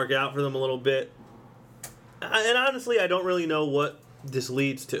got to mark out for them a little bit. And honestly, I don't really know what this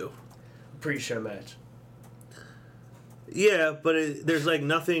leads to. Pre-show match. Yeah, but there's like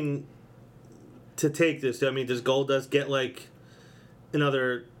nothing to take this to. I mean, does Goldust get like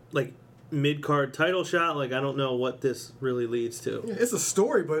another like mid-card title shot? Like, I don't know what this really leads to. Yeah, it's a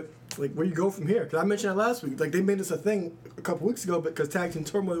story, but like, where you go from here? Because I mentioned that last week. Like, they made this a thing a couple weeks ago because Tag Team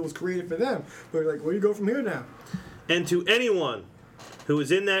Turmoil was created for them. But like, where you go from here now? And to anyone who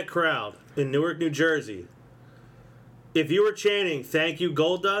was in that crowd in Newark, New Jersey, if you were chanting, "Thank you,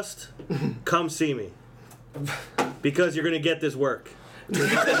 Goldust," come see me. Because you're going to get this work.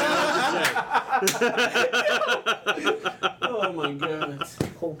 Oh my god.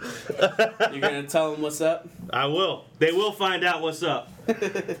 You're gonna tell them what's up? I will. They will find out what's up. Tell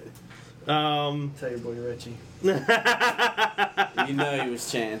your boy Richie. You know he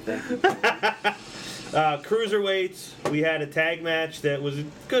was chanting. Cruiserweights, we had a tag match that was a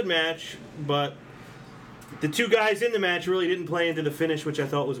good match, but the two guys in the match really didn't play into the finish, which I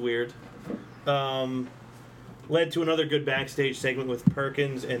thought was weird. Led to another good backstage segment with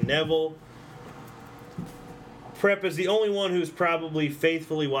Perkins and Neville. Prep is the only one who's probably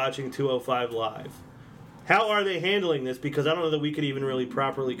faithfully watching 205 Live. How are they handling this? Because I don't know that we could even really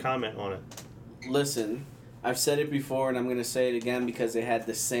properly comment on it. Listen, I've said it before and I'm gonna say it again because they had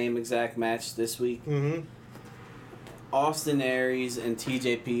the same exact match this week. Mm-hmm. Austin Aries and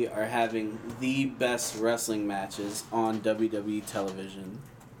TJP are having the best wrestling matches on WWE television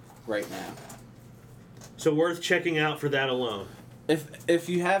right now. So worth checking out for that alone. If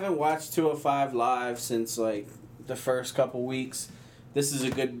you haven't watched 205 Live since like the first couple weeks, this is a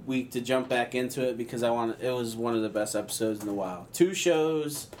good week to jump back into it because it was one of the best episodes in a while. 2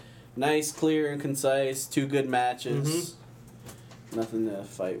 shows, nice, clear, and concise. 2 good matches. Nothing to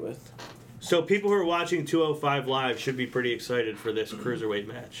fight with. So people who are watching 205 Live should be pretty excited for this cruiserweight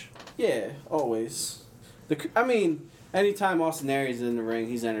match. Yeah, always. Anytime Austin Aries is in the ring,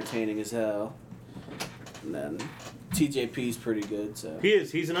 he's entertaining as hell. And then TJP's pretty good, so. He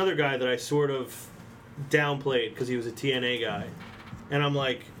is. He's another guy that I sort of downplayed because he was a TNA guy. And I'm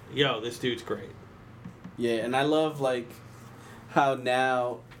like, yo, this dude's great. Yeah, and I love, like, how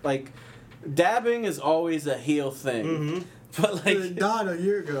now, like, dabbing is always a heel thing. But, like, It died a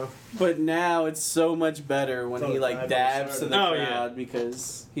year ago. but now it's so much better when he, like, dabs to the Oh, crowd yeah.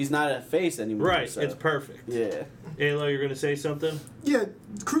 because he's not a face anymore. Right. So. It's perfect. Yeah. Alo, you're going to say something? Yeah,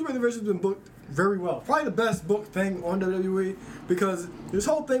 Cruiserweight division's been booked very well. Probably the best booked thing on WWE because this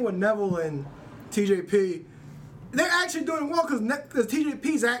whole thing with Neville and TJP, they're actually doing well because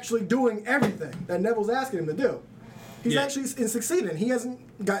TJP's actually doing everything that Neville's asking him to do. He's actually succeeding. He hasn't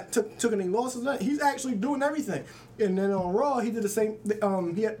took any losses. He's actually doing everything. And then on Raw, he did the same.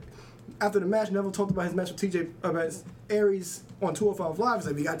 After the match, Neville talked about his match with Aries on 205 Live. He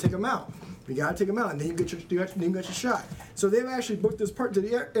said, "We got to take him out. We got to take him out, and then you get your shot." So they've actually booked this part.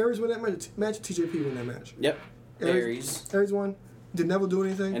 Did Aries win that match? TJP win that match. Yep. Aries. Aries won. Did Neville do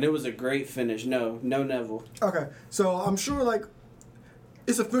anything? And it was a great finish. No Neville. Okay, so I'm sure like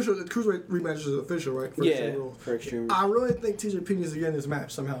it's official. The Cruiserweight rematch is official, right? For Extreme Rules. For Extreme Rules. I really think TJP needs to get in this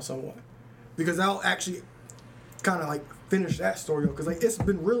match somehow, somewhat, because that'll actually kind of like finish that story because like it's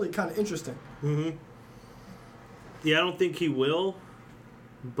been really kind of interesting. Yeah, I don't think he will,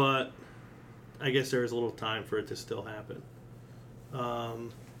 but I guess there is a little time for it to still happen.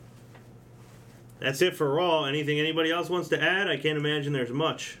 That's it for Raw. Anything anybody else wants to add? I can't imagine there's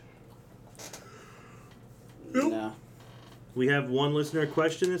much. No. We have one listener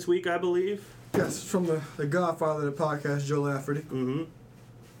question this week, I believe. Yes, from the godfather of the podcast, Joe Lafferty.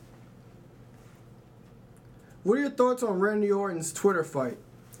 What are your thoughts on Randy Orton's Twitter fight?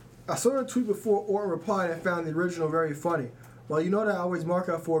 I saw the tweet before Orton replied and found the original very funny. While you know that I always mark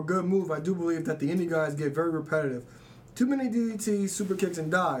out for a good move, I do believe that the indie guys get very repetitive. Too many DDTs, super kicks,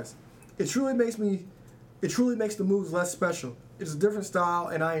 and dives. It truly makes the moves less special. It's a different style,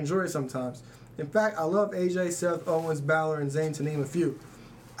 and I enjoy it sometimes. In fact, I love AJ, Seth, Owens, Balor, and Zayn to name a few.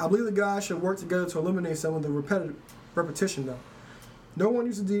 I believe the guys should work together to eliminate some of the repetition, though. No one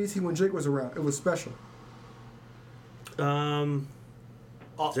used the DDT when Jake was around. It was special.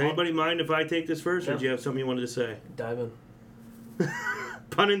 Does anybody mind if I take this first, or do you have something you wanted to say? Dive in.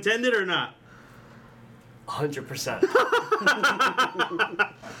 Pun intended or not? 100%.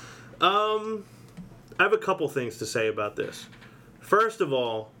 I have a couple things to say about this. First of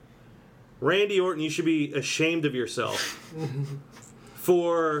all, Randy Orton, you should be ashamed of yourself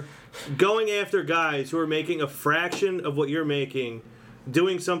for going after guys who are making a fraction of what you're making,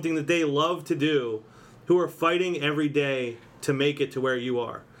 doing something that they love to do, who are fighting every day to make it to where you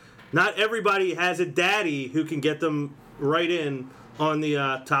are. Not everybody has a daddy who can get them right in on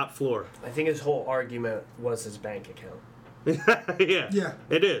the top floor. I think his whole argument was his bank account. Yeah,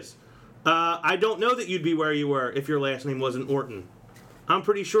 it is. I don't know that you'd be where you were if your last name wasn't Orton. I'm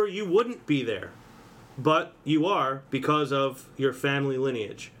pretty sure you wouldn't be there. But you are because of your family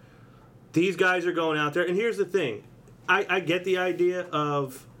lineage. These guys are going out there, and here's the thing. I get the idea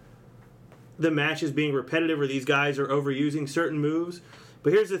of the matches being repetitive or these guys are overusing certain moves.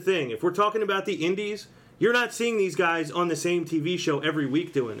 But here's the thing. If we're talking about the indies, you're not seeing these guys on the same TV show every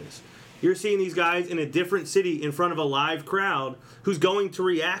week doing this. You're seeing these guys in a different city in front of a live crowd who's going to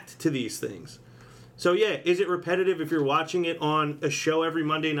react to these things. So yeah, is it repetitive if you're watching it on a show every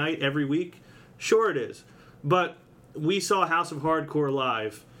Monday night, every week? Sure it is. But we saw House of Hardcore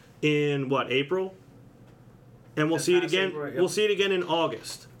live in, April? And we'll see it again. April, yep. We'll see it again in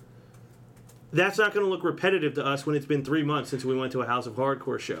August. That's not going to look repetitive to us when it's been 3 months since we went to a House of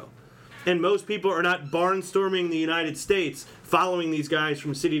Hardcore show. And most people are not barnstorming the United States following these guys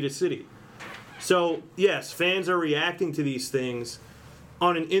from city to city. So, yes, fans are reacting to these things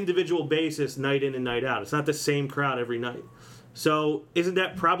on an individual basis night in and night out. It's not the same crowd every night. So, isn't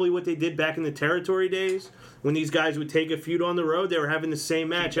that probably what they did back in the territory days? When these guys would take a feud on the road, they were having the same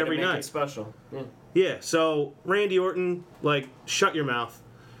match every Make night. it special. Yeah. Yeah, so Randy Orton, shut your mouth.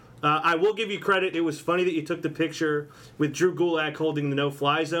 I will give you credit. It was funny that you took the picture with Drew Gulak holding the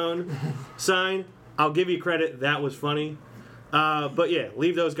no-fly zone sign. I'll give you credit. That was funny. But yeah,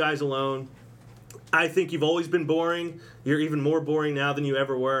 leave those guys alone. I think you've always been boring. You're even more boring now than you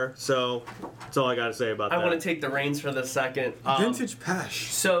ever were. So that's all I got to say about that. I want to take the reins for the second. Vintage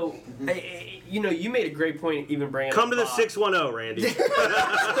Pash. So, you made a great point even bringing Come up, to the 610, Randy.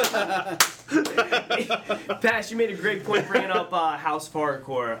 Pash, you made a great point bringing up House of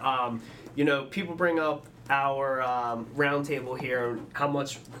Hardcore. People bring up our roundtable here, how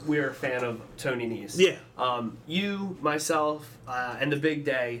much we're a fan of Tony Nese. Yeah. You, myself, and the Big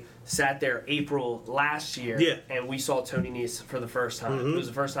Day sat there April last year, Yeah. and we saw Tony Nese for the first time. It was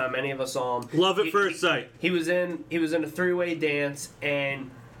the first time any of us saw him. Love at first sight. He was in a three-way dance,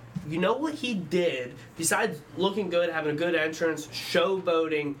 and you know what he did? Besides looking good, having a good entrance,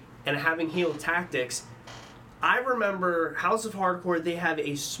 showboating, and having heel tactics, I remember House of Hardcore, they have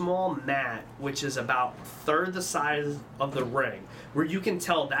a small mat, which is about a third the size of the ring, where you can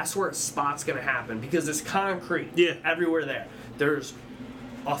tell that's where a spot's going to happen, because it's concrete everywhere there. There's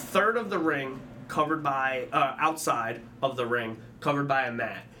a third of the ring covered by, outside of the ring, covered by a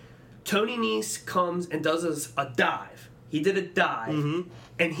mat. Tony Nese comes and does a dive. He did a dive,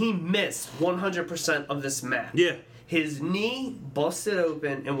 and he missed 100% of this match. Yeah. His knee busted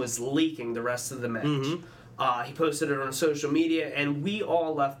open and was leaking the rest of the match. He posted it on social media, and we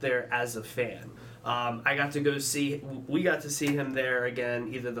all left there as a fan. We got to see him there again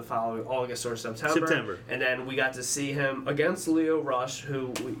either the following August or September. And then we got to see him against Leo Rush,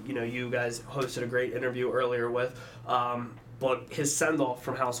 who, you guys hosted a great interview earlier with. But his send-off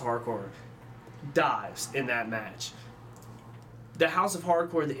from House of Hardcore dives in that match. The House of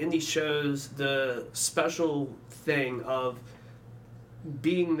Hardcore, the indie shows, the special thing of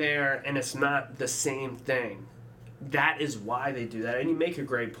being there and it's not the same thing. That is why they do that, and you make a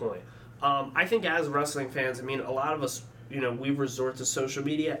great point. I think as wrestling fans, a lot of us, we resort to social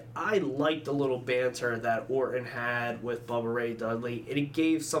media. I liked the little banter that Orton had with Bubba Ray Dudley. It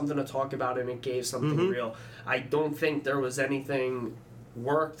gave something to talk about, and it gave something real. I don't think there was anything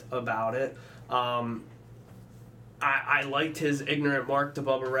worked about it. I liked his ignorant mark to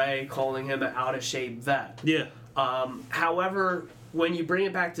Bubba Ray, calling him an out-of-shape vet. Yeah. However, when you bring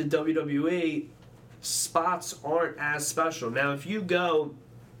it back to WWE, spots aren't as special. Now, if you go,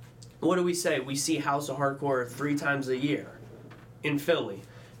 what do we say? We see House of Hardcore 3 times a year in Philly.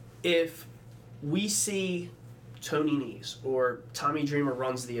 If we see Tony Nese or Tommy Dreamer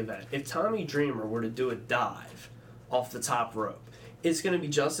runs the event, if Tommy Dreamer were to do a dive off the top rope, it's going to be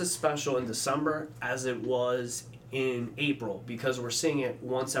just as special in December as it was in April, because we're seeing it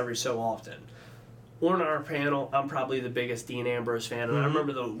once every so often. On our panel, I'm probably the biggest Dean Ambrose fan, and I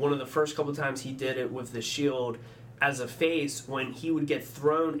remember one of the first couple times he did it with the Shield as a face, when he would get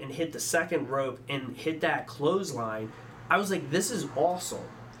thrown and hit the second rope and hit that clothesline. I was like, this is awesome.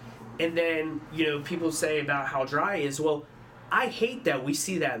 And then, people say about how dry he is. Well, I hate that we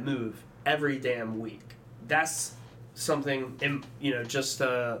see that move every damn week. That's something, just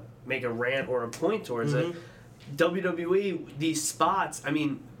to make a rant or a point towards it. WWE, these spots,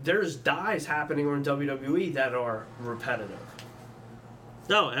 there's dives happening on WWE that are repetitive.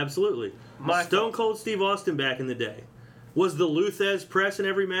 No, absolutely. Stone Cold Steve Austin back in the day. Was the Luthez press in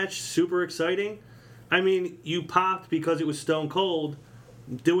every match super exciting? You popped because it was Stone Cold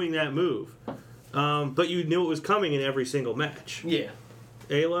doing that move. But you knew it was coming in every single match. Yeah.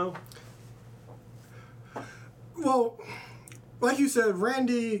 Alo? Well, like you said,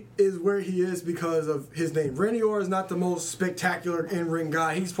 Randy is where he is because of his name. Randy Orton is not the most spectacular in-ring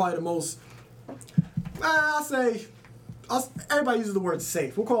guy. He's probably the most, everybody uses the word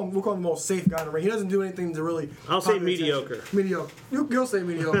safe. We'll call him the most safe guy in the ring. He doesn't do anything to really... I'll say mediocre. Attention. Mediocre. You'll say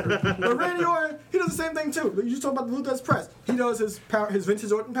mediocre. But Randy Orton, he does the same thing too. You just talk about the Luthez press. He does his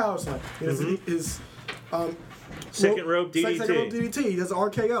vintage Orton power slam. He does his second rope DDT. Second rope DDT. He does the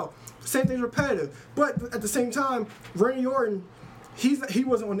RKO. Same thing's repetitive. But at the same time, Randy Orton, he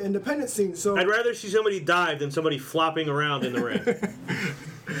wasn't on the independent scene, so... I'd rather see somebody dive than somebody flopping around in the ring.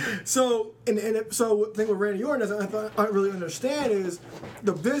 So the thing with Randy Orton I really understand is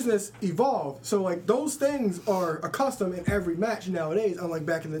the business evolved. So like those things are accustomed in every match nowadays,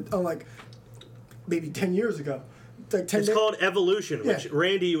 unlike maybe 10 years ago. Like it's called evolution, which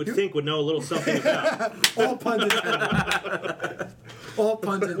Randy you would think would know a little something about. All puns intended. All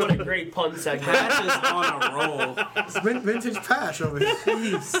puns intended. What a great pun segment. Pash is on a roll. It's vintage Pash over here.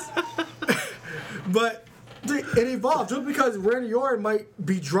 But it evolved. Just because Randy Orton might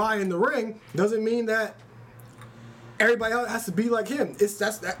be dry in the ring doesn't mean that everybody else has to be like him.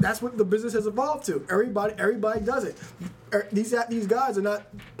 That's what the business has evolved to. Everybody does it. These guys are not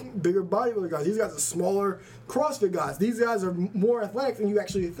bigger bodybuilder guys. These guys are smaller CrossFit guys. These guys are more athletic than you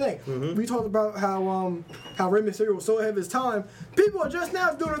actually think. We talked about how Rey Mysterio was so ahead of his time. People are just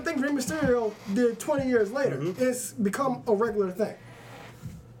now doing the things Rey Mysterio did 20 years later. It's become a regular thing.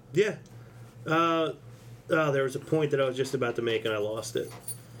 Yeah. There was a point that I was just about to make and I lost it.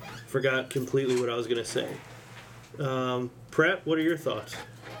 Forgot completely what I was going to say. Prep, what are your thoughts?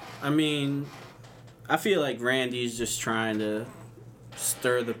 I mean, I feel like Randy's just trying to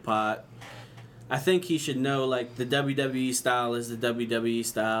stir the pot. I think he should know, like, the WWE style is the WWE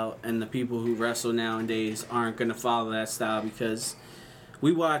style, and the people who wrestle nowadays aren't going to follow that style because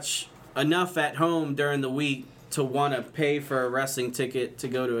we watch enough at home during the week to want to pay for a wrestling ticket to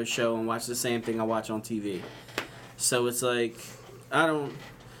go to a show and watch the same thing I watch on TV. So it's like, I don't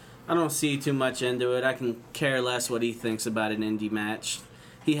see too much into it. I can care less what he thinks about an indie match.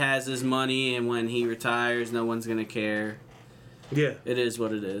 He has his money, and when he retires, no one's going to care. Yeah. It is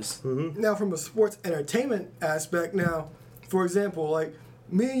what it is. Now, from a sports entertainment aspect, now, for example, like,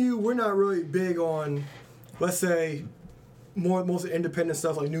 me and you, we're not really big on, let's say, mostly independent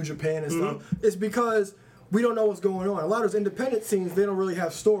stuff like New Japan and stuff. It's because we don't know what's going on. A lot of those independent scenes, they don't really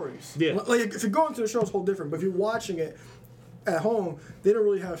have stories. Yeah. Like, if you're going to the show, it's a whole different. But if you're watching it at home, they don't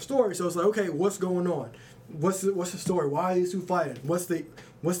really have stories. So it's like, okay, what's going on? What's the story? Why are these two fighting? What's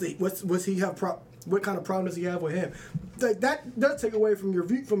he have? What kind of problem does he have with him? That does take away from your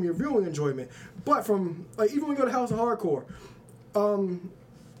viewing enjoyment. But from, like, even when we go to House of Hardcore,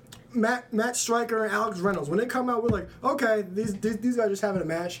 Matt Striker and Alex Reynolds, when they come out, we're like, okay, these guys are just having a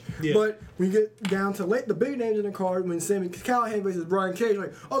match. Yeah. But when you get down to the big names in the card, when Sami Callihan faces Brian Cage,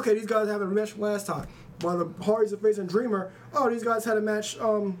 like, okay, these guys having a match from last time. While the Hardys are facing Dreamer, oh, these guys had a match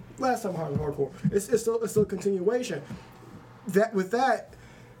last time Hardcore. It's still a continuation. That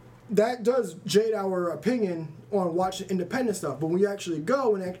does jade our opinion on watching independent stuff. But when you actually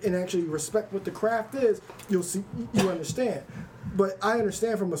go and actually respect what the craft is, you understand. But I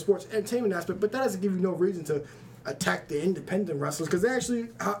understand from a sports entertainment aspect, but that doesn't give you no reason to attack the independent wrestlers because they actually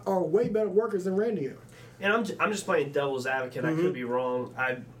are way better workers than Randy is. And I'm just playing devil's advocate. I could be wrong.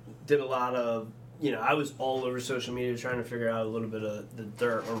 I did a lot of, I was all over social media trying to figure out a little bit of the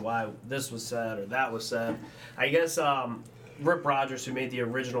dirt or why this was said or that was said. I guess Rip Rogers, who made the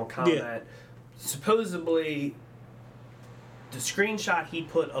original comment, supposedly the screenshot he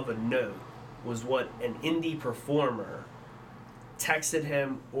put of a note was what an indie performer texted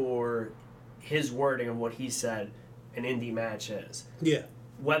him, or his wording of what he said an indie match is. Yeah.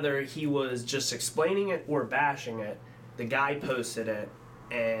 Whether he was just explaining it or bashing it, the guy posted it,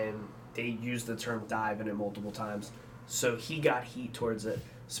 and they used the term dive in it multiple times. So he got heat towards it.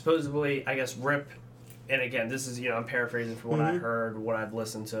 Supposedly, I guess Rip, and again, this is, I'm paraphrasing from what I heard, what I've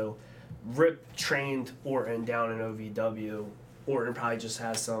listened to. Rip trained Orton down in OVW. Orton probably just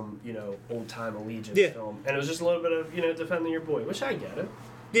has some, old-time allegiance film. And it was just a little bit of, defending your boy, which I get it.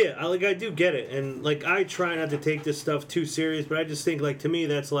 Yeah, I do get it. And, I try not to take this stuff too serious, but I just think, to me,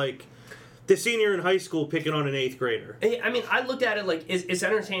 that's like the senior in high school picking on an 8th grader. I mean, I looked at it like it's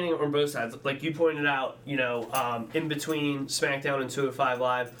entertaining on both sides. Like you pointed out, in between SmackDown and 205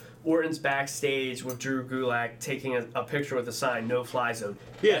 Live, Orton's backstage with Drew Gulak taking a picture with a sign, no fly zone.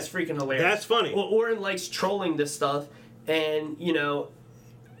 Yeah. That's freaking hilarious. That's funny. Well, Orton likes trolling this stuff, and,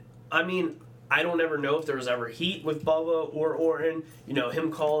 I mean, I don't ever know if there was ever heat with Bubba or Orton,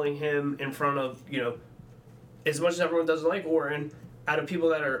 him calling him in front of, as much as everyone doesn't like Orton, out of people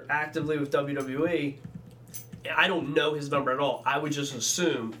that are actively with WWE, I don't know his number at all. I would just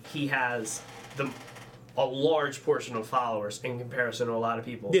assume he has a large portion of followers in comparison to a lot of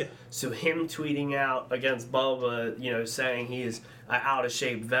people. Yeah. So him tweeting out against Bubba, saying he is an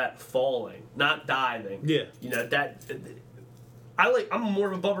out-of-shape vet falling, not diving. Yeah. I'm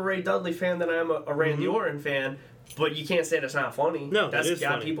more of a Bubba Ray Dudley fan than I am a Randy Orton fan, but you can't say that's not funny. No, that's it is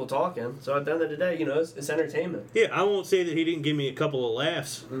got funny. people talking. So at the end of the day, it's entertainment. Yeah, I won't say that he didn't give me a couple of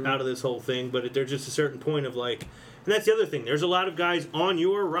laughs out of this whole thing, but there's just a certain point of and that's the other thing. There's a lot of guys on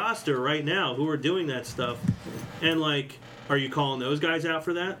your roster right now who are doing that stuff, and are you calling those guys out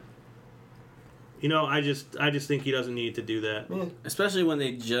for that? I just think he doesn't need to do that. Yeah. Especially when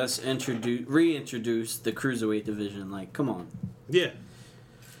they just reintroduced the Cruiserweight division. Come on. Yeah.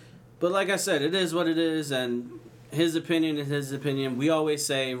 But like I said, it is what it is, and his opinion is his opinion. We always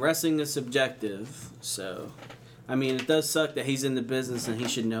say wrestling is subjective, so I mean, it does suck that he's in the business and he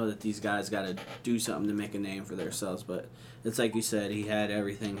should know that these guys got to do something to make a name for themselves. But it's like you said, he had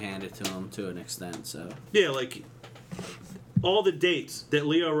everything handed to him to an extent. So yeah, all the dates that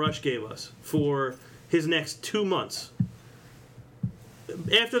Leo Rush gave us for his next 2 months.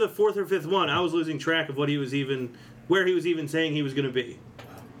 After the 4th or 5th one, I was losing track of where he was even saying he was going to be.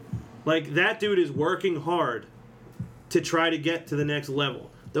 Like, that dude is working hard to try to get to the next level.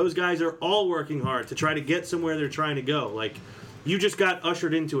 Those guys are all working hard to try to get somewhere they're trying to go. Like, you just got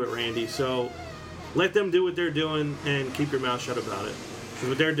ushered into it, Randy, so let them do what they're doing and keep your mouth shut about it. Because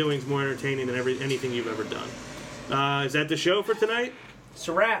what they're doing is more entertaining than anything you've ever done. Is that the show for tonight? It's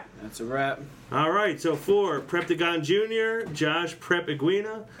a wrap. That's a wrap. All right, so for Preptagon Jr., Josh Prep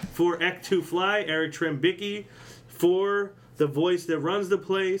Iguina, for Ek2 Fly, Eric Trembicki, for the voice that runs the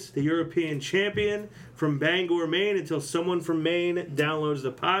place, the European champion from Bangor, Maine, until someone from Maine downloads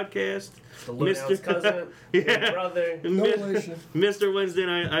the podcast. The Lowdown's cousin, yeah. brother. No relation. Mr. Wednesday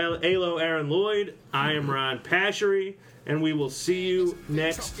Night Alo Aaron Lloyd. I am Ron Pashery, and we will see you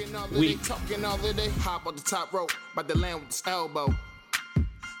next week. Talking all of they hop on the top rope, by the land with this elbow.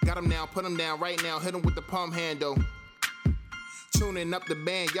 Got him down, put him down right now, hit him with the palm handle. Tuning up the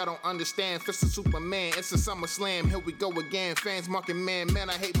band, y'all don't understand. Fist of Superman, it's a summer slam. Here we go again. Fans marking man,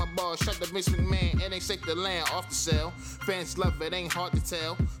 I hate my ball. Shut the Vince McMahon, it ain't safe to land off the cell. Fans love it, ain't hard to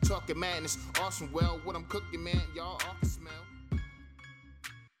tell. Talking madness, awesome. Well, what I'm cooking, man, y'all off the smell.